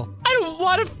butthole. I don't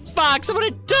want a fox. I want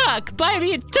a duck. Buy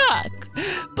me a duck.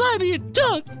 Buy me a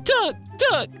duck.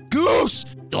 Goose!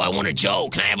 Do I want a Joe?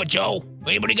 Can I have a Joe?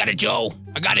 Anybody got a Joe?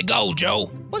 I gotta go, Joe.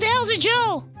 What the hell's a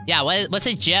Joe? Yeah, what's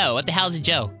a Joe? What the hell's a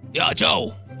Joe? Yeah,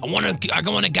 Joe. I want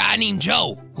a guy named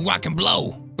Joe who I can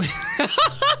blow.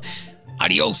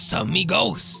 Adios,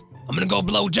 amigos. I'm gonna go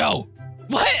blow Joe.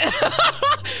 What?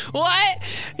 What?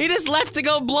 He just left to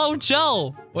go blow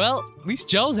Joe. Well, at least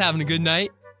Joe's having a good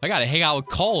night. I gotta hang out with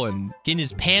Cole and get in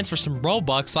his pants for some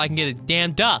Robux so I can get a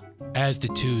damn duck. As the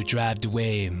two drove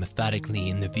away methodically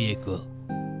in the vehicle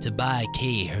to buy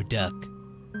Kay her duck,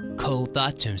 Cole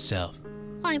thought to himself,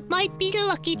 I might be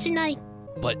lucky tonight.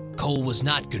 but Cole was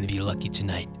not gonna be lucky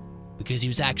tonight because he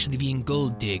was actually being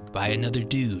gold digged by another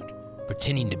dude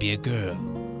pretending to be a girl.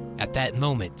 At that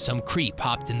moment, some creep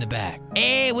hopped in the back.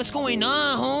 Hey, what's going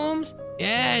on, Holmes?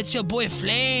 Yeah, it's your boy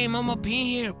Flame. I'm up in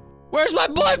here. Where's my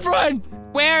boyfriend?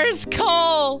 Where's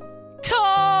Cole?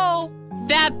 Cole!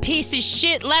 That piece of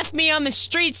shit left me on the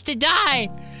streets to die.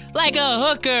 Like a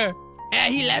hooker. Yeah,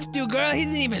 he left you, girl. He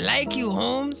doesn't even like you,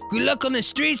 Holmes. Good luck on the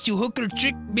streets, you hooker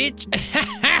trick bitch.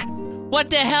 What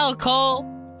the hell, Cole?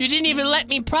 You didn't even let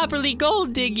me properly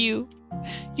gold dig you.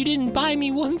 You didn't buy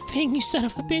me one thing, you son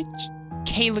of a bitch.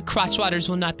 Kayla Crotchwaters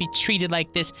will not be treated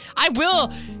like this. I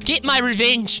will get my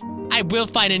revenge. I will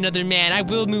find another man. I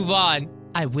will move on.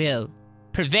 I will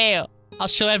prevail. I'll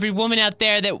show every woman out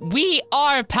there that we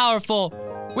are powerful.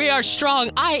 We are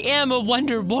strong. I am a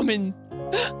Wonder Woman.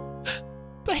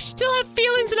 But I still have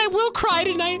feelings and I will cry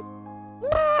tonight.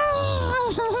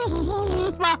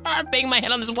 Bang my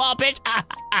head on this wall, bitch.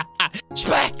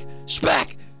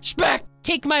 Spack.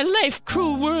 Take my life,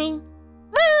 cruel world.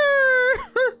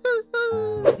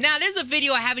 Now, there's a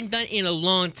video I haven't done in a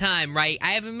long time, right?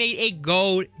 I haven't made a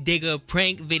gold digger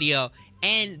prank video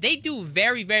and they do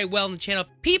very, very well on the channel.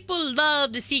 People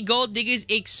love to see gold diggers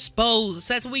exposed,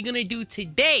 so that's what we're gonna do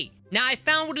today. Now, I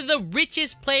found one of the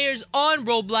richest players on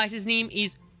Roblox. His name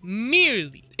is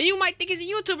Merely. And you might think he's a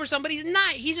YouTuber or something, but he's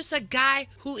not. He's just a guy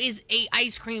who is a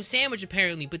ice cream sandwich,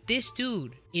 apparently. But this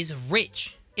dude is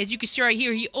rich. As you can see right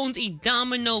here, he owns a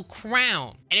domino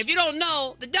crown. And if you don't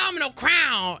know, the domino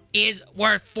crown is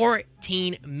worth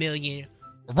 14 million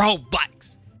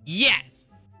Robux. Yes,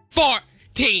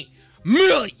 14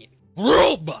 million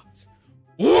Robux.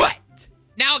 What?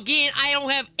 Now again, I don't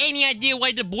have any idea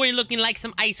why the boy looking like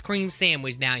some ice cream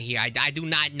sandwich down here. I do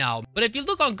not know. But if you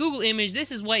look on Google image,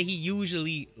 this is what he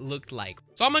usually looked like.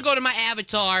 So I'm gonna go to my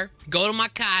avatar, go to my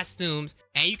costumes,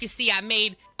 and you can see I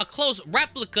made a close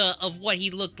replica of what he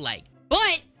looked like.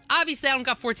 But obviously I don't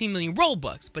got 14 million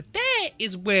Robux, but that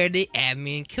is where the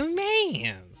admin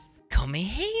commands come in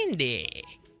handy.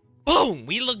 Boom,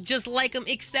 we look just like him,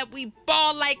 except we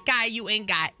ball like Caillou and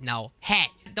got no hat.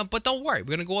 But don't worry,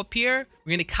 we're gonna go up here,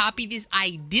 we're gonna copy this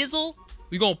iDizzle,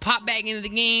 we're gonna pop back into the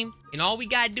game, and all we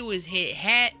gotta do is hit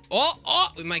hat.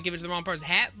 Oh, we might give it to the wrong person.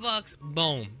 Hat Vux,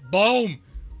 boom, boom.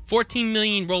 14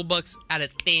 million Robux out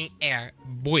of thin air,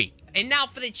 boy. And now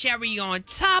for the cherry on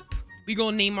top, we're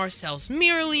gonna name ourselves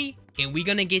Merely, and we're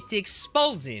gonna get to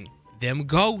exposing them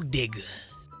gold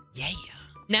diggers. Yeah.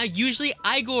 Now, usually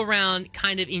I go around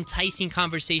kind of enticing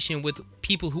conversation with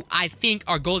people who I think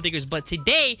are gold diggers, but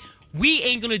today, we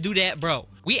ain't gonna do that, bro.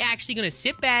 We actually gonna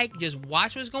sit back, just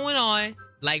watch what's going on.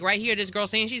 Like right here, this girl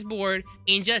saying she's bored,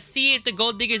 and just see if the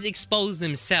gold diggers expose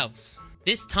themselves.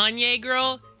 This Tanya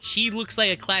girl, she looks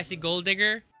like a classic gold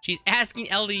digger. She's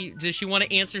asking Ellie, does she want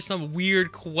to answer some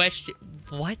weird question?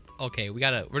 What? Okay,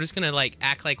 we're just gonna like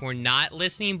act like we're not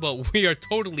listening, but we are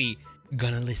totally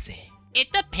gonna listen.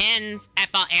 It depends if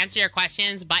I'll answer your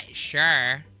questions, but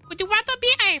sure. Would you want to be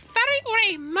a fairy or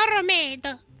a mermaid?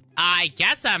 I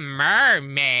guess a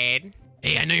mermaid.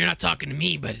 Hey, I know you're not talking to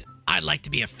me, but I'd like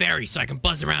to be a fairy so I can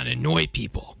buzz around and annoy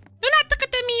people. Do not look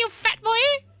at me, you fat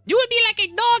boy. You would be like a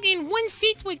dog in one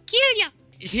seat would kill you.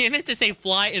 She meant to say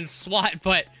fly and swat,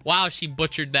 but wow, she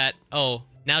butchered that. Oh,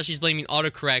 now she's blaming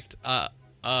autocorrect.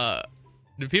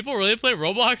 Do people really play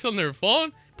Roblox on their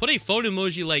phone? Put a phone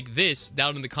emoji like this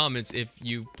down in the comments if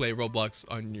you play Roblox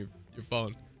on your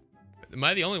phone. Am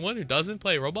I the only one who doesn't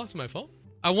play Roblox on my phone?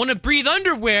 I want to breathe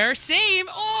underwear. Same.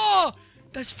 Oh,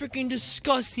 that's freaking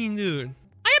disgusting, dude.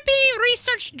 I be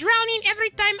research drowning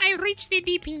every time I reach the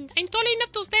deep end. I'm tall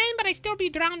enough to stand, but I still be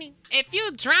drowning. If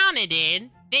you drowned it,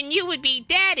 then you would be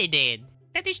dead.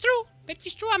 That is true. That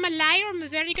is true. I'm a liar. I'm a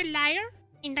very good liar.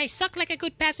 And I suck like a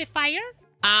good pacifier.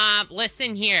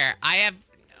 Listen here. I have...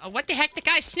 what the heck? The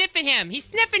guy's sniffing him. He's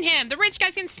sniffing him. The rich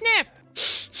guy's getting sniffed.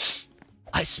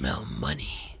 I smell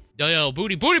money. Yo,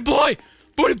 booty boy.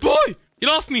 Booty boy. Get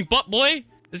off me, butt boy.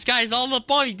 This guy's all up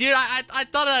on me, dude. I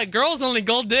thought girls only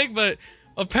gold dig, but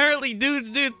apparently dudes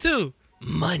do too.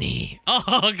 Money.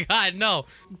 Oh, God, no.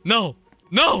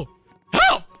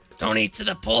 Help! Donate to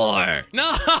the poor.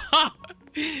 No.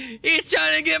 He's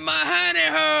trying to get my honey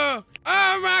hole.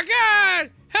 Oh, my God.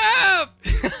 Help!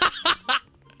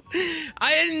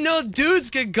 I didn't know dudes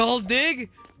could gold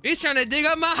dig. He's trying to dig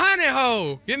up my honey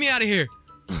hole. Get me out of here.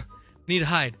 Need to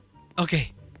hide.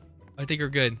 Okay. I think we're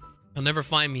good. He'll never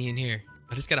find me in here.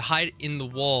 I just gotta hide in the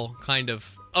wall, kind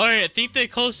of. Alright, I think the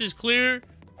coast is clear.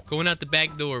 Going out the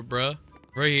back door, bruh.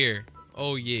 Right here.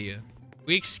 Oh, yeah.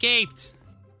 We escaped.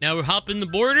 Now we're hopping the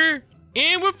border.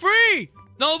 And we're free.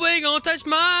 Nobody gonna touch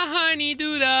my honey.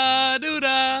 Doo-da,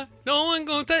 doo-da. No one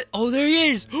gonna touch... Oh, there he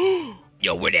is.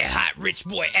 Yo, where that hot rich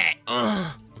boy at?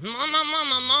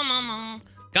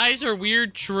 Guys are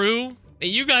weird, true. Hey,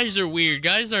 you guys are weird.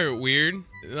 Guys aren't weird.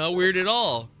 Not weird at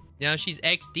all. Now she's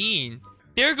XDing.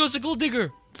 There goes the gold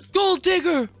digger. Gold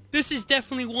digger! This is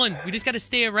definitely one. We just gotta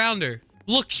stay around her.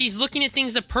 Look, she's looking at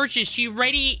things to purchase. She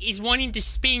already is wanting to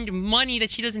spend money that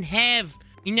she doesn't have.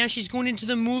 And now she's going into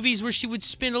the movies where she would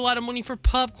spend a lot of money for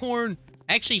popcorn.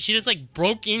 Actually, she just like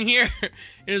broke in here and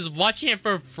is watching it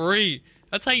for free.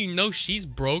 That's how you know she's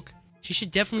broke. She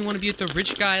should definitely want to be with a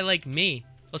rich guy like me.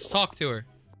 Let's talk to her.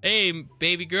 Hey,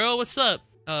 baby girl, what's up?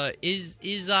 It's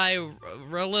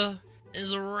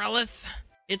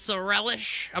a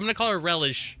relish. I'm gonna call her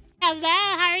Relish. Hello,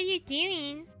 how are you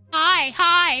doing?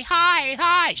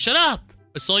 Hi. Shut up!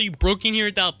 I saw you broke in here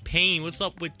without paying. What's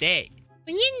up with that?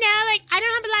 Well, you know, like, I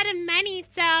don't have a lot of money,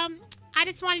 so I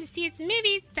just wanted to see its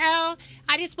movies, so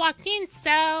I just walked in,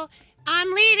 so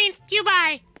I'm leaving. You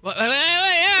bye.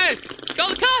 Hey! Call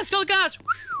the cops! Call the cops!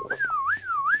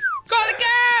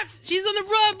 She's on the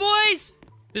run, boys!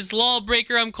 This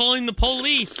lawbreaker, I'm calling the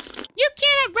police. You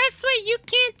can't arrest what you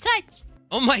can't touch.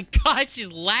 Oh my god,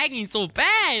 she's lagging so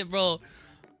bad, bro.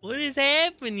 What is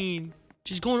happening?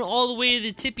 She's going all the way to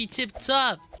the tippy tip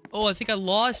top. Oh, I think I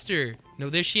lost her. No,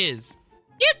 there she is.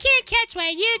 You can't catch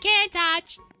what you can't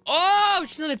touch. Oh,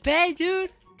 she's not that bad,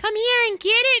 dude. Come here and get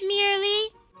it, Merely.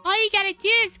 All you gotta do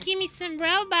is give me some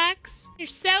Robux. You're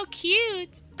so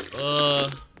cute.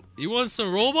 You want some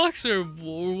Robux or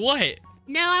what?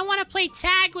 No, I want to play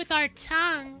tag with our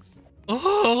tongues.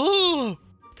 Oh,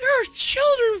 there are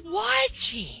children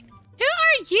watching. Who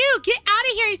are you? Get out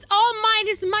of here. He's all mine.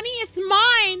 His money is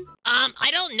mine.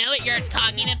 I don't know what you're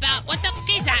talking about. What the f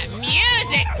is that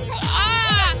music?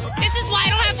 Ah, this is why I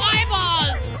don't have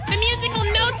eyeballs. The musical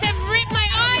notes have ripped my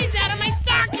eyes out of my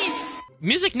socket.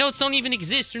 Music notes don't even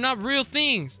exist. They're not real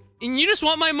things. And you just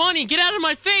want my money. Get out of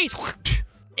my face.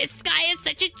 This guy is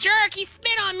such a jerk. He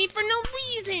spit on me for no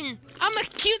reason. I'm a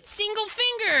cute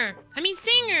singer.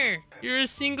 You're a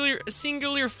singular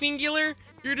fingular?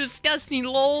 You're disgusting,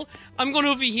 lol. I'm going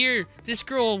over here. This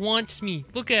girl wants me.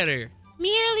 Look at her.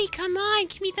 Merely, come on.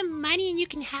 Give me the money and you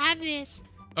can have this.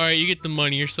 All right, you get the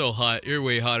money. You're so hot. You're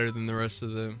way hotter than the rest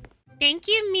of them. Thank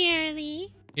you,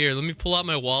 Merely. Here, let me pull out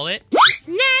my wallet.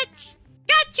 Snatch!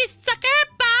 Gotcha, sucker!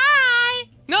 Bye!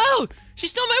 No! She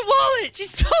stole my wallet! She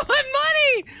stole my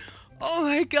money! Oh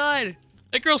my god.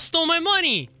 That girl stole my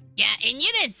money. Yeah, and you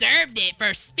deserved it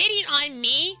for spitting on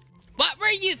me. What were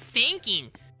you thinking?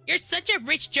 You're such a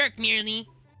rich jerk, Merely.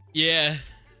 Yeah.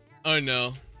 Oh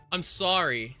no. I'm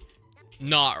sorry.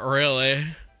 Not really.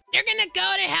 You're gonna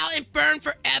go to hell and burn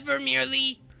forever,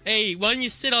 Merely. Hey, why don't you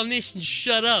sit on this and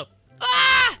shut up?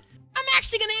 Ah! I'm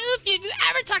actually gonna oof you if you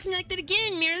ever talk to me like that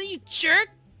again, Merely, you jerk.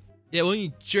 Yeah, why don't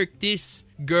you jerk this,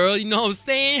 girl? You know what I'm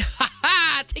saying? Ha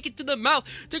ha! Take it to the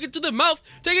mouth! Take it to the mouth!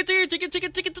 Take it to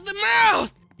the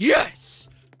mouth! Yes!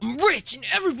 I'm rich and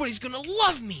everybody's gonna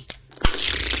love me!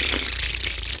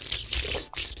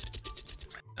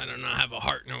 I do not have a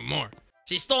heart no more.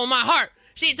 She stole my heart!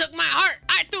 She took my heart!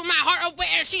 I threw my heart away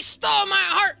and she stole my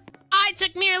heart! I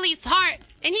took Merely's heart,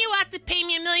 and he will have to pay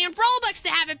me 1 million Robux to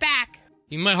have it back.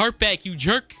 Give me my heart back, you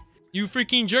jerk! You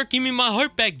freaking jerk! Give me my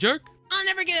heart back, jerk! I'll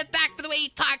never give it back for the way you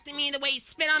talked to me, the way you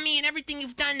spit on me, and everything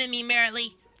you've done to me,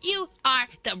 Merely. You are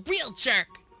the real jerk.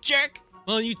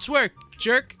 Well, you twerk,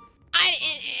 jerk.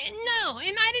 No,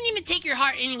 and I didn't even take your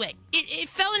heart anyway. It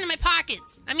fell into my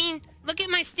pockets. I mean, look at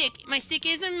my stick. My stick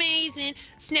is amazing.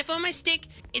 Sniff on my stick.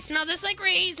 It smells just like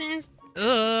raisins.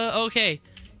 Okay.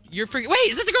 You're freaking— Wait,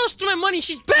 is that the girl who stole my money?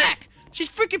 She's back! She's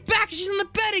freaking back! She's in the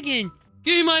bed again!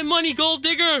 Give me my money, gold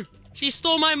digger! She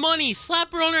stole my money!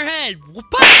 Slap her on her head!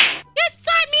 Whoop! You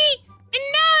saw me, and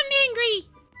now I'm angry.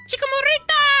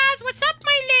 Chicamoritas, what's up,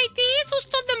 my ladies? Who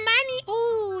stole the money?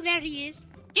 Oh, there he is.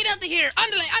 Get out of here!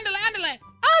 Andale!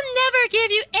 I'll never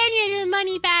give you any of your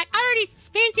money back. I already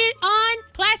spent it on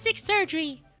plastic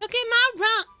surgery. Look at my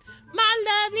rump, my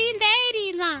lovely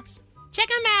lady lumps. Check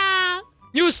them out.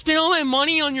 You spent all my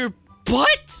money on your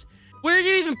butt? Where did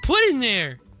you even put in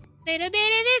there? Little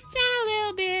bit of this and a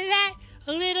little bit of that.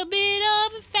 A little bit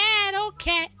of a fat old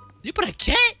cat. You put a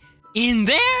cat in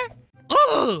there?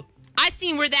 Ugh! I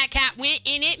seen where that cat went,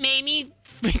 and it made me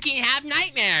freaking have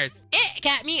nightmares. It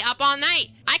kept me up all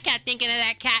night. I kept thinking of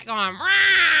that cat going,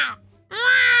 "Meow,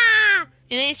 meow."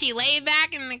 And then she laid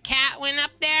back, and the cat went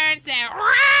up there and said,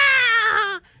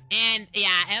 "Meow." And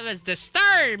yeah, it was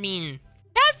disturbing.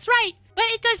 That's right, but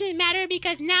it doesn't matter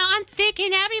because now I'm thick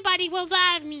and everybody will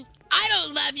love me. I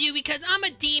don't love you because I'm a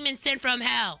demon sent from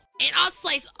hell. And I'll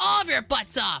slice all of your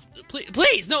butts off.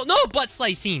 Please, no butt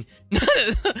slicing.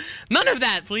 None of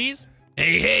that, please.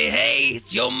 Hey,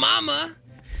 it's your mama.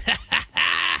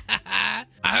 I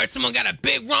heard someone got a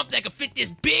big rump that could fit this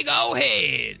big old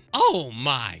head. Oh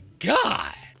my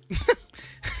god.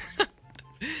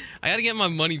 I gotta get my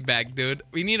money back, dude.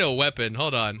 We need a weapon.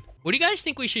 Hold on. What do you guys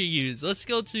think we should use? Let's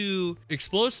go to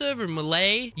explosive or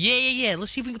melee. Yeah.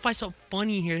 Let's see if we can find something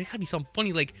funny here. There gotta be something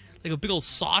funny, like a big old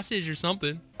sausage or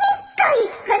something.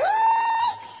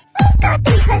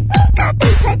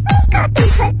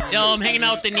 Yo, I'm hanging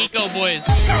out with the Nico boys.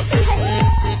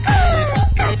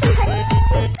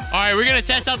 All right, we're gonna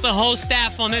test out the whole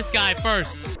staff on this guy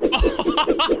first.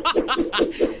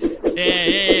 Yeah.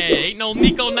 Ain't no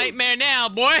Nico nightmare now,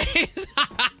 boys.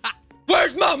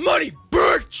 Where's my money,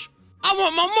 bitch? I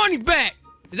want my money back.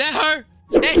 Is that her?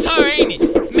 That's her, ain't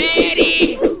it?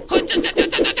 Maddie!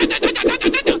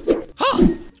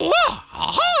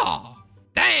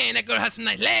 Dang, that girl has some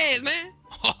nice legs, man.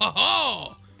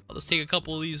 I'll just take a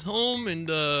couple of these home and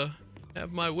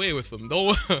have my way with them. Don't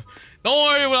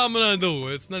worry what I'm gonna do.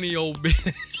 It's none of your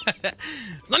business.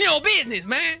 It's none of your business,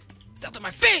 man. It's out of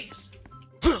my face.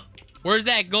 Where's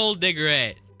that gold digger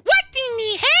at? What in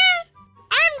the hell?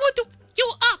 I'm going to... You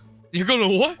You're gonna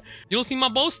what? You don't see my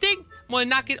bow stick? I'm gonna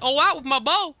knock it all out with my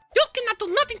bow. You cannot do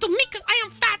nothing to me because I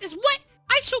am fast as what?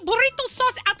 I shoot burrito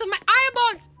sauce out of my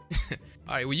eyeballs.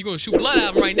 All right, well, you're gonna shoot blood out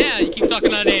of him right now. You keep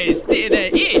talking on that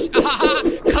ish.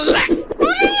 Collect.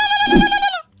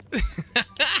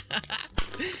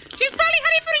 She's probably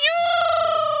hiding for you.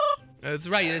 That's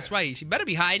right, that's right. She better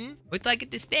be hiding. Wait till I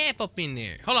get the staff up in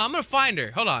there. Hold on, I'm gonna find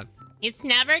her. Hold on. It's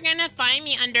never gonna find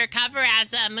me undercover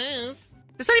as a moose.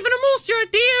 It's not even a moose, you're a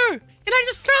deer. And I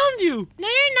just found you. No,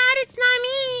 you're not. It's not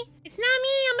me. It's not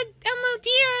me. I'm a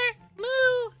deer.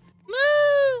 Moo.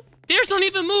 Moo. Deers don't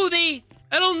even moo.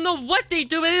 I don't know what they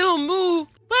do, but they don't moo.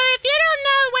 Well, if you don't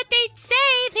know what they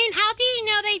say, then how do you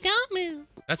know they don't moo?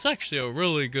 That's actually a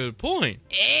really good point.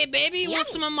 Hey, baby, want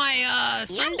some of my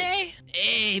sundae?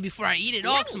 Hey, before I eat it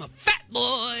all, 'cause I'm a fat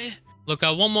boy. Look,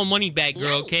 I want my money back,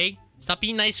 girl, okay? Stop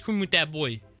eating ice cream with that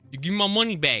boy. You give me my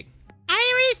money back.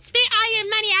 I already spent all your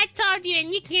money, I told you,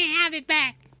 and you can't have it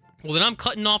back. Well, then I'm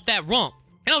cutting off that rump.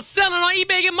 And I'm selling on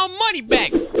eBay, get my money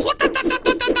back. What the?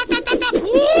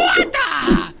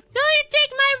 No, you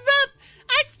take my rump.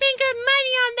 I spent good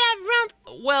money on that rump.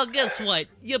 Well, guess what?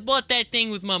 You bought that thing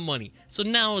with my money. So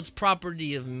now it's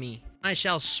property of me. I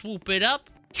shall swoop it up.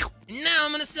 And now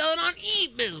I'm gonna sell it on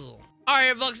eBizzle.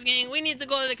 Alright, Vox Gang, we need to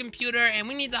go to the computer and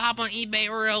we need to hop on eBay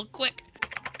real quick.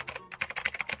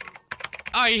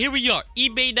 Alright, here we are.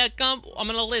 eBay.com. I'm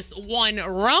gonna list one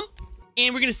rump.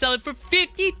 And we're gonna sell it for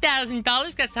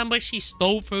 $50,000. That's how much she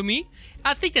stole from me.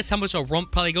 I think that's how much a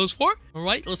rump probably goes for.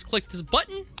 Alright, let's click this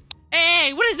button.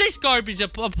 Hey, what is this garbage? A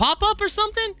pop-up or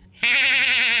something?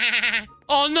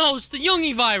 Oh no, it's the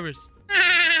Youngie virus.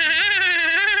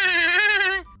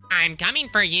 I'm coming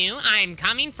for you. I'm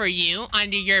coming for you.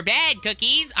 Under your bed,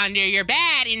 Cookies. Under your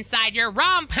bed, inside your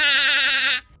rump.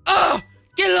 Oh,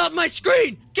 get it off my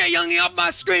screen. Get Youngie off my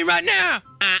screen right now.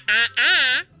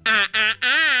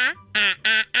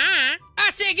 I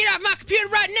said get off my computer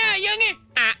right now, Youngie.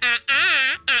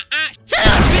 Shut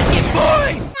up, biscuit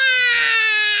boy.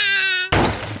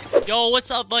 Yo, what's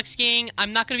up, Lux Gang?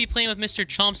 I'm not gonna be playing with Mr.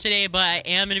 Chomps today, but I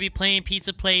am gonna be playing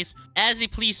Pizza Place as a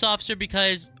police officer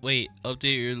because... Wait,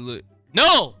 update your look.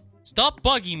 No! Stop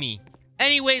bugging me.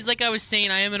 Anyways, like I was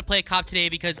saying, I am gonna play a cop today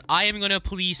because I am gonna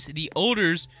police the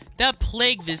odors that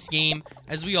plague this game.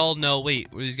 As we all know... Wait,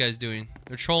 what are these guys doing?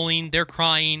 They're trolling, they're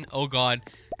crying. Oh god.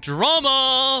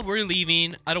 Drama! We're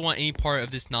leaving. I don't want any part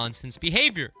of this nonsense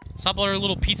behavior. Let's hop on our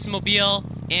little pizza mobile,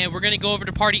 and we're gonna go over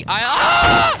to party.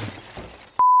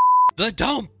 The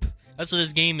dump. That's what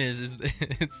this game is.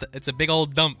 It's a big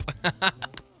old dump.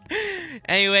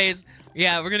 Anyways,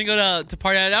 yeah, we're gonna go to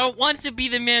party. I don't want to be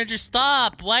the manager.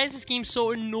 Stop. Why is this game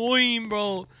so annoying,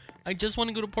 bro? I just want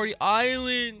to go to Party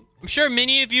Island. I'm sure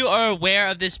many of you are aware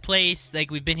of this place. Like,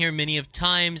 we've been here many of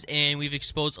times, and we've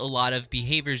exposed a lot of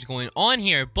behaviors going on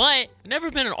here, but I've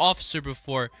never been an officer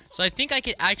before, so I think I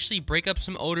could actually break up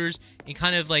some odors and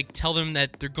kind of, like, tell them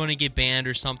that they're going to get banned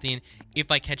or something if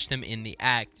I catch them in the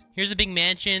act. Here's a big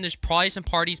mansion. There's probably some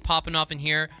parties popping off in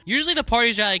here. Usually the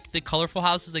parties are, like, the colorful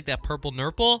houses, like that purple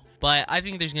nurple, but I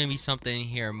think there's going to be something in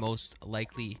here, most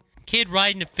likely. Kid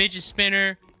riding a fidget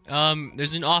spinner.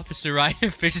 There's an officer riding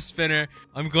a fidget spinner.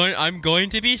 I'm going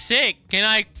to be sick. Can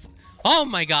I? Oh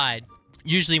my god.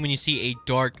 Usually when you see a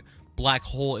dark black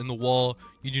hole in the wall,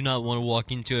 you do not want to walk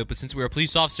into it. But since we're a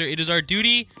police officer, it is our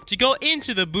duty to go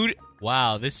into the boot.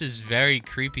 Wow, this is very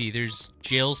creepy. There's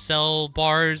jail cell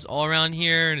bars all around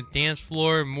here and a dance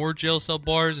floor, more jail cell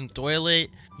bars and toilet.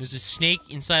 There's a snake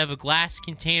inside of a glass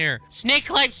container. Snake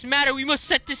lives matter. We must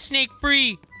set this snake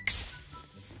free.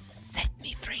 Set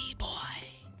me free, boy.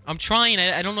 I'm trying.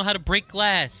 I don't know how to break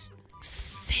glass.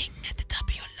 Sing at the top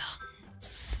of your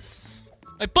lungs.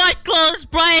 My butt glows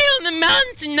bright on the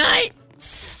mountain tonight.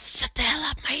 Shut the hell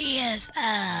up, my ears.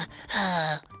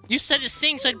 You said to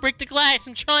sing so I'd break the glass.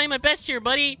 I'm trying my best here,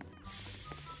 buddy.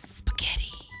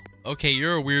 Spaghetti. Okay,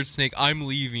 you're a weird snake. I'm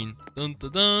leaving. Dun,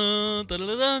 dun, dun, dun,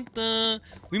 dun, dun, dun.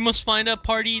 We must find a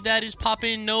party that is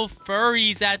popping. No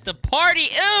furries at the party.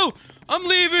 Ew! I'm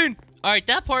leaving. Alright,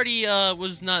 that party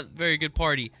was not a very good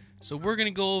party. So we're gonna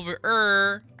go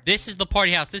over. This is the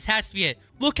party house. This has to be it.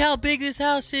 Look how big this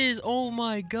house is. Oh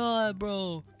my god,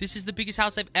 bro. This is the biggest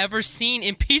house I've ever seen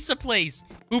in Pizza Place.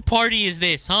 Who party is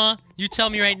this, huh? You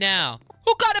tell me right now.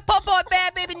 Who got a pop on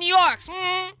Bad Baby New York's?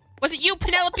 Was it you,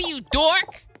 Penelope, you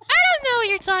dork? I don't know what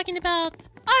you're talking about.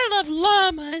 I love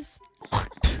llamas.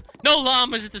 No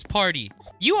llamas at this party.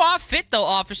 You are fit, though,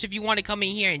 officer, if you want to come in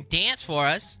here and dance for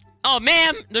us. Oh,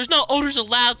 ma'am, there's no odors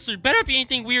allowed, so there better be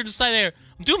anything weird inside there.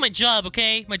 I'm doing my job,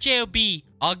 okay? My J.O.B.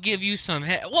 I'll give you some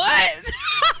What?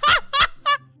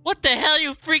 What the hell,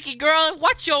 you freaky girl?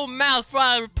 Watch your mouth before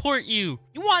I report you.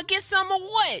 You want to get some or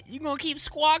what? You gonna keep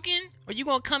squawking? Or you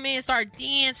gonna come in and start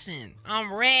dancing?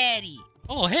 I'm ready.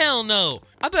 Oh, hell no.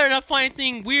 I better not find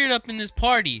anything weird up in this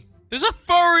party. There's a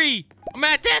furry. I'm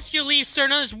gonna have to ask you to leave, sir.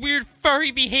 None of this weird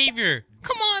furry behavior.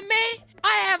 Come on, man.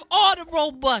 I have all the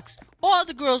Robux. All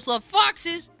the girls love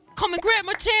foxes. Come and grab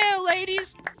my tail,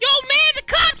 ladies. Yo, man, the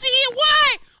cops are here.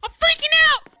 Why? I'm freaking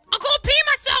out. I'm gonna pee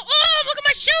myself. Oh, look at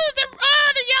my shoes. They're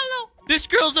yellow. This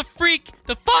girl's a freak.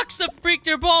 The fox is a freak.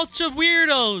 They're bunch of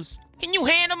weirdos. Can you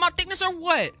handle my thickness or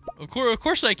what? Of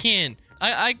course I can.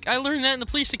 I learned that in the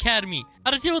police academy.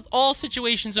 How to deal with all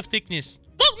situations of thickness.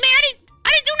 Look, man, I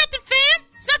didn't do nothing, fam.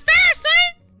 It's not fair, son.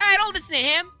 Hey, don't listen to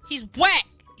him. He's whack.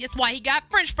 That's why he got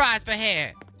French fries for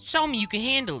hair. Show me you can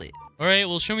handle it. All right,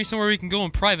 well, show me somewhere we can go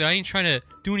in private. I ain't trying to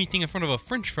do anything in front of a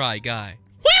French fry guy.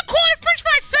 What you calling a French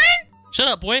fry, son? Shut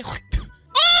up, boy.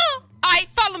 Oh, all right,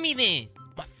 follow me then.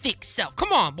 My thick self.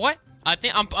 Come on, boy. I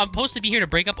think I'm supposed to be here to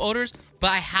break up odors,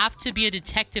 but I have to be a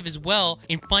detective as well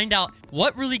and find out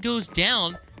what really goes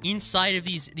down inside of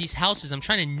these houses. I'm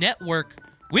trying to network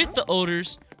with the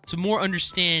odors to more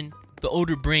understand the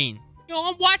odor brain. Yo,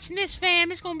 I'm watching this,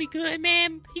 fam. It's gonna be good,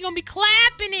 man. He gonna be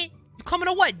clapping it. You coming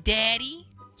to what, daddy?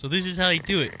 So this is how they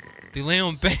do it. They lay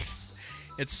on beds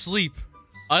and sleep.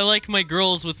 I like my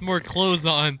girls with more clothes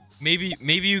on. Maybe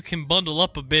you can bundle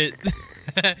up a bit.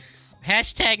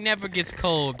 Hashtag never gets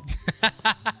cold.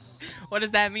 What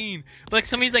does that mean? Like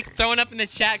somebody's like throwing up in the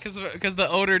chat because the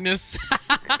odorness.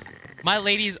 My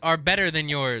ladies are better than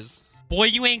yours. Boy,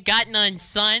 you ain't got none,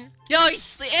 son. Yo,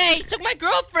 hey, he took my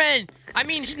girlfriend. I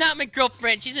mean, she's not my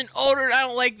girlfriend. She's an odor. I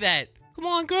don't like that. Come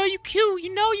on, girl, you cute.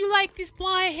 You know you like this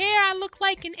blonde hair. I look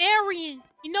like an Aryan.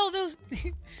 You know those...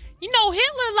 you know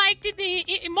Hitler liked it.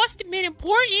 It must have been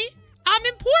important. I'm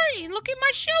important. Look at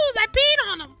my shoes. I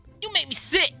peed on them. You make me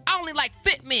sick. I only like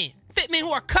fit men. Fit men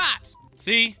who are cops.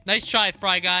 See? Nice try,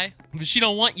 fry guy. But she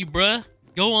don't want you, bruh.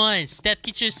 Go on, Steph.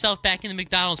 Get yourself back in the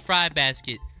McDonald's fry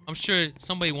basket. I'm sure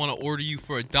somebody want to order you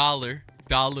for $1.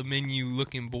 Dollar menu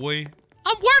looking boy.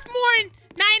 I'm worth more than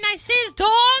 99 cents,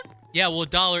 dog. Yeah, well,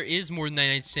 $1 is more than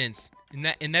 99 cents.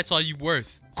 And that's all you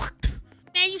worth.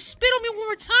 Man, you spit on me one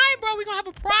more time, bro. We're gonna have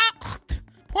a problem.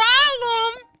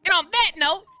 And on that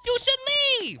note, you should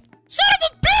leave. Son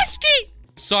of a biscuit!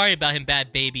 Sorry about him,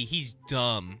 bad baby. He's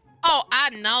dumb. Oh, I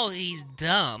know he's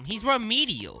dumb. He's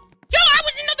remedial. Yo, I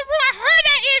was in the room. I heard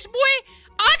that ish, boy.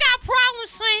 I got problems,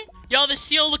 son. Yo, the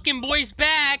seal-looking boy's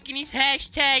back, and he's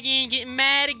hashtagging, getting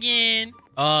mad again.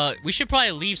 We should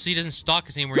probably leave so he doesn't stalk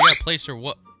us anymore. You gotta place her.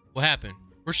 What happened?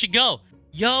 Where'd she go?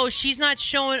 Yo, she's not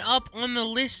showing up on the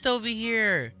list over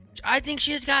here. I think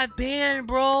she just got banned,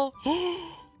 bro.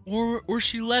 Or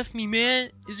she left me, man.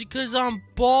 Is it because I'm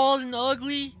bald and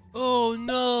ugly? Oh,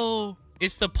 no.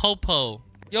 It's the popo.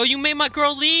 Yo, you made my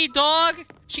girl leave, dog.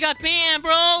 She got banned,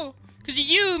 bro. Because of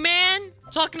you, man.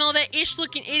 Talking all that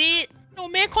ish-looking idiot. Yo,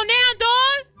 man, calm down,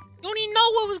 dog. You don't even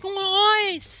know what was going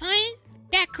on, son.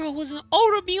 That girl was an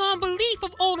odor beyond belief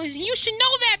of odors, and you should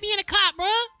know that being a cop, bro.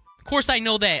 Of course I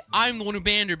know that. I'm the one who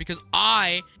banned her because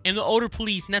I am the odor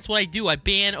police, and that's what I do. I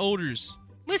ban odors.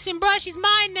 Listen, bro, she's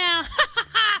mine now.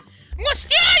 I'm gonna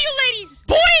steal you ladies,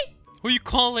 boy! Who are you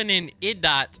calling an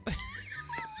idot?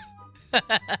 I'm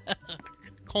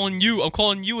calling you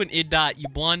an idot, you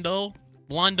blondo.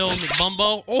 Blondo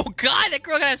McBumbo. Oh, God, that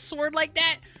girl got a sword like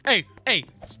that? Hey,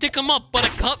 stick him up,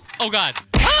 buttercup. Oh, God.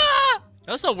 Ah!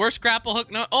 That was the worst grapple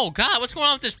hook. No. Oh, God, what's going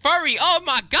on with this furry? Oh,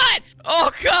 my God.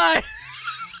 Oh, God.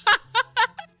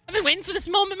 I've been waiting for this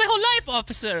moment my whole life,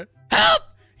 officer. Help!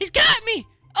 He's got me!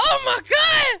 Oh, my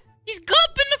God! He's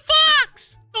gumping the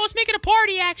fox! No, let's make it a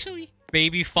party, actually.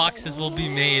 Baby foxes will be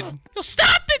made. Yo,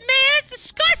 stop it, man! It's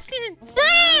disgusting!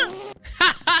 Bro!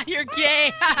 You're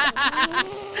gay!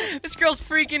 This girl's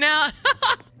freaking out.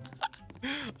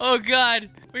 Oh, God.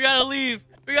 We gotta leave.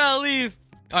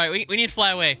 All right, we need to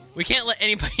fly away. We can't let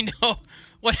anybody know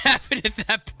what happened at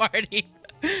that party.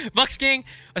 Bucks King,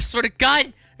 I swear to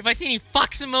God, if I see any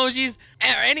fox emojis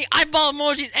or any eyeball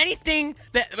emojis, anything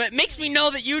that makes me know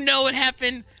that you know what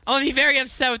happened, I'm gonna be very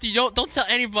upset with you. Don't tell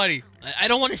anybody. I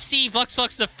don't want to see Fox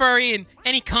the furry in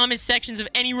any comment sections of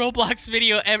any Roblox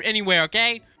video anywhere,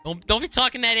 okay? Don't be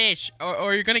talking that ish,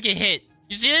 or you're gonna get hit.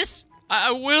 You see this?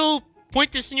 I will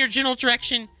point this in your general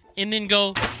direction and then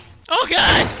go, oh,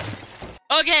 God!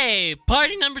 Okay,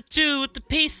 party number 2 with the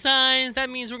peace signs. That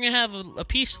means we're gonna have a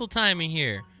peaceful time in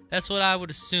here. That's what I would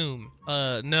assume.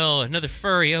 No, another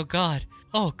furry. Oh, God.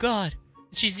 Oh, God.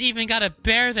 She's even got a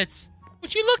bear that's...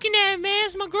 What you looking at, man?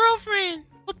 It's my girlfriend.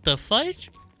 What the fudge?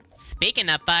 Speaking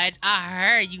of fudge, I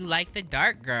heard you like the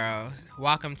dark girls.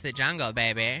 Welcome to the jungle,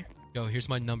 baby. Yo, here's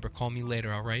my number. Call me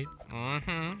later, all right?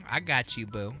 I got you,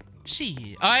 boo.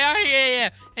 Shit. All right, yeah.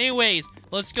 Anyways,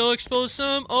 let's go expose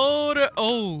some odor.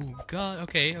 Oh, God.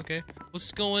 Okay.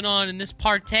 What's going on in this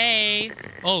party?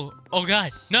 Oh,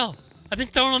 God. No. I've been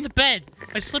thrown on the bed.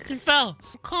 I slipped and fell.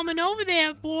 I'm coming over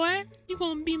there, boy. You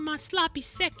gonna be my sloppy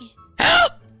second.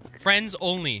 Help! Friends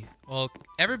only. Well,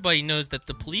 everybody knows that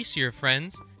the police here are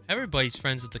friends. Everybody's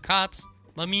friends with the cops.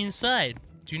 Let me inside.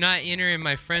 Do not enter in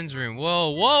my friend's room.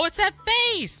 Whoa, what's that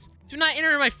face? Do not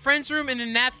enter in my friend's room and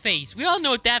then that face. We all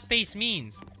know what that face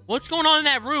means. What's going on in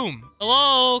that room?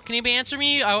 Hello? Can anybody answer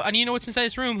me? I need to know what's inside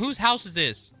this room. Whose house is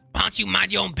this? Why don't you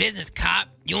mind your own business, cop?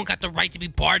 You don't got the right to be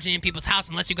barging in people's house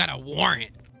unless you got a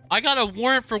warrant. I got a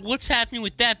warrant for what's happening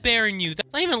with that bear and you.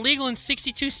 That's not even legal in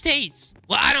 62 states.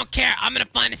 Well, I don't care. I'm gonna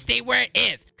find a state where it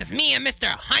is. Because me and Mr.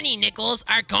 Honey Nichols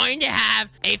are going to have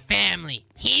a family.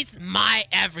 He's my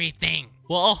everything.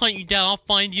 Well, I'll hunt you down. I'll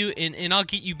find you and I'll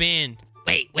get you banned.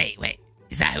 Wait.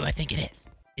 Is that who I think it is?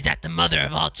 Is that the mother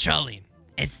of all trolling?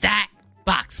 Is that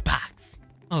Box?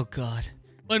 Oh, God.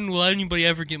 When will anybody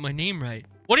ever get my name right?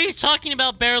 What are you talking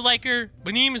about, Bear Liker?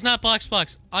 My name is not Box.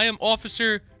 I am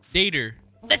Officer Dater.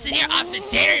 Listen here, Officer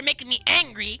Dater, you're making me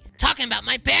angry talking about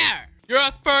my bear. You're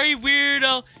a furry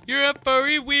weirdo.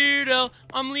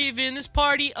 I'm leaving this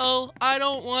party. Oh, I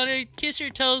don't want to kiss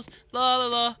your toes. La la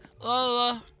la la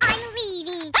la. I'm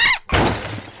leaving.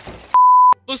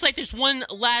 Looks like there's one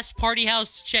last party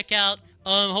house to check out.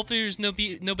 Hopefully there's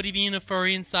nobody being a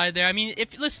furry inside there. I mean,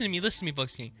 listen to me,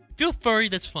 Buckskin. If you're a furry,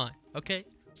 that's fine, okay?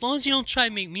 As long as you don't try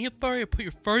to make me a furry or put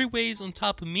your furry ways on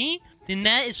top of me, then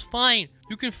that is fine.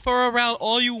 You can fur around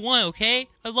all you want, okay?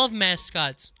 I love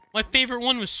mascots. My favorite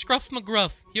one was Scruff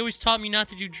McGruff. He always taught me not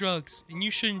to do drugs, and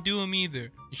you shouldn't do them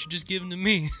either. You should just give them to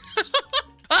me.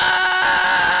 Ah!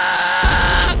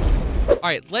 All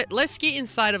right, let's get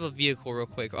inside of a vehicle real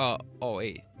quick. Oh,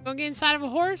 wait. Gonna get inside of a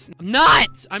horse? I'm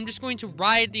not! I'm just going to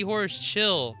ride the horse.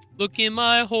 Chill. Look at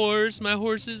my horse. My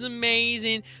horse is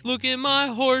amazing. Look at my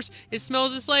horse. It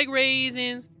smells just like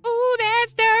raisins. Ooh,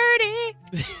 that's dirty.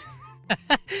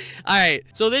 Alright,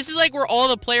 so this is like where all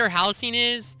the player housing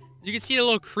is. You can see a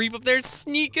little creep up there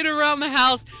sneaking around the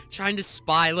house, trying to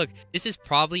spy. Look, this is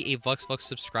probably a VuxVux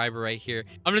subscriber right here.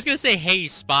 I'm just gonna say, hey,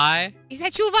 spy. Is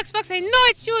that you, VuxVux? I know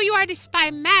it's you. You are the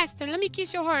spy master. Let me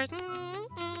kiss your horse.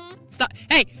 Stop.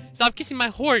 Hey, stop kissing my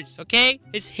horse, okay?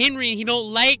 It's Henry and he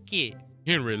don't like it.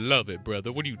 Henry love it,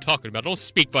 brother. What are you talking about? Don't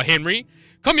speak for Henry.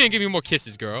 Come here and give me more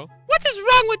kisses, girl. What is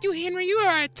wrong with you, Henry? You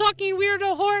are a talking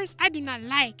weirdo horse. I do not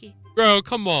like it. Girl,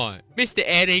 come on. Mr.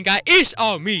 Ed ain't got ish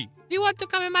on me. Do you want to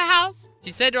come in my house?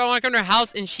 She said I want to come to her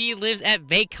house and she lives at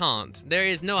vacant. There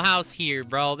is no house here,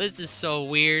 bro. This is so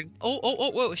weird.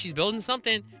 Oh, she's building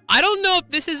something. I don't know if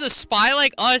this is a spy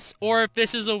like us or if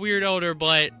this is a weird odor,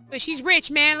 but she's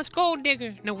rich, man. Let's gold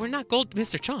digger. No, we're not gold,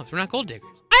 Mr. Chomps. We're not gold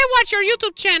diggers. I watch your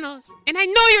YouTube channels, and I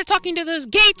know you're talking to those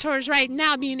gators right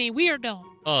now being a weirdo.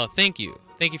 Oh, thank you.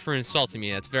 Thank you for insulting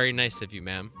me. That's very nice of you,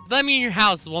 ma'am. Let me in your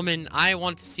house, woman. I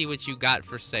want to see what you got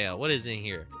for sale. What is in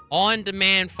here?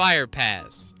 On-demand fire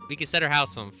pass. We can set our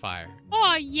house on fire.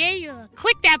 Oh, yeah.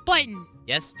 Click that button.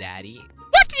 Yes, daddy.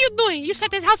 What are you doing? You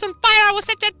set this house on fire, I will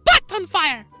set that butt on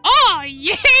fire. Oh,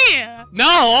 yeah.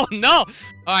 No. All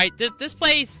right, this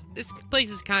place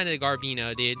is kind of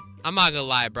Garbino, dude. I'm not gonna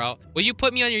lie, bro. Will you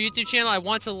put me on your YouTube channel? I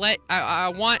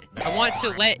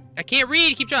can't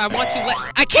read. Keep trying.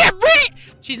 I can't read!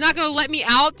 She's not gonna let me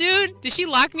out, dude? Did she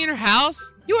lock me in her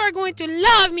house? You are going to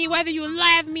love me whether you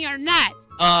love me or not.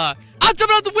 I'm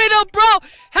jumping out the window, bro!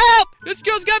 Help! This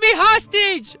girl's got me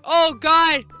hostage! Oh,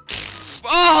 God.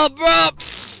 Oh, bro.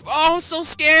 Oh, I'm so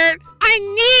scared. I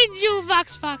need you,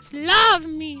 VuxVux. Love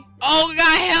me. Oh,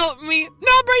 God, help me. No,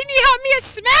 bro, you need to help me. It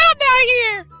smells down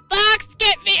here. Fox,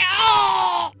 get me!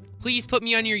 Oh! Please put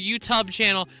me on your YouTube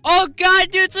channel. Oh, God,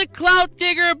 dude, it's a clout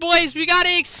digger, boys. We gotta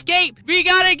escape. We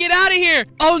gotta get out of here.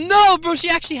 Oh, no, bro, she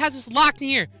actually has us locked in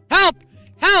here. Help!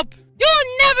 Help!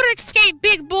 You'll never escape,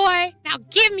 big boy. Now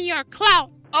give me your clout.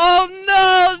 Oh,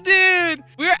 no, dude.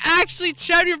 We're actually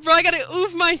trying to, bro. I gotta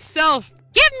oof myself.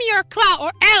 Give me your clout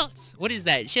or else. What is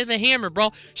that? She has a hammer,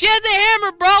 bro. She has a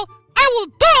hammer, bro. I will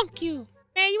bonk you.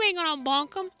 Man, you ain't gonna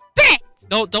bonk him. Bet.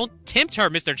 Don't tempt her,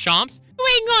 Mr. Chomps. You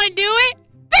ain't gonna do it.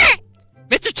 Bet.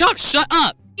 Mr. Chomps, shut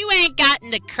up. You ain't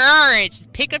gotten the courage to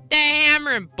pick up that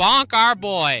hammer and bonk our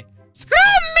boy. Screw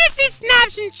Mrs.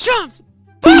 Snaps and Chumps.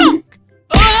 Bonk.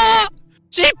 Oh!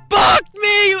 She bonked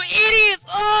me, you idiots!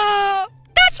 Oh!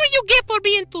 That's what you get for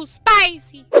being too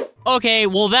spicy. Okay,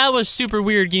 well that was super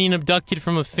weird getting abducted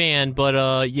from a fan,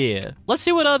 but yeah. Let's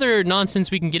see what other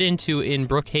nonsense we can get into in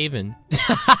Brookhaven.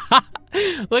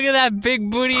 Look at that big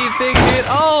booty thing, dude.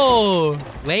 Oh,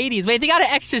 ladies. Wait, they got an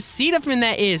extra seat up in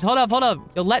that is. Hold up, hold up.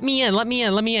 Yo, let me in, let me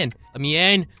in, let me in. Let me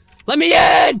in. Let me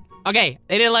in! Okay,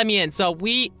 they didn't let me in, so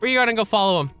we're gonna go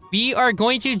follow them. We are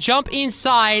going to jump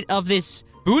inside of this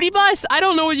booty bus? I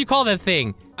don't know what you call that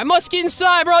thing. I must get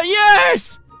inside, bro.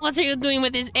 Yes! What are you doing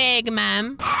with this egg,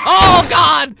 ma'am? Oh,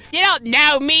 God! You don't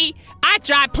know me. I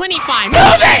drive plenty fine.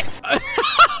 Move it!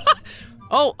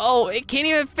 Oh, it can't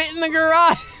even fit in the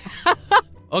garage.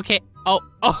 Okay. Oh.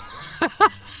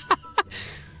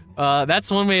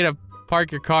 That's one way to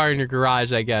park your car in your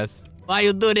garage, I guess. Why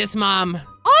you do this, mom?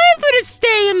 I'm gonna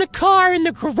stay in the car in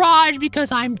the garage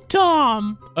because I'm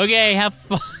dumb. Okay, have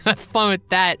fun, have fun with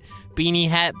that. Beanie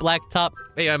hat, black top.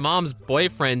 Hey, my mom's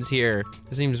boyfriend's here.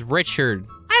 His name's Richard.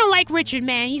 I don't like Richard,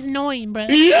 man. He's annoying, bro.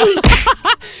 Hello,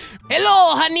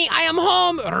 honey. I am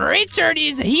home. Richard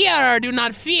is here. Do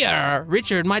not fear.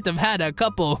 Richard might have had a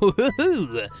couple.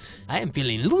 I am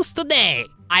feeling loose today.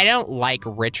 I don't like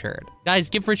Richard. Guys,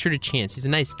 give Richard a chance. He's a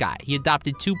nice guy. He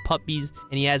adopted 2 puppies,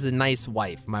 and he has a nice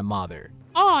wife, my mother.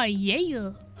 Oh,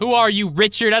 yeah. Who are you,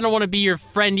 Richard? I don't want to be your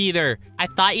friend either. I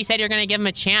thought you said you were going to give him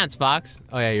a chance, Fox.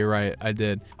 Oh, yeah, you're right. I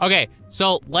did. Okay,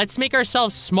 so let's make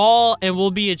ourselves small, and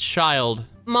we'll be a child.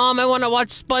 Mom, I want to watch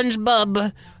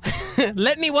SpongeBob.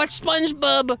 Let me watch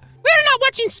SpongeBob. We're not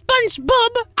watching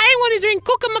SpongeBob. I want to drink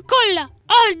Coca-Cola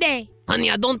all day.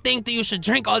 Honey, I don't think that you should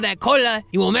drink all that cola.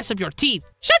 You will mess up your teeth.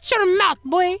 Shut your mouth,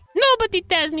 boy. Nobody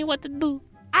tells me what to do.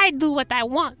 I do what I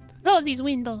want. Close these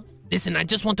windows. Listen, I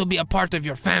just want to be a part of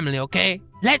your family, okay?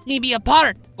 Let me be a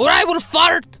part, or I will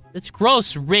fart. That's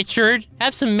gross, Richard.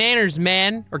 Have some manners,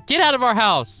 man, or get out of our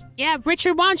house. Yeah,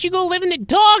 Richard, why don't you go live in the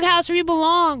doghouse where you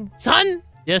belong? Son?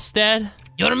 Yes, Dad?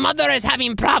 Your mother is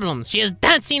having problems. She is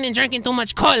dancing and drinking too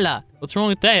much cola. What's wrong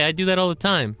with that? I do that all the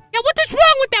time. Yeah, what is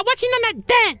wrong with that? Why can I not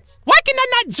dance? Why can I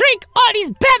not drink all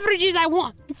these beverages I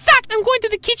want? In fact, I'm going to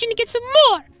the kitchen to get some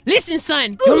more. Listen,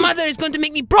 son, your mother is going to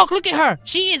make me broke. Look at her.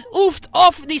 She is oofed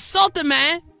off the salter,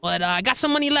 man. But I got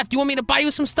some money left. You want me to buy you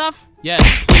some stuff? Yes,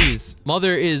 please.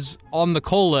 Mother is on the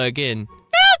cola again.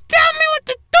 Don't tell me what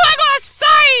to do. I go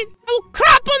outside. I will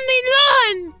crap on the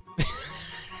lawn.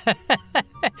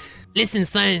 Listen,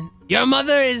 son, your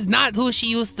mother is not who she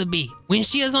used to be. When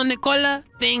she is on the cola,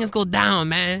 things go down,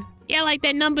 man. Yeah, like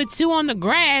that number 2 on the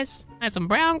grass. That's some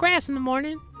brown grass in the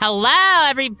morning. Hello,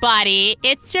 everybody.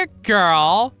 It's your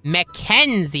girl,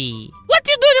 Mackenzie. What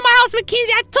you doing in my house,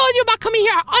 Mackenzie? I told you about coming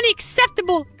here.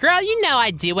 Unacceptable. Girl, you know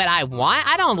I do what I want.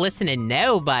 I don't listen to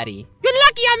nobody. You're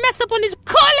lucky I messed up on this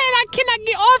cola and I cannot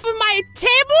get off of my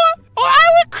table, or I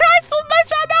would cry so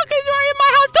much right now because you are in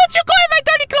my house. Don't you go in my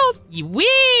dirty clothes.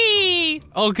 Wee!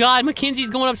 Oh, God, Mackenzie's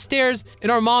going upstairs,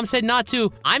 and our mom said not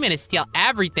to. I'm gonna steal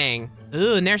everything.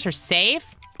 Ooh, and there's her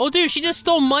safe. Oh, dude, she just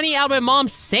stole money out of my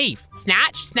mom's safe.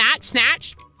 Snatch, snatch,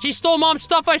 snatch. She stole mom's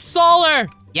stuff. I saw her.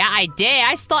 Yeah, I did.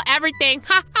 I stole everything.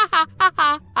 Ha, ha, ha, ha,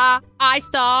 ha, ha. I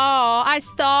stole.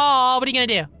 What are you gonna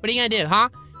do? What are you gonna do, huh?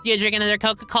 You gonna drink another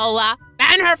Coca-Cola?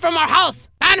 Ban her from our house.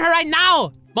 Ban her right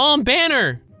now. Mom, ban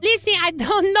her. Listen, I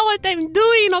don't know what I'm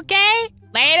doing, okay?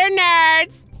 Later,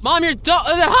 nerds. Mom, your dog,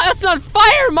 that's on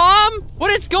fire, Mom.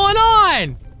 What is going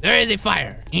on? There is a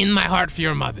fire in my heart for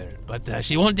your mother, but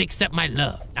she won't accept my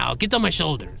love. Now, get on my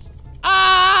shoulders.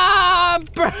 Ah, I'm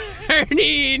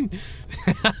burning.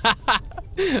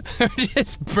 We're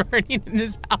just burning in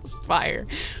this house fire.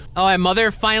 Oh, my mother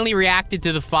finally reacted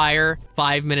to the fire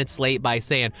 5 minutes late by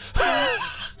saying,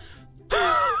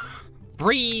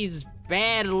 breathe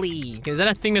badly. Is that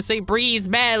a thing to say?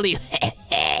 Breathe badly.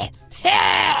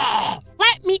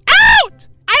 Let me out!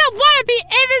 I don't want to be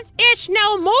in this itch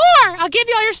no more. I'll give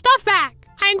you all your stuff back.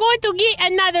 I'm going to get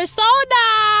another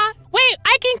soda. Wait,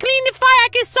 I can clean the fire. I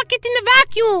can suck it in the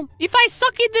vacuum. If I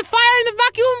suck it the fire in the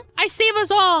vacuum, I save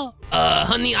us all.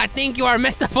 Honey, I think you are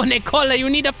messed up on the cola. You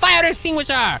need a fire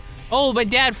extinguisher. Oh, my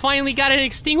dad finally got an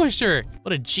extinguisher.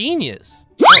 What a genius.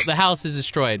 Oh, the house is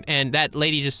destroyed, and that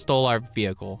lady just stole our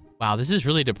vehicle. Wow, this is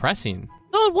really depressing.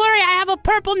 Don't worry, I have a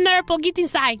purple nurple. Get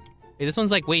inside. Hey, this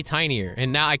one's like way tinier,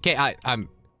 and now I can't.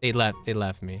 They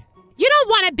left me. You don't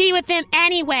want to be with him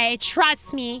anyway.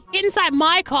 Trust me. Get inside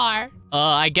my car.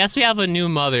 I guess we have a new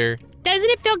mother. Doesn't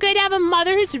it feel good to have a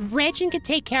mother who's rich and can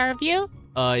take care of you?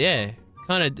 Yeah.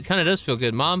 Kinda does feel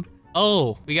good, Mom.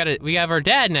 Oh, we have our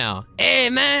dad now. Hey,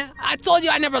 man, I told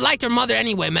you I never liked your mother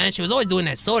anyway, man. She was always doing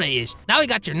that soda-ish. Now we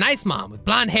got your nice mom with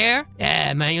blonde hair.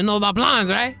 Yeah, man, you know about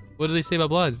blondes, right? What do they say about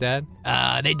blondes, Dad?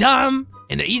 They dumb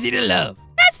and they're easy to love.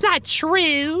 That's not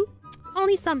true.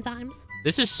 Only sometimes.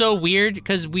 This is so weird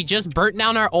because we just burnt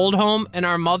down our old home and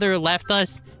our mother left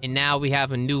us, and now we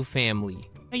have a new family.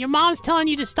 Your mom's telling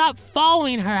you to stop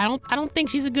following her. I don't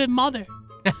think she's a good mother.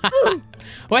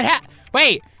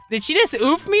 Wait, did she just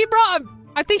oof me, bro?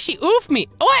 I think she oofed me.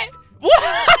 What?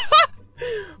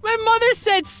 My mother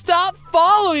said stop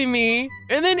following me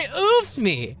and then oofed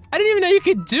me. I didn't even know you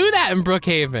could do that in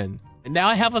Brookhaven. And now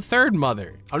I have a third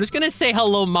mother. I'm just gonna say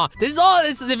hello, Mom. This is all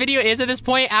the video is at this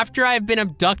point. After I've been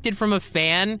abducted from a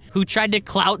fan who tried to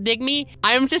clout dig me,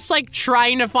 I'm just like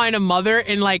trying to find a mother,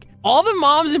 and like all the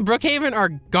moms in Brookhaven are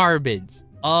garbage.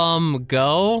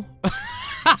 Go?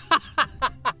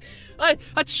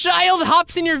 A child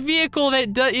hops in your vehicle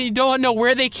that you don't know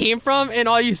where they came from, and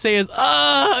all you say is,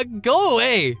 go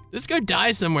away. Just go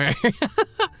die somewhere.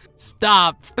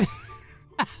 Stop.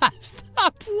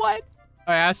 Stop, what?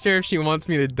 I asked her if she wants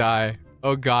me to die.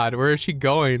 Oh God, where is she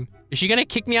going? Is she gonna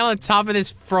kick me out on top of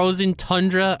this frozen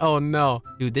tundra? Oh no.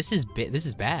 Dude, this is bad.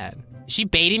 Is she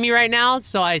baiting me right now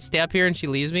so I stay up here and she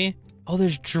leaves me? Oh,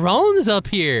 there's drones up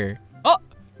here. Oh,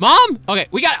 Mom? Okay,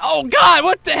 oh God,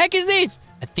 what the heck is this?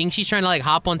 I think she's trying to like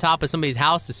hop on top of somebody's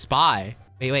house to spy.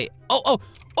 Wait. Oh,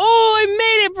 I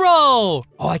made it, bro.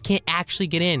 Oh, I can't actually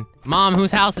get in. Mom,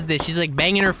 whose house is this? She's like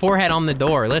banging her forehead on the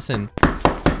door. Listen.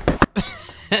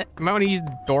 I might want to use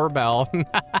the doorbell.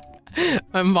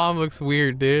 My mom looks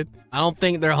weird, dude. I don't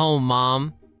think they're home,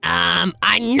 Mom.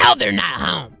 I know they're not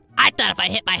home. I thought if I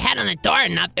hit my head on the door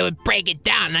enough, it would break it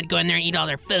down and I'd go in there and eat all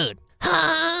their food.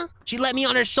 Huh? She let me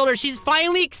on her shoulder. She's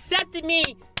finally accepted me.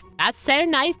 That's so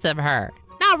nice of her.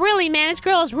 Not really, man. This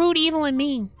girl is rude, evil, and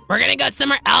mean. We're gonna go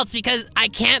somewhere else because I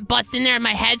can't bust in there and my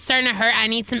head's starting to hurt. I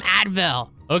need some Advil.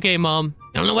 Okay, Mom.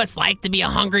 I don't know what it's like to be a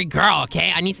hungry girl,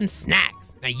 okay? I need some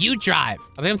snacks. Now you drive.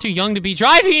 I think I'm too young to be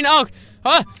driving. Oh,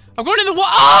 I'm going to the wall.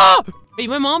 Oh! Hey,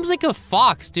 my mom's like a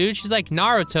fox, dude. She's like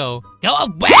Naruto. Go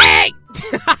away!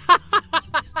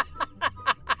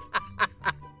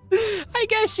 I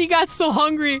guess she got so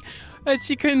hungry that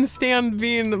she couldn't stand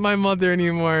being my mother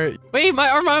anymore. Wait,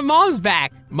 my mom's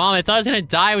back. Mom, I thought I was gonna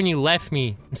die when you left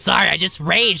me. I'm sorry, I just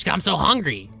raged 'cause I'm so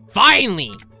hungry.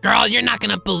 Finally! Girl, you're not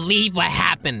gonna believe what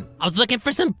happened. I was looking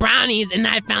for some brownies and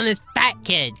then I found this fat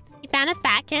kid. You found a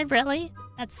fat kid, really?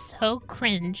 That's so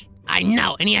cringe. I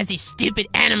know, and he has these stupid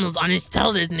animals on his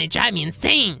shoulders and they drive me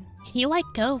insane. Can you, like,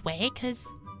 go away? Because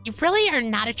you really are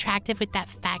not attractive with that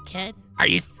fat kid. Are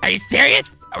you serious?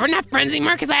 We're not friends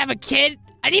anymore because I have a kid?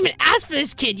 I didn't even ask for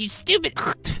this kid, you stupid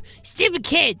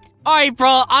kid. All right,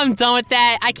 bro, I'm done with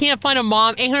that. I can't find a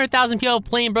mom. 800,000 people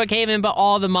playing Brookhaven, but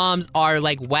all the moms are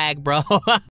like wag, bro.